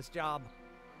me on this job?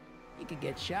 You could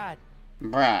get shot.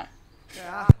 Bruh.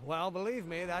 Yeah, well, believe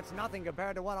me, that's nothing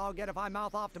compared to what I'll get if I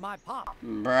mouth off to my pop.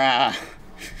 Bruh.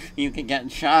 You could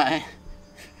get shot.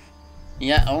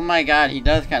 Yeah, oh my god, he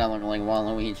does kind of look like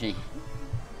Waluigi.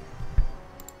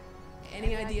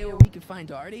 Any idea where we could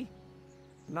find Artie?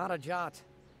 Not a jot.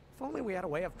 If only we had a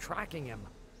way of tracking him.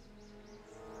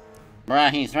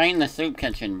 Bruh, he's right in the soup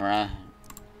kitchen, bruh.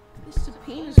 This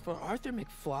subpoena's for Arthur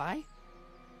McFly?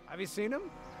 Have you seen him?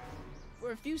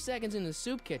 For a few seconds in the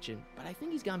soup kitchen, but I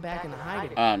think he's gone back into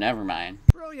hiding. Oh, never mind.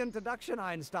 Brilliant deduction,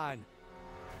 Einstein.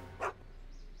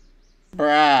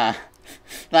 Bruh.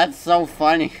 That's so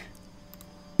funny.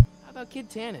 How about Kid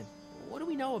Tannen? What do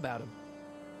we know about him?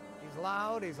 He's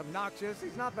loud, he's obnoxious,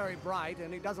 he's not very bright,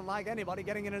 and he doesn't like anybody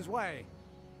getting in his way.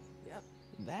 Yep,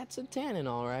 that's a Tannen,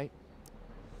 all right.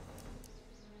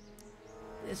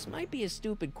 This might be a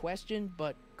stupid question,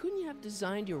 but couldn't you have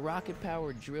designed your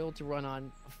rocket-powered drill to run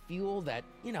on fuel that,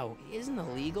 you know, isn't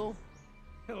illegal?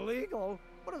 Illegal?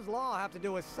 What does law have to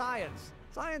do with science?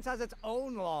 Science has its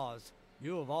own laws.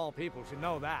 You, of all people, should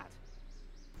know that.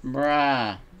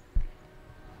 Bruh.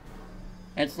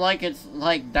 It's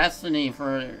like destiny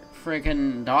for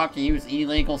freaking Doc to use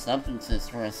illegal substances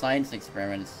for a science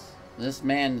experiment. This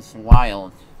man's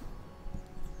wild.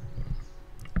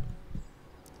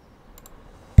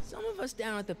 Some of us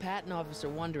down at the patent office are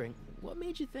wondering, what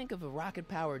made you think of a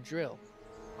rocket-powered drill?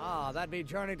 Ah, that'd be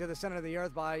Journey to the Center of the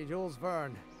Earth by Jules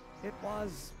Verne. It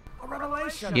was a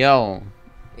revelation. Yo.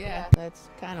 Yeah, that's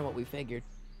kind of what we figured.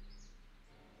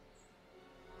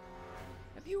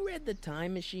 Have you read The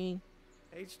Time Machine?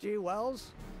 H.G.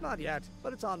 Wells? Not yet,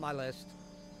 but it's on my list.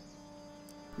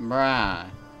 Bruh.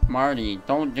 Marty,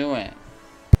 don't do it.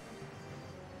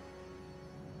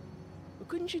 But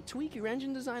couldn't you tweak your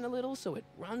engine design a little so it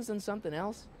runs on something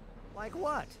else? Like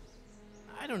what?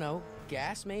 I don't know.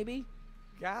 Gas, maybe?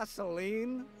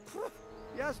 Gasoline?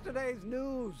 Yesterday's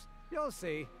news. You'll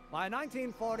see. By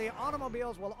 1940,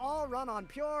 automobiles will all run on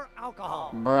pure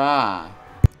alcohol. Bruh.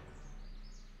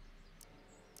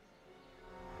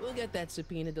 We'll get that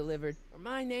subpoena delivered, or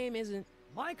my name isn't...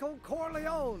 Michael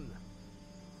Corleone!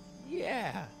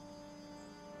 Yeah.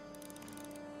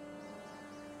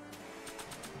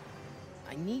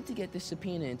 I need to get this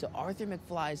subpoena into Arthur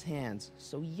McFly's hands,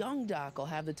 so young Doc will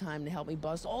have the time to help me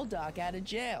bust old Doc out of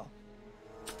jail.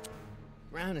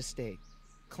 Brown Estate,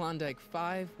 Klondike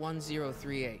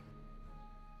 51038.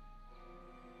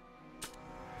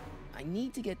 I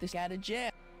need to get this out of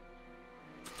jail.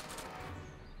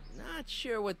 Not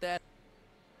sure what that...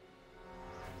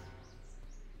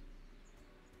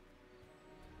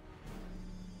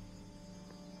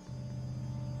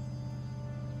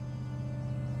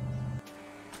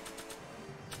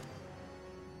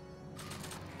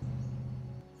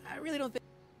 I really don't think...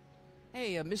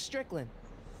 Hey, Miss Strickland.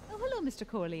 Oh, hello, Mr.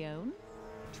 Corleone.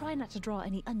 Try not to draw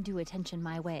any undue attention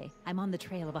my way. I'm on the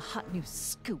trail of a hot new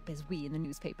scoop, as we in the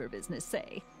newspaper business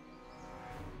say.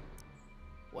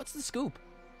 What's the scoop?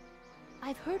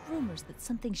 I've heard rumors that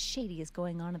something shady is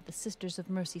going on at the Sisters of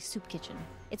Mercy soup kitchen.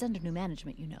 It's under new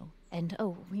management, you know. And,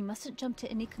 oh, we mustn't jump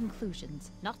to any conclusions.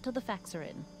 Not till the facts are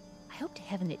in. I hope to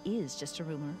heaven it is just a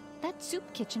rumor. That soup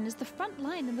kitchen is the front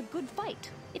line in the good fight.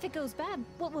 If it goes bad,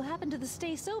 what will happen to the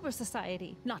Stay Sober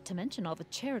Society? Not to mention all the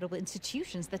charitable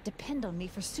institutions that depend on me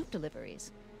for soup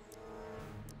deliveries.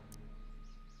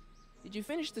 Did you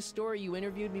finish the story you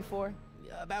interviewed me for?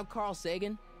 About Carl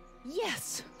Sagan?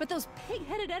 Yes, but those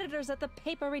pig-headed editors at the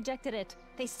paper rejected it.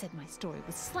 They said my story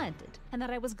was slanted, and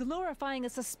that I was glorifying a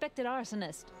suspected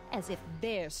arsonist. As if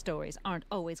their stories aren't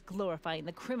always glorifying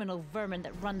the criminal vermin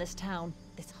that run this town.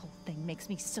 This whole thing makes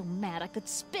me so mad I could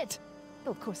spit.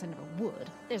 Though of course I never would.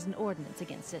 There's an ordinance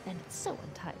against it, and it's so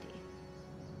untidy.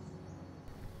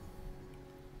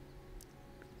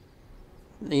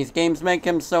 These games make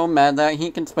him so mad that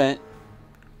he can spit.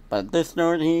 But this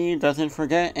note, he doesn't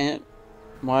forget it.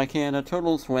 Why can't a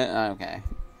turtle swim? Okay.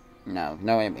 No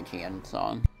Imogen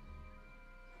song.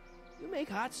 You make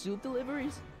hot soup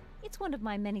deliveries? It's one of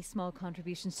my many small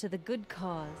contributions to the good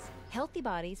cause. Healthy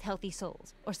bodies, healthy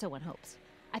souls. Or so one hopes.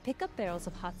 I pick up barrels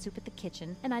of hot soup at the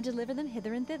kitchen, and I deliver them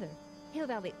hither and thither. Hill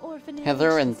Valley Orphanage,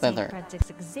 Hither and St. thither.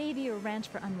 Francis Xavier Ranch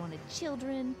for unwanted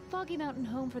children, Foggy Mountain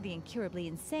Home for the incurably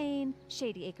insane,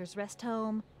 Shady Acres Rest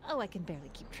Home. Oh, I can barely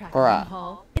keep track of them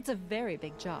all. It's a very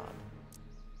big job.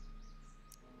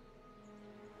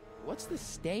 What's the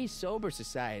Stay Sober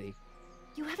Society?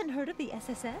 You haven't heard of the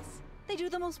SSS? They do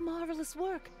the most marvelous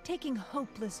work, taking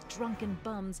hopeless drunken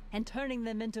bums and turning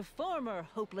them into former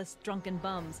hopeless drunken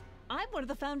bums. I'm one of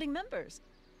the founding members.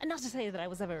 And not to say that I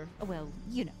was ever, well,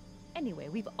 you know. Anyway,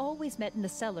 we've always met in the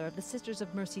cellar of the Sisters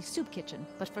of Mercy soup kitchen,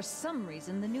 but for some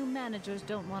reason the new managers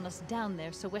don't want us down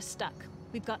there, so we're stuck.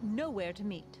 We've got nowhere to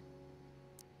meet.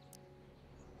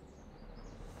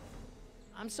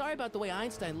 I'm sorry about the way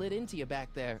Einstein lit into you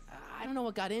back there. I don't know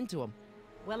what got into him.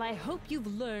 Well, I hope you've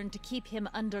learned to keep him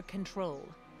under control.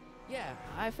 Yeah,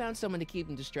 I found someone to keep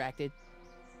him distracted.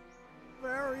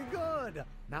 Very good.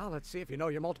 Now let's see if you know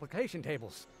your multiplication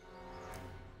tables.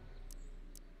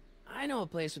 I know a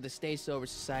place where the Stay Sober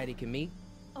Society can meet.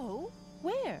 Oh?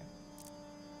 Where?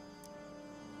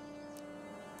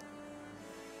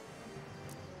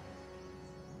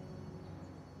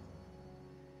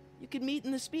 You could meet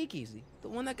in the Speakeasy, the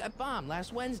one that got bombed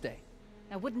last Wednesday.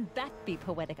 Now, wouldn't that be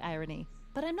poetic irony?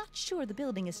 But I'm not sure the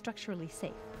building is structurally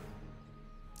safe.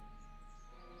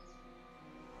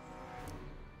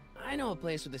 I know a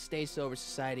place where the Stay Sober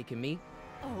Society can meet.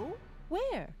 Oh?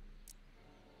 Where?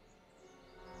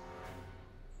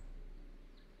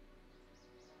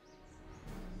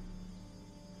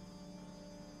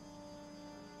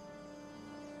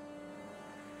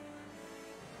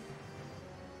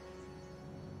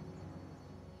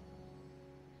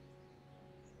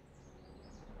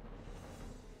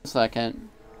 Second.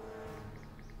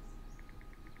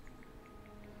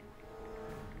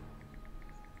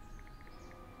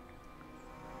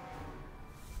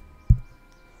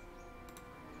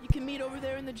 You can meet over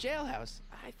there in the jailhouse.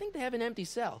 I think they have an empty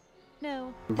cell.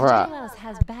 No. Bruh. The jailhouse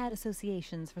has bad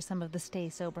associations for some of the Stay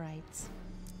Soberites.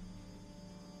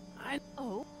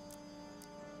 Oh?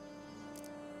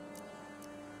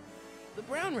 The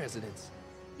Brown residence.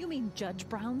 You mean Judge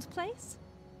Brown's place?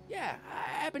 Yeah, I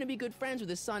happen to be good friends with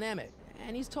his son Emmett,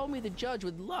 and he's told me the judge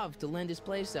would love to lend his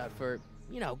place out for,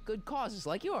 you know, good causes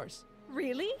like yours.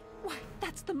 Really? Why,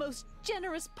 that's the most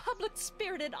generous,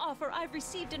 public-spirited offer I've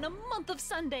received in a month of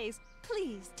Sundays.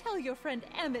 Please tell your friend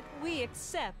Emmett we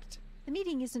accept. The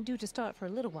meeting isn't due to start for a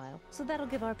little while, so that'll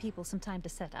give our people some time to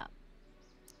set up.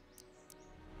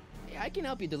 Hey, I can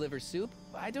help you deliver soup.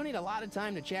 I donate a lot of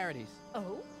time to charities.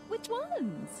 Oh? Which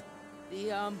ones?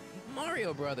 The,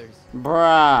 Mario Brothers. Bruh.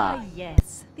 Ah,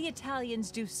 yes. The Italians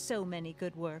do so many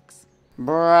good works.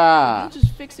 Bruh. You'll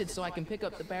just fix it so I can pick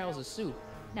up the barrels of soup.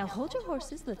 Now hold your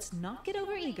horses, let's not get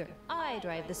over eager. I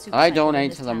drive the soup I cycle in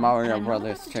donate this to the town, Mario and I'm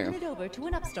Brothers not about to turn too. it over to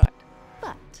an upstart.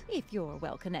 But if you're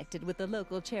well connected with the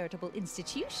local charitable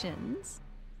institutions,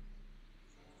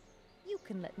 you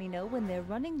can let me know when they're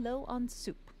running low on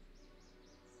soup.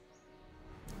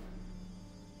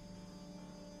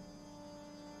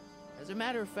 As a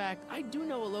matter of fact, I do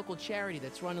know a local charity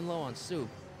that's running low on soup.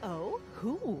 Oh?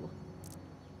 Who?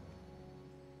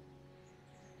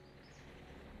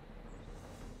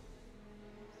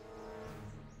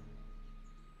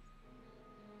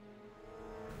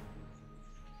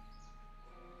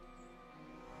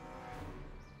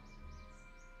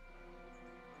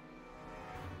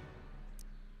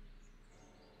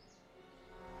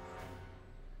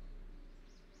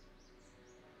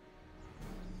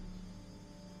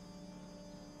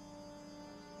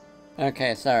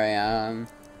 Okay, sorry,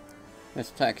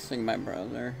 was texting my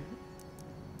brother.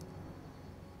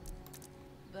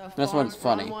 This one's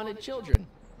funny. Unwanted children.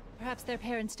 Perhaps their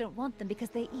parents don't want them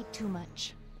because they eat too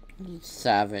much.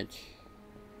 Savage.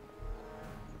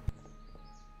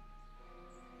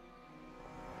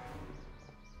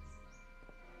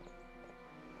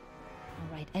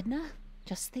 All right, Edna,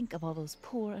 just think of all those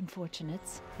poor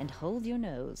unfortunates and hold your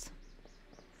nose.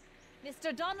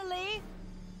 Mr. Donnelly!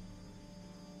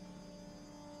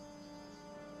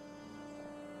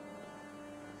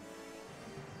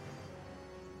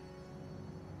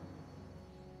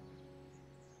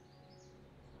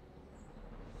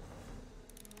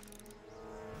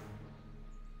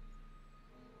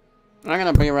 I'm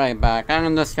gonna be right back.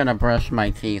 I'm just gonna brush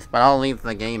my teeth, but I'll leave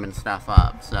the game and stuff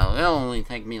up, so it'll only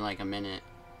take me like a minute.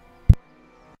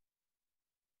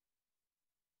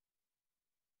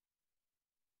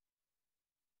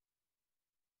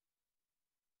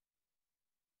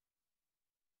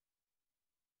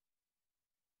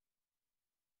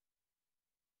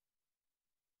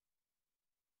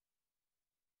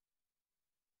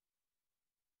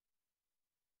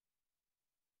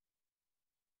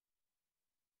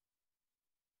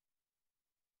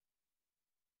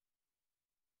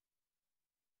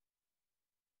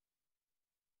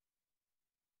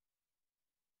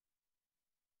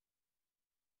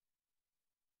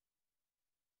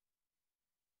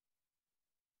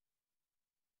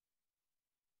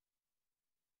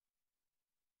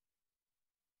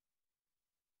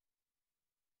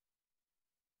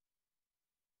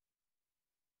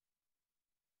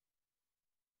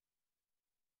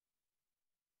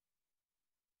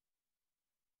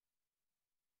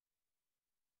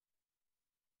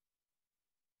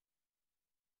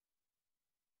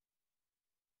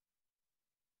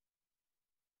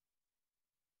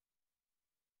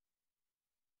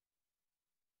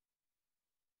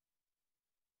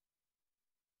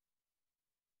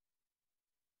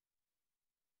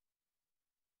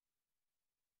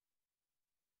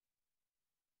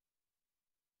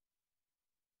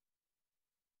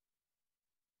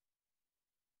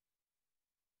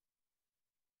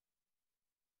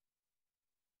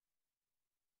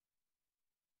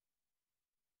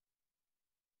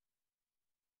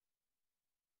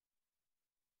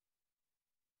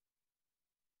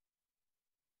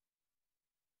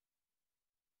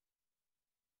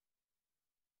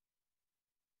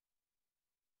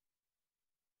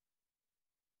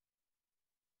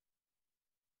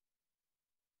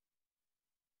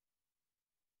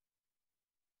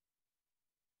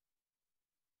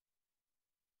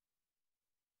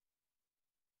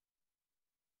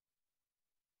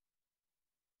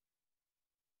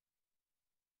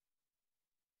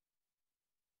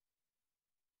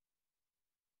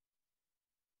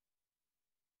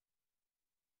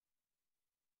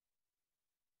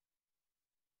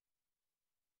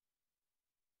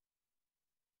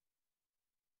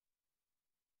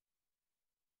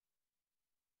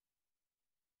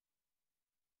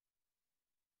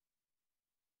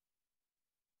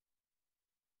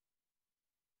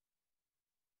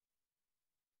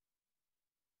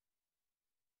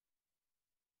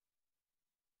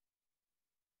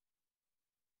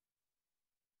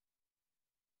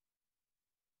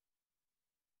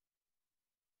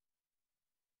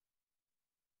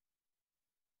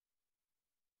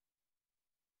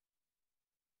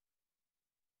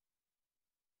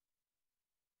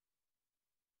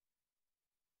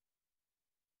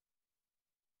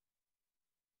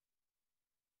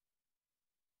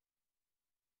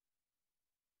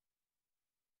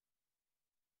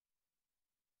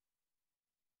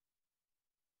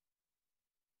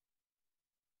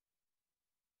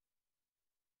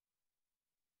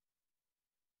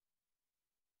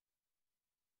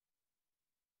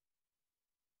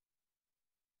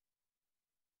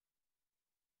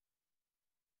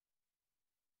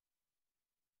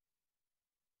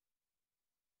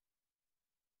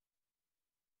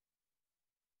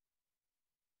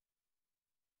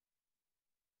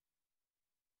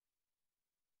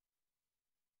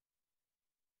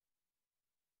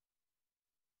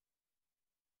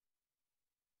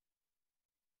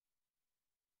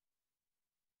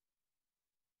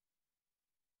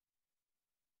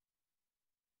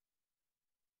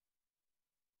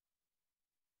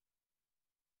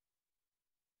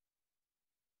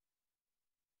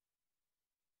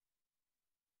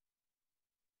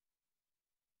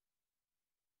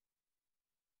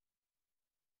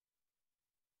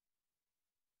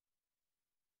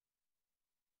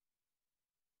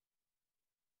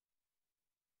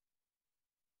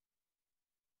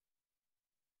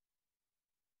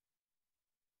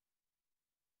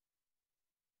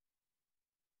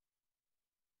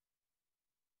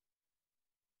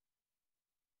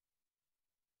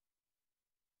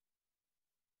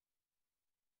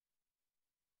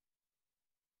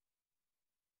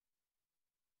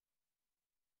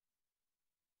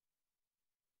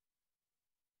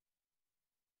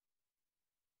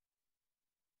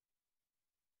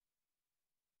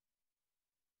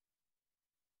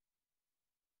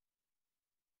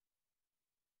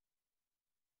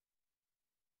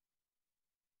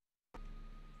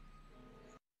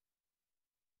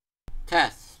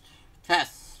 Test.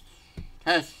 Test.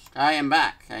 Test. I am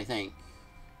back, I think.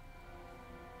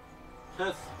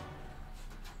 Test.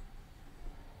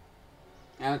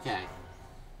 Okay.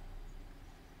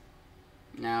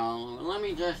 Now, let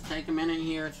me just take a minute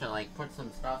here to, like, put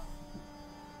some stuff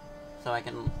so I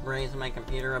can raise my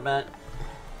computer a bit.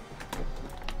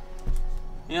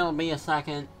 It'll be a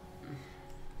second.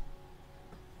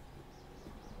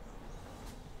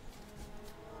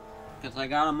 Because I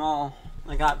got them all.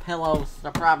 I got pillows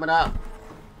to prop it up.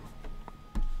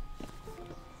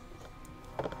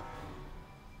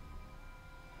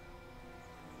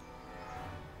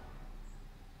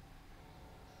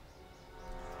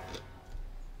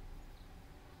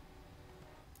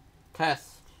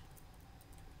 Test.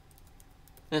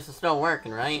 This is still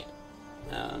working, right?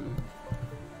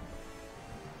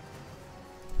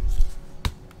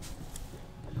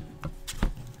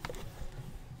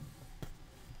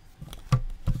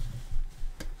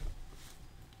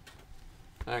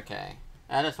 Okay.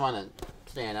 I just want to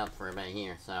stand up for a bit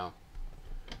here, so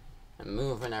I'm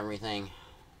moving everything.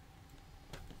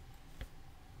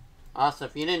 Also,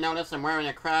 if you didn't notice, I'm wearing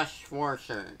a Crash 4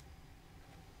 shirt.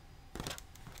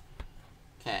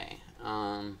 Okay,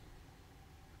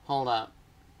 hold up.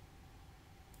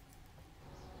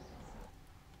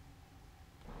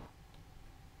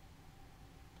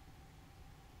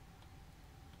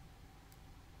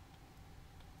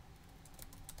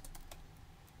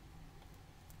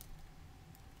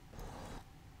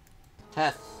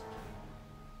 Test.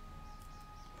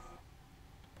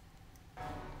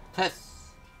 Test.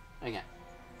 Okay.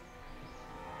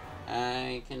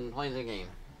 I can play the game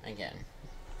again.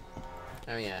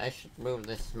 Oh yeah, I should move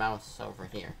this mouse over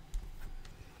here.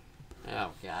 Oh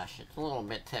gosh, it's a little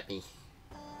bit tippy.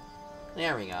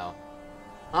 There we go.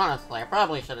 Honestly, I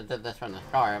probably should have did this from the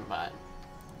start, but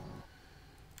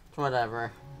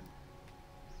whatever.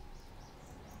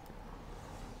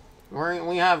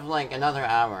 We have like another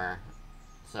hour,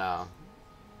 so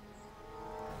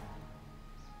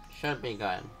should be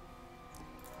good.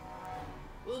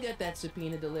 We'll get that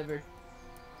subpoena delivered.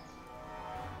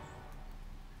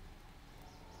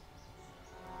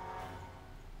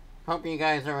 Hope you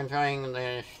guys are enjoying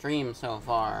the stream so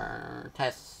far.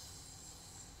 Test.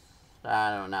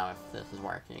 I don't know if this is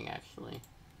working, actually.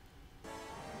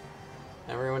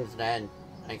 Everyone's dead.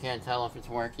 I can't tell if it's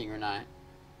working or not.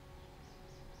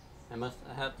 I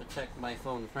have to check my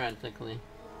phone frantically.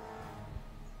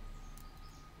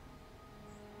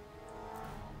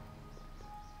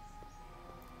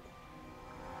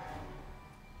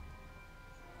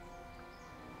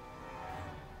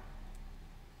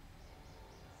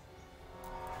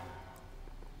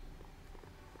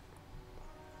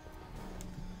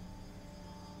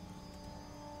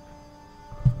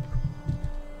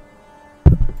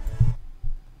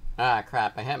 Ah,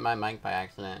 crap, I hit my mic by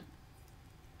accident.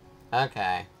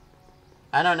 Okay.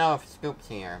 I don't know if Scoop's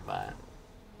here, but...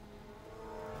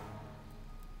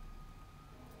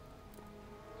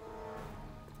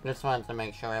 just wanted to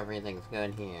make sure everything's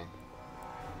good here.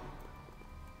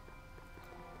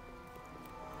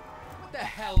 What the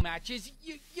hell, Matches?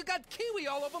 You got kiwi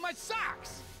all over my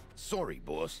socks! Sorry,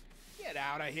 boss. Get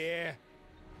out of here.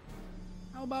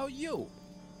 How about you?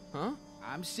 Huh?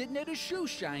 I'm sitting at a shoe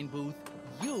shine booth.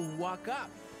 You walk up.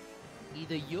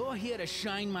 Either you're here to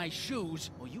shine my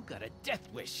shoes, or you got a death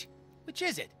wish. Which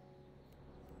is it?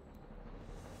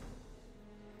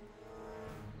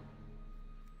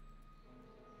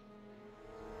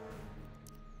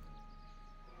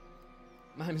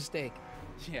 My mistake.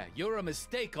 Yeah, you're a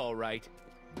mistake, all right,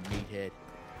 meathead.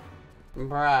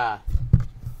 Bruh.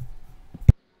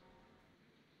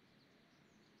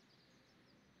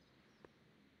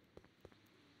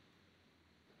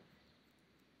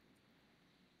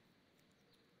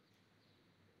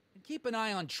 Keep an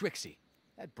eye on Trixie.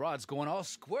 That broad's going all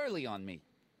squirrely on me.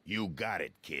 You got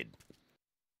it, kid.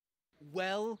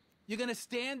 Well, you gonna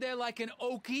stand there like an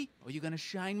okie, or you gonna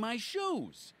shine my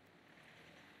shoes?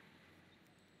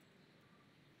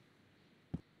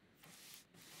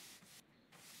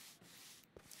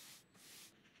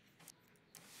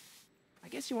 I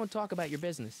guess you won't talk about your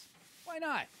business. Why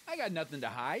not? I got nothing to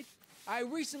hide. I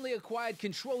recently acquired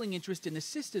controlling interest in the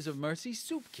Sisters of Mercy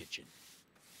Soup Kitchen.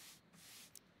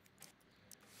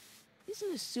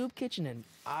 Isn't a soup kitchen an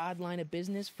odd line of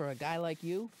business for a guy like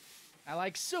you? I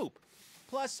like soup.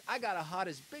 Plus, I got a heart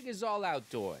as big as all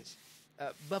outdoors.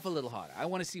 Buff a little harder. I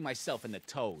want to see myself in the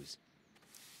toes.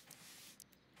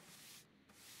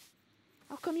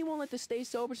 How come you won't let the Stay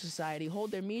Sober Society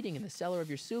hold their meeting in the cellar of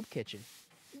your soup kitchen?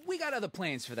 We got other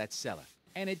plans for that cellar,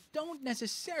 and it don't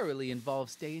necessarily involve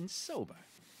staying sober.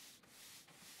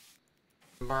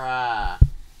 Bruh.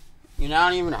 You're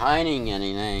not even hiding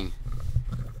anything.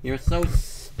 You're so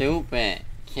stupid,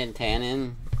 Kid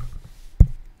Tannen.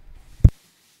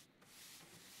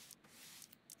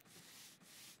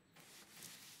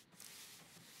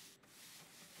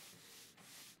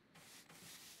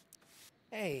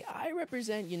 Hey, I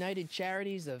represent United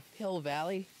Charities of Hill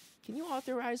Valley. Can you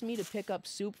authorize me to pick up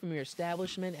soup from your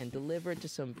establishment and deliver it to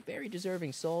some very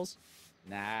deserving souls?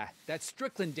 Nah, that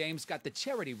Strickland dame's got the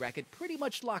charity racket pretty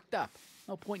much locked up.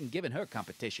 No point in giving her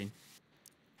competition.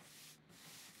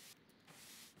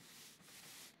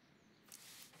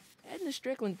 Edna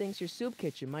Strickland thinks your soup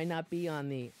kitchen might not be on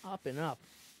the up and up.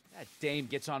 That dame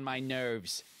gets on my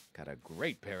nerves. Got a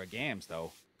great pair of gams,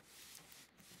 though.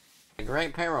 A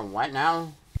great pair of what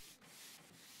now?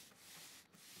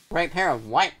 Great pair of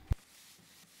what?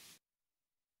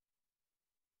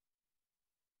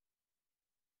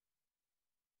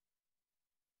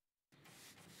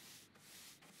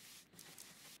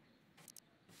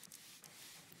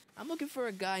 I'm looking for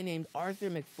a guy named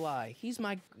Arthur McFly. He's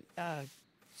my,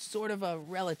 sort of a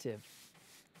relative.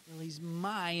 Well, he's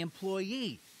my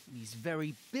employee. He's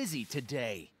very busy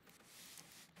today.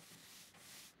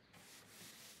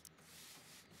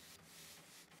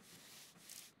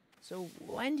 So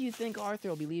when do you think Arthur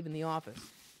will be leaving the office?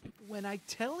 When I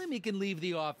tell him he can leave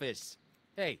the office.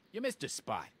 Hey, you missed a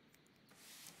spot.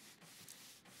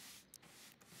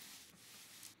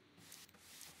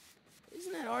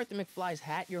 Isn't that Arthur McFly's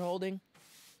hat you're holding?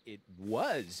 It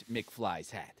was McFly's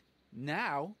hat.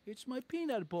 Now, it's my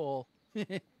peanut bowl.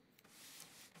 Could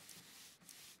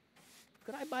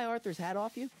I buy Arthur's hat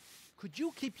off you? Could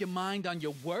you keep your mind on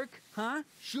your work, huh?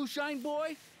 Shoeshine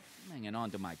boy? I'm hanging on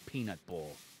to my peanut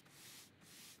bowl.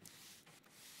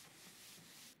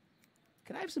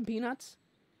 Can I have some peanuts?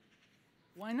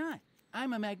 Why not?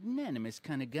 I'm a magnanimous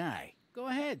kind of guy. Go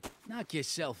ahead, knock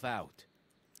yourself out.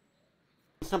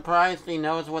 I'm surprised he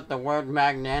knows what the word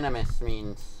magnanimous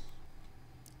means.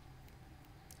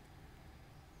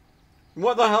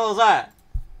 What the hell is that?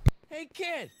 Hey,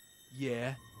 kid!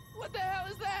 Yeah? What the hell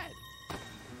is that?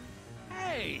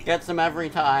 Hey! Gets him every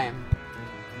time.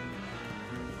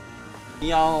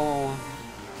 Yo.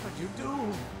 What'd you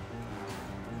do?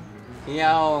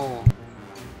 Yo.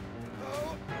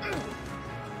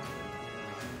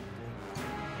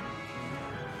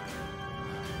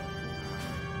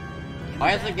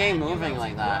 Why is the game moving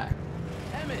like that?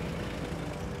 Emmett!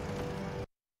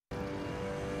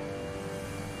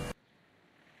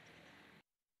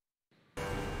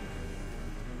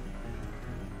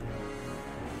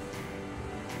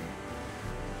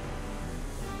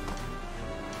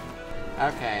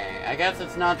 Okay, I guess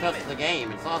it's not just the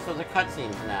game, it's also the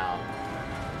cutscenes now.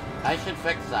 I should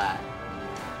fix that.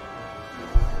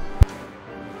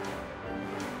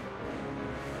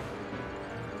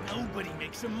 Nobody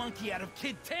makes a monkey out of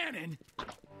Kid Tannen!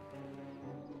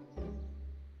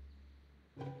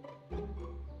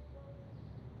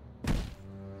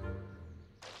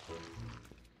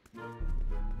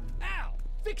 Ow!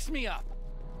 Fix me up!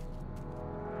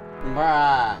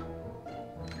 Bruh.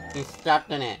 He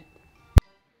stepped in it.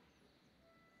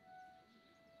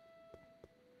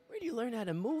 Where do you learn how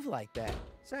to move like that?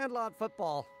 Sandlot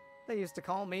football. They used to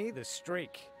call me the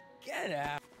Streak. Get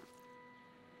out!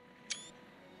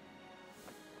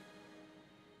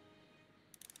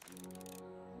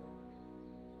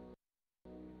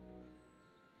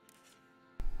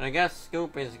 I guess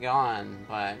Scoop is gone,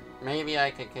 but maybe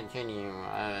I could continue.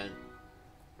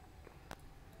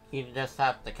 He'd just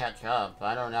have to catch up.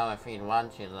 I don't know if he'd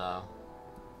want to, though.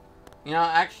 You know,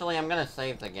 actually, I'm gonna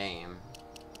save the game.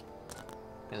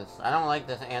 Because I don't like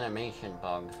this animation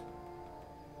bug.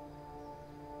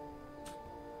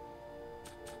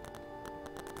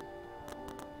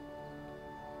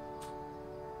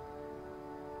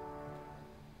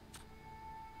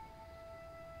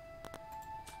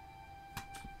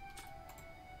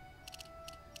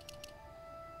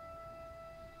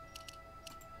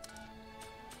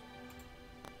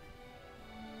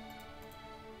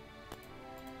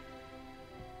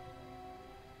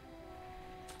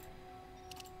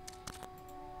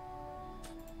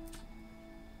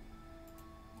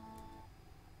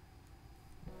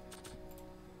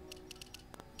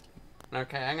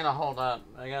 Okay, I'm gonna hold up.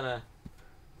 I gotta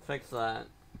fix that.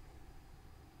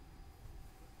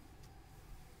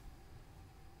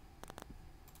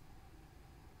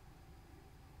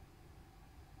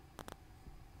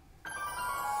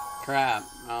 Crap.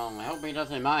 I hope he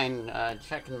doesn't mind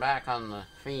checking back on the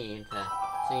feed to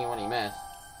see what he missed.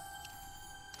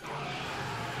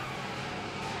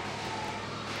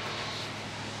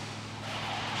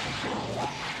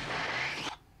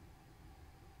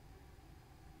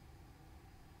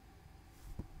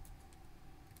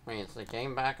 Wait, is the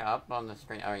game back up on the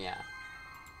screen? Oh, yeah.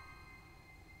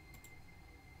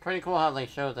 Pretty cool how they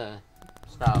show the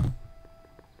stuff.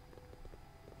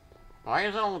 Why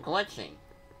is it all glitchy?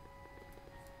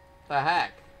 The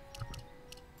heck?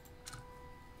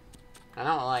 I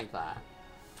don't like that.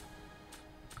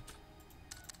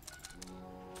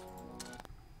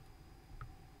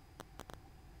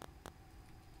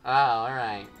 Oh,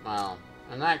 alright. Well,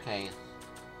 in that case,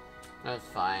 that's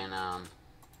fine,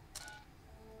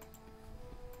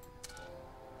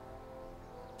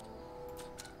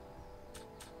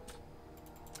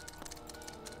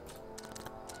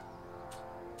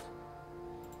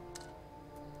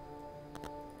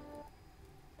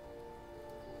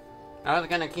 I was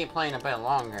gonna keep playing a bit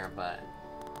longer, but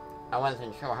I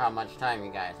wasn't sure how much time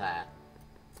you guys had.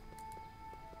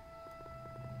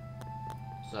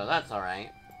 So that's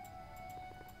alright.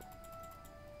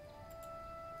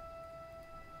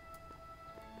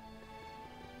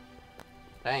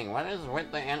 Dang, what is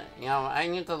with the you know, I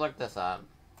need to look this up.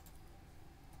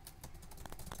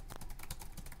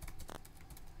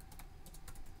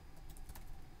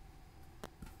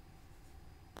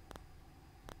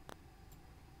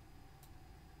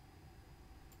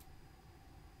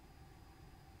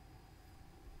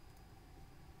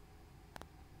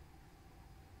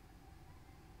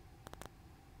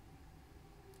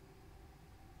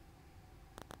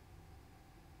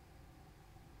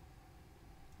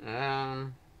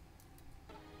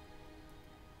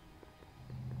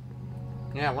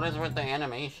 Yeah, what is with the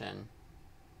animation?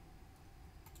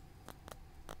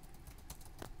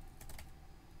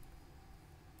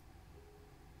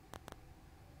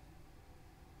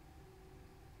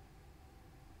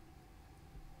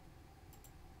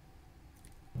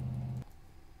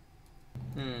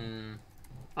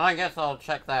 I guess I'll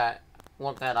check that,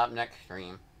 look that up next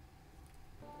stream.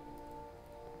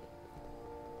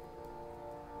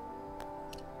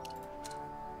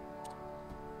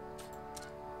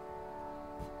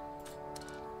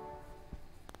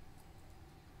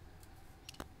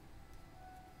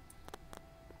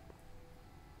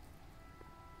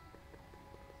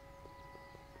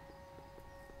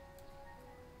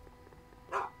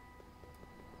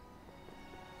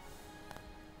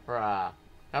 Bruh.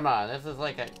 Come on, this is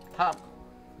like a top.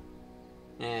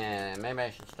 Yeah, maybe I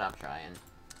should stop trying.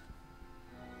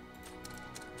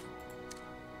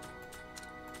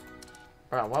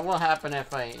 Bro, what will happen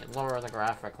if I lower the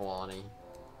graphic quality?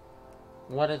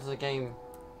 What is the game?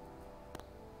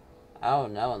 Oh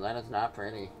no, that is not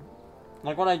pretty.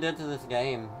 Look what I did to this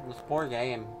game. This poor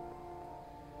game.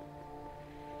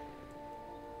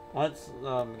 Let's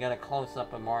get a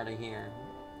close-up of Marty here.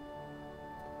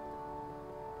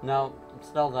 No, it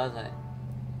still doesn't.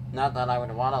 Not that I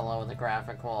would want to lower the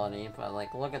graphic quality, but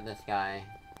like, look at this guy.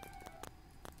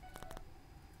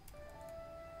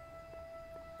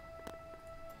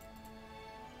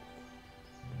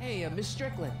 Hey, Miss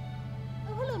Strickland.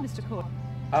 Oh, hello, Mr. Cord.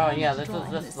 Oh yeah, this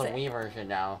is just the Wii version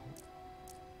now.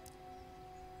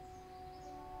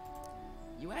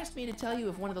 You asked me to tell you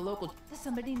if one of the local...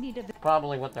 Somebody needed the...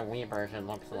 Probably what the Wii version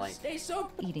looks like. Stay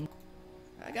so... Eating.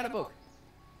 I got a book.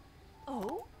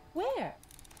 Oh? Where?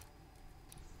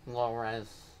 Low res.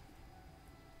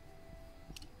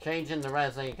 Changing the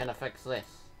res ain't gonna fix this.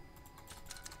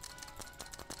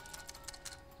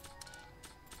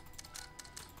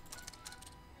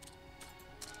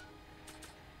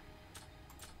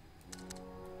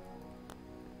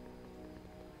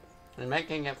 And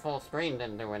making it full screen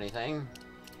didn't do anything.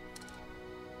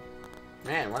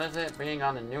 Man, what is it being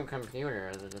on a new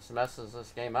computer that just messes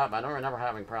this game up? I don't remember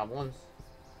having problems.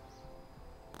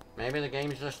 Maybe the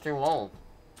game's just too old.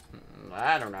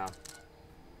 I don't know.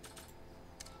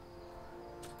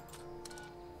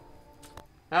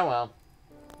 Oh well.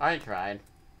 I tried.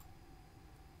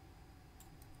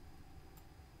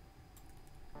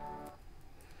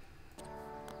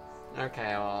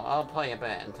 Okay, well, I'll play a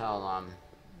bit until,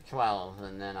 12,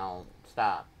 and then I'll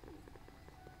stop.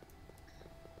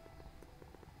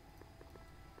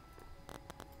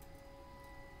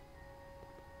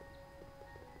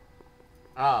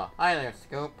 Oh, hi there,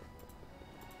 Scoop.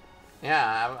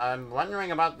 Yeah, I'm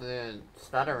wondering about the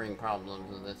stuttering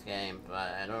problems of this game,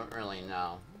 but I don't really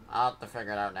know. I'll have to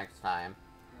figure it out next time.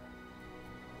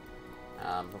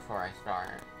 Before I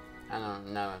start. I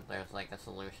don't know if there's like a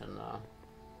solution though.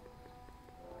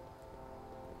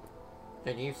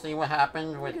 Did you see what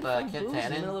happened with Kid in the Tannen?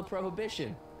 middle of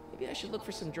Prohibition. Maybe I should look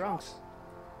for some drunks.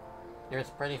 It was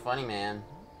pretty funny, man.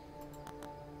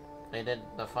 They did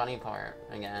the funny part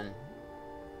again.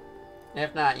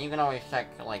 If not, you can always check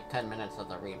like 10 minutes of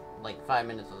the 5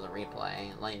 minutes of the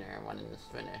replay later when it's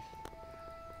finished.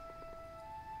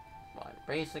 But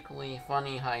basically,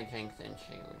 funny hijinks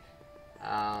ensued.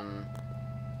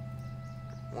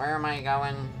 Where am I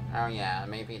going? Oh yeah,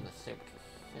 maybe the soup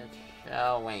kitchen.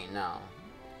 Oh wait, no.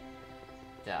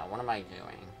 Yeah, what am I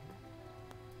doing?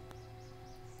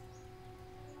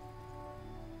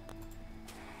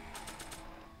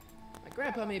 My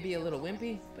grandpa may be a little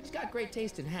wimpy, but he's got great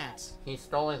taste in hats. He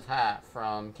stole his hat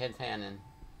from Kid Tannen.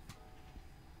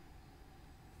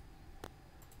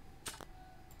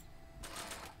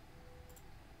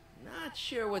 Not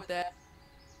sure what that...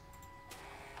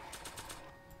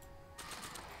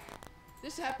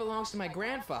 This hat belongs to my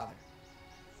grandfather.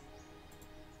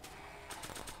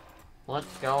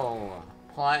 Let's go.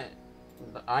 Plot.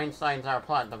 Einstein's our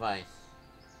plot device.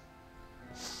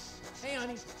 Hey,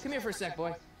 honey, come here for a sec,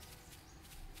 boy.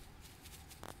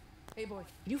 Hey, boy,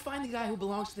 can you find the guy who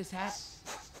belongs to this hat?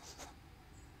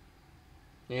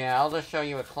 Yeah, I'll just show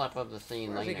you a clip of the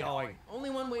scene Where's later. he going? Only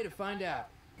one way to find out.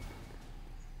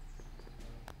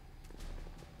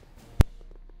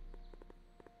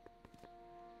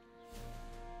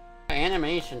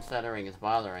 Animation stuttering is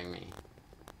bothering me.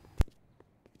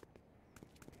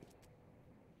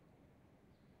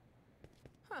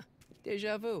 Huh.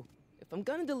 Deja vu. If I'm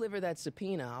gonna deliver that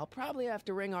subpoena, I'll probably have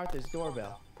to ring Arthur's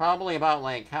doorbell. Probably about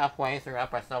like halfway through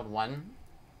episode 1.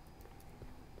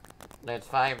 There's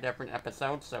 5 different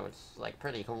episodes, so it's like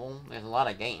pretty cool. There's a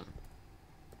lot of game.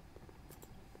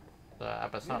 The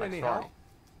episodic story.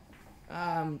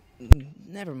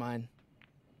 Never mind.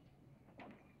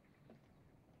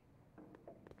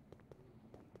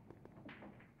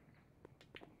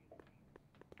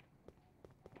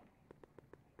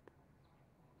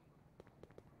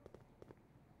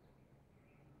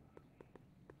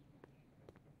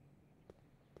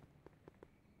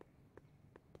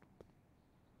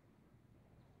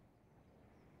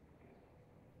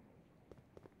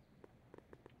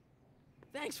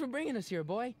 Thanks for bringing us here,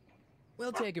 boy.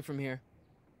 We'll take it from here.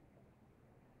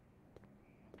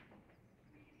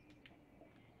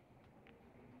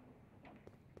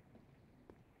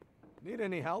 Need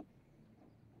any help?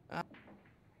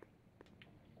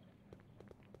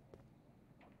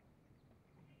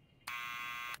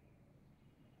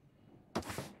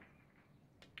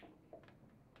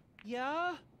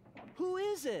 Yeah? Who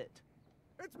is it?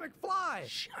 It's McFly!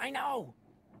 Shh, I know!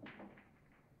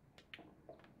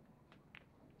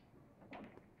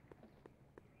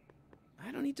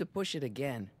 I don't need to push it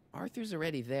again. Arthur's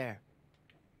already there.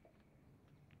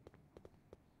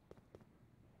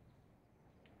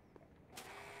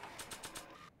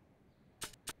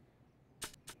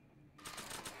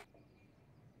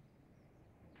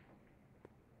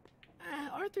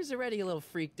 Arthur's already a little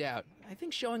freaked out. I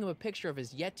think showing him a picture of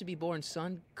his yet-to-be-born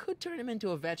son could turn him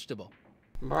into a vegetable.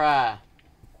 Bruh.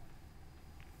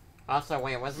 Also,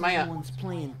 wait, was my... Someone's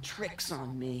playing tricks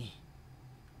on me.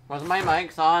 Was my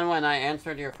mic on when I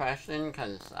answered your question?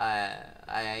 Because I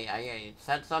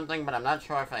said something, but I'm not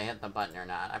sure if I hit the button or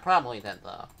not. I probably did,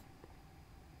 though.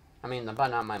 I mean, the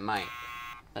button on my mic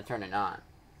to turn it on.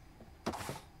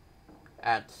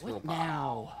 At school. What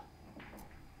now?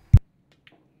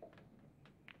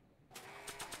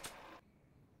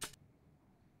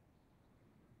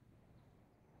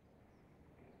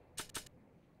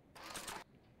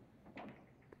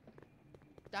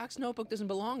 Doc's notebook doesn't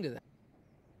belong to them.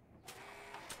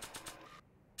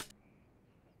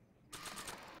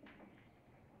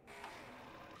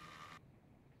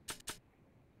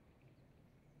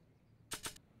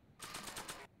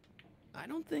 I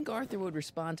don't think Arthur would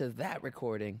respond to that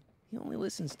recording. He only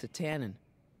listens to Tannen.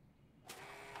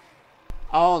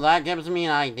 Oh, that gives me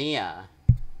an idea.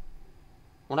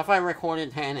 What if I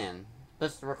recorded Tannen?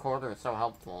 This recorder is so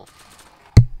helpful.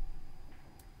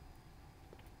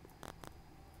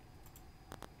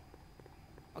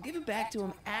 I'll give it back to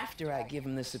him after I give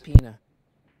him the subpoena.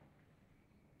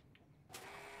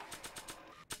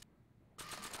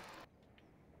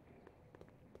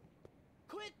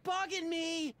 Quit bugging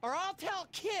me, or I'll tell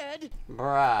Kid!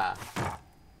 Bruh.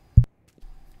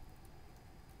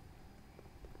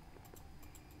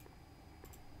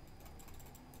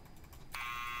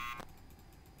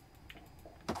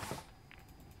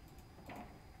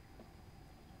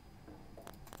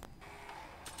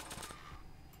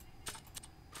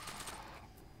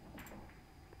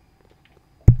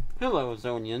 Hello,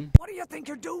 Zonian. What do you think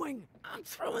you're doing? I'm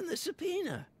throwing the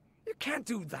subpoena. You can't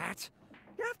do that.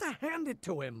 You have to hand it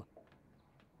to him.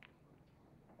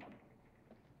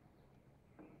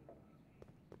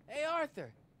 Hey,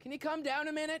 Arthur, can you come down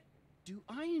a minute? Do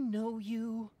I know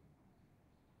you?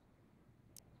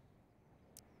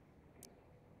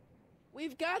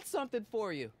 We've got something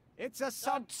for you. It's a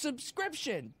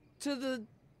subscription to the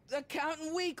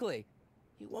Accountant Weekly.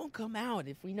 He won't come out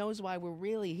if he knows why we're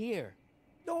really here.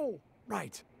 No,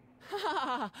 right.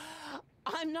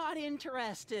 I'm not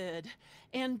interested.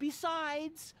 And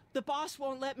besides, the boss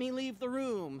won't let me leave the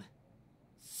room.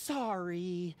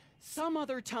 Sorry, some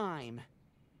other time.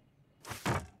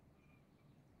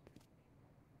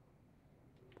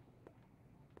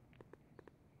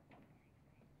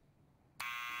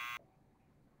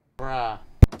 Bruh.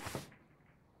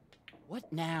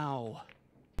 What now?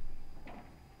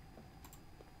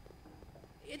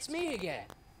 It's me again.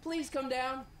 Please come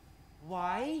down.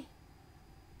 Why?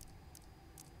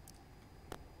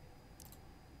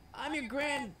 I'm your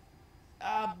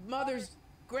mother's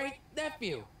great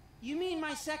nephew. You mean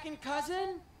my second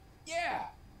cousin? Yeah.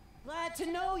 Glad to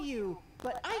know you,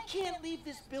 but I can't leave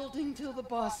this building till the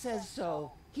boss says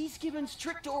so. He's given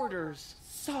strict orders.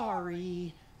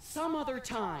 Sorry, some other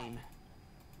time.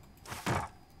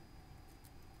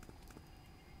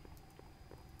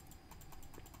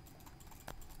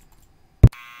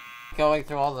 Going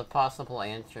through all the possible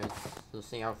answers to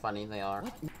see how funny they are.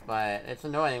 But it's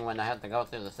annoying when I have to go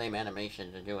through the same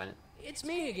animation to do it. It's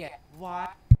me again. Why?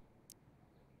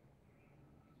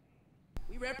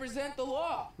 We represent the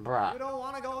law. Bruh. You don't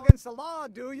want to go against the law,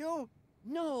 do you?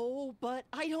 No, but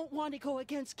I don't want to go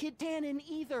against Kid Tannen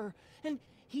either. And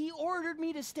he ordered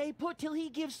me to stay put till he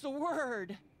gives the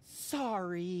word.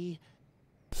 Sorry.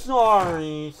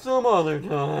 Sorry, some other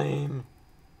time.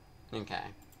 Okay,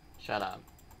 shut up.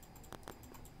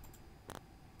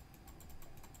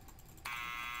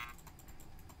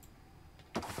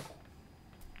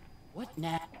 What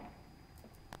now?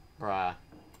 Bruh.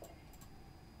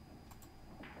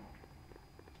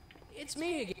 It's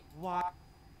me again. Why?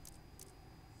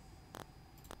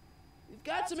 We've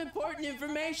got some important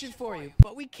information for you,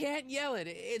 but we can't yell it.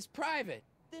 It's private.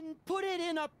 Then put it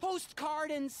in a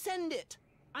postcard and send it.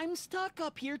 I'm stuck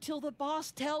up here till the boss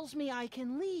tells me I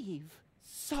can leave.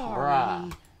 Sorry.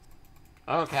 Bruh.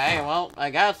 Okay, well, I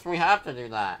guess we have to do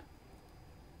that.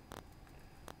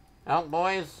 Well,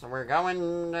 boys, we're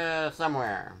going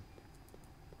somewhere.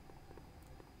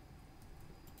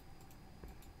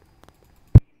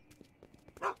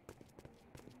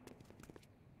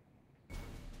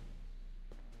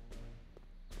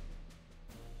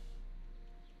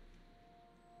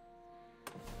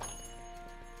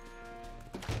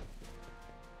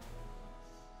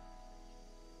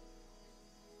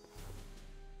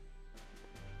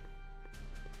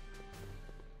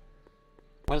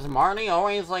 Was Marty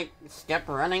always, like, skip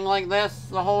running like this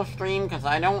the whole stream? Because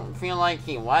I don't feel like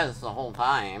he was the whole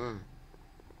time.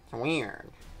 It's weird.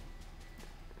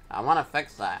 I want to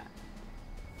fix that.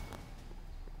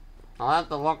 I'll have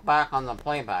to look back on the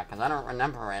playback, because I don't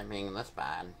remember it being this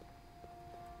bad.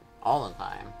 All the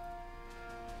time.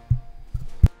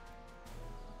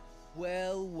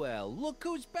 Well, well, look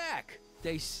who's back.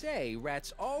 They say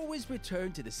rats always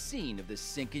return to the scene of the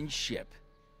sinking ship.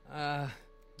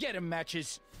 Get him,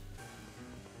 Matches.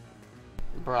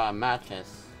 Bruh, Matches.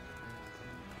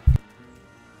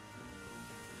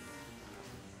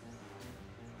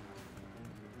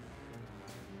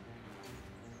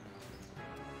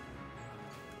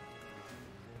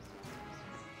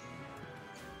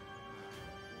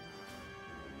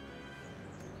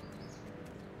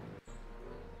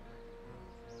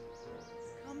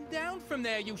 Come down from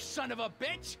there, you son of a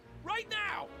bitch! Right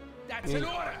now! That's an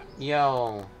order!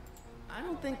 Yo. I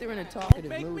don't think they're in a talkative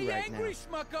Make mood me right angry,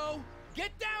 now. Smucko!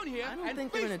 Get down here I don't and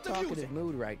think they're in a face the talkative music.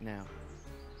 mood right now.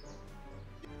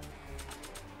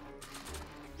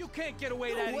 You can't get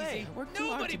away No that way. easy. Worked too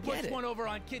hard Nobody to puts get it. one over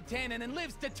on Kid Tannen and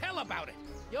lives to tell about it.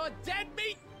 You're dead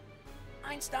meat.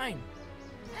 Einstein,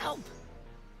 help!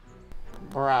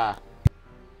 Bruh.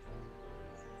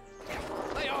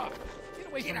 Lay off. Get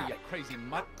away from me, you crazy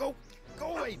mutt. Go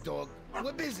away, dog.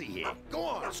 We're busy here. Go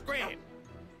on, scram.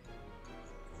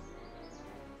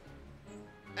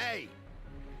 Hey,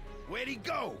 where'd he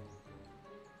go?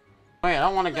 Wait, I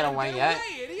don't want to get Let him away yet.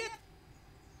 away, idiot.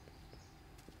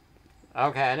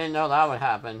 Okay, I didn't know that would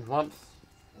happen. Whoops.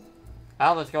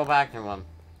 I'll just go back to him.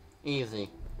 Easy.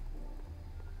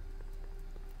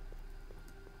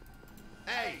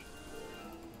 Hey.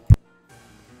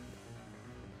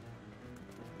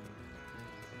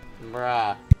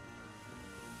 Bruh.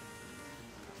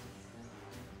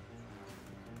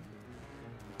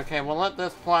 Okay, we'll let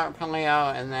this plot play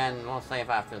out and then we'll save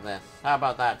after this. How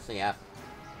about that, CF?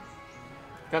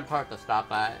 Good part to stop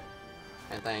at,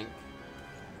 I think.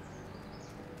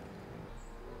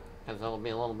 Because it'll be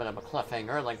a little bit of a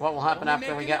cliffhanger, like what will happen Only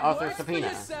after we making get it Arthur worse for subpoena.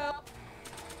 yourself.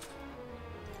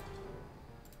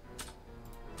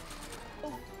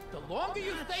 The longer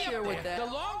you stay sure up with there, that.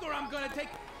 the longer I'm gonna take.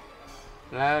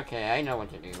 Okay, I know what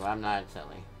to do. I'm not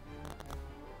silly.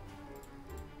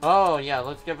 Oh, yeah,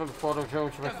 let's give him photo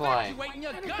George McFly.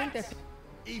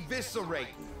 Eviscerate.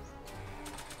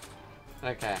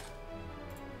 Okay.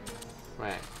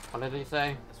 Wait, what did he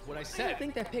say? That's what I I said. don't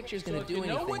think that picture's gonna So if do you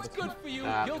anything. know what's but- good for you,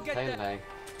 you'll get Same that. thing.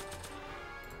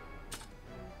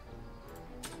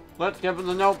 Let's give him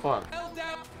the notebook. Hell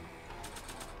down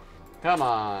Come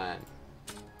on.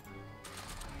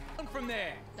 from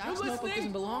there. Doc's You notebook listening?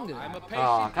 doesn't belong to I'm them. a patient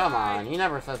Oh, come guy. on. He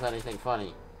never says anything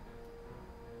funny.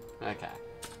 Okay.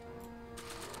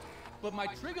 But my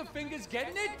trigger finger's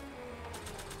getting it?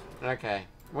 Okay.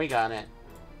 We got it.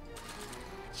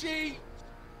 Gee.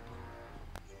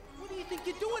 What do you think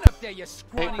you're doing up there, you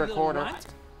scrawny Tape little recorder. runt?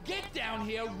 Get down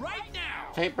here right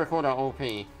now! Tape recorder OP.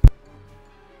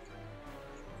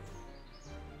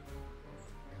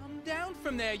 Come down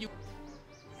from there, you...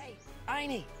 Hey,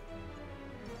 Einie.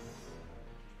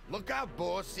 Look out,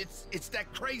 boss. It's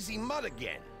that crazy mud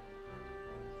again.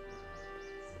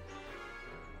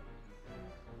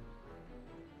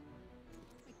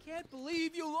 I can't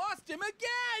believe you lost him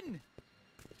again!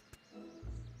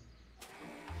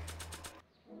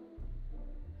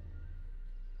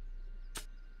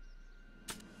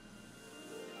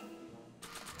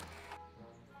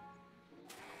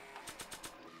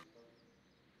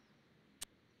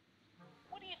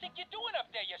 What do you think you're doing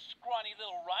up there, you scrawny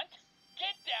little runt?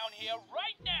 Get down here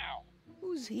right now!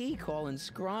 Who's he calling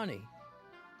scrawny?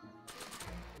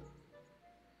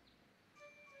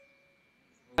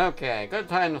 Okay, good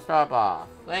time to stop off.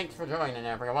 Thanks for joining,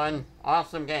 everyone.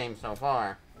 Awesome game so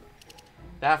far.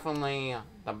 Definitely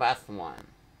the best one.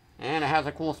 And it has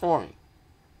a cool story.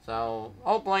 So,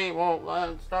 hopefully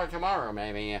we'll start tomorrow,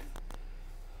 maybe, if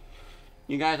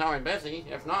you guys aren't busy.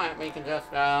 If not, we can just,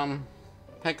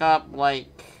 pick up,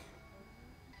 like,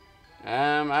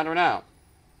 I don't know.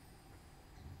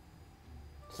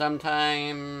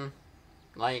 Sometime,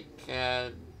 like,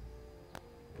 the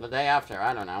day after,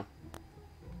 I don't know.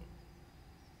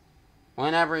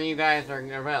 Whenever you guys are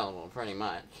available, pretty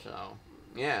much, so,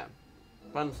 yeah.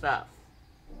 Fun stuff.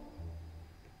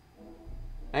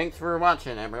 Thanks for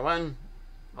watching, everyone.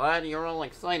 Glad you're all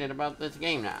excited about this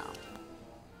game now.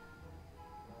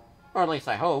 Or at least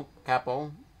I hope,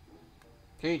 Capo.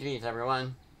 GG's,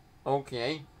 everyone.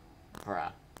 Okay.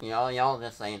 Bruh. Y'all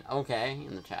just saying okay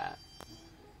in the chat.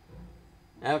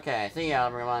 Okay, see ya,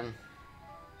 everyone.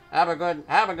 Have a good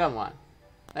one.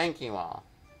 Thank you all.